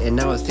that shit, and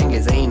now his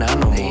fingers ain't on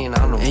no more. Ain't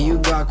on no more. And you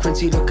got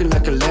Quincy looking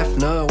like a left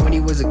nut. When he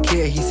was a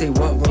kid, he say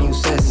what when you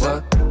said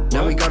so.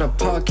 Now we got a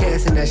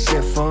podcast and that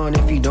shit fun.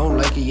 If you don't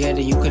like it yet,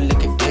 then you can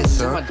lick a diss,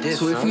 huh? My diss,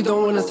 So if huh? you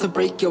don't want us to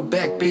break your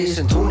back, bitch,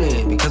 then tune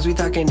in. Because we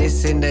talking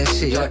this and that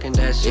shit, yeah. Talking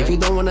that shit. If you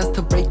don't want us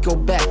to break your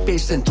back,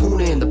 bitch, then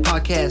tune in. The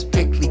podcast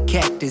Prickly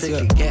Cactus,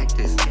 Prickly yeah.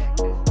 Cactus.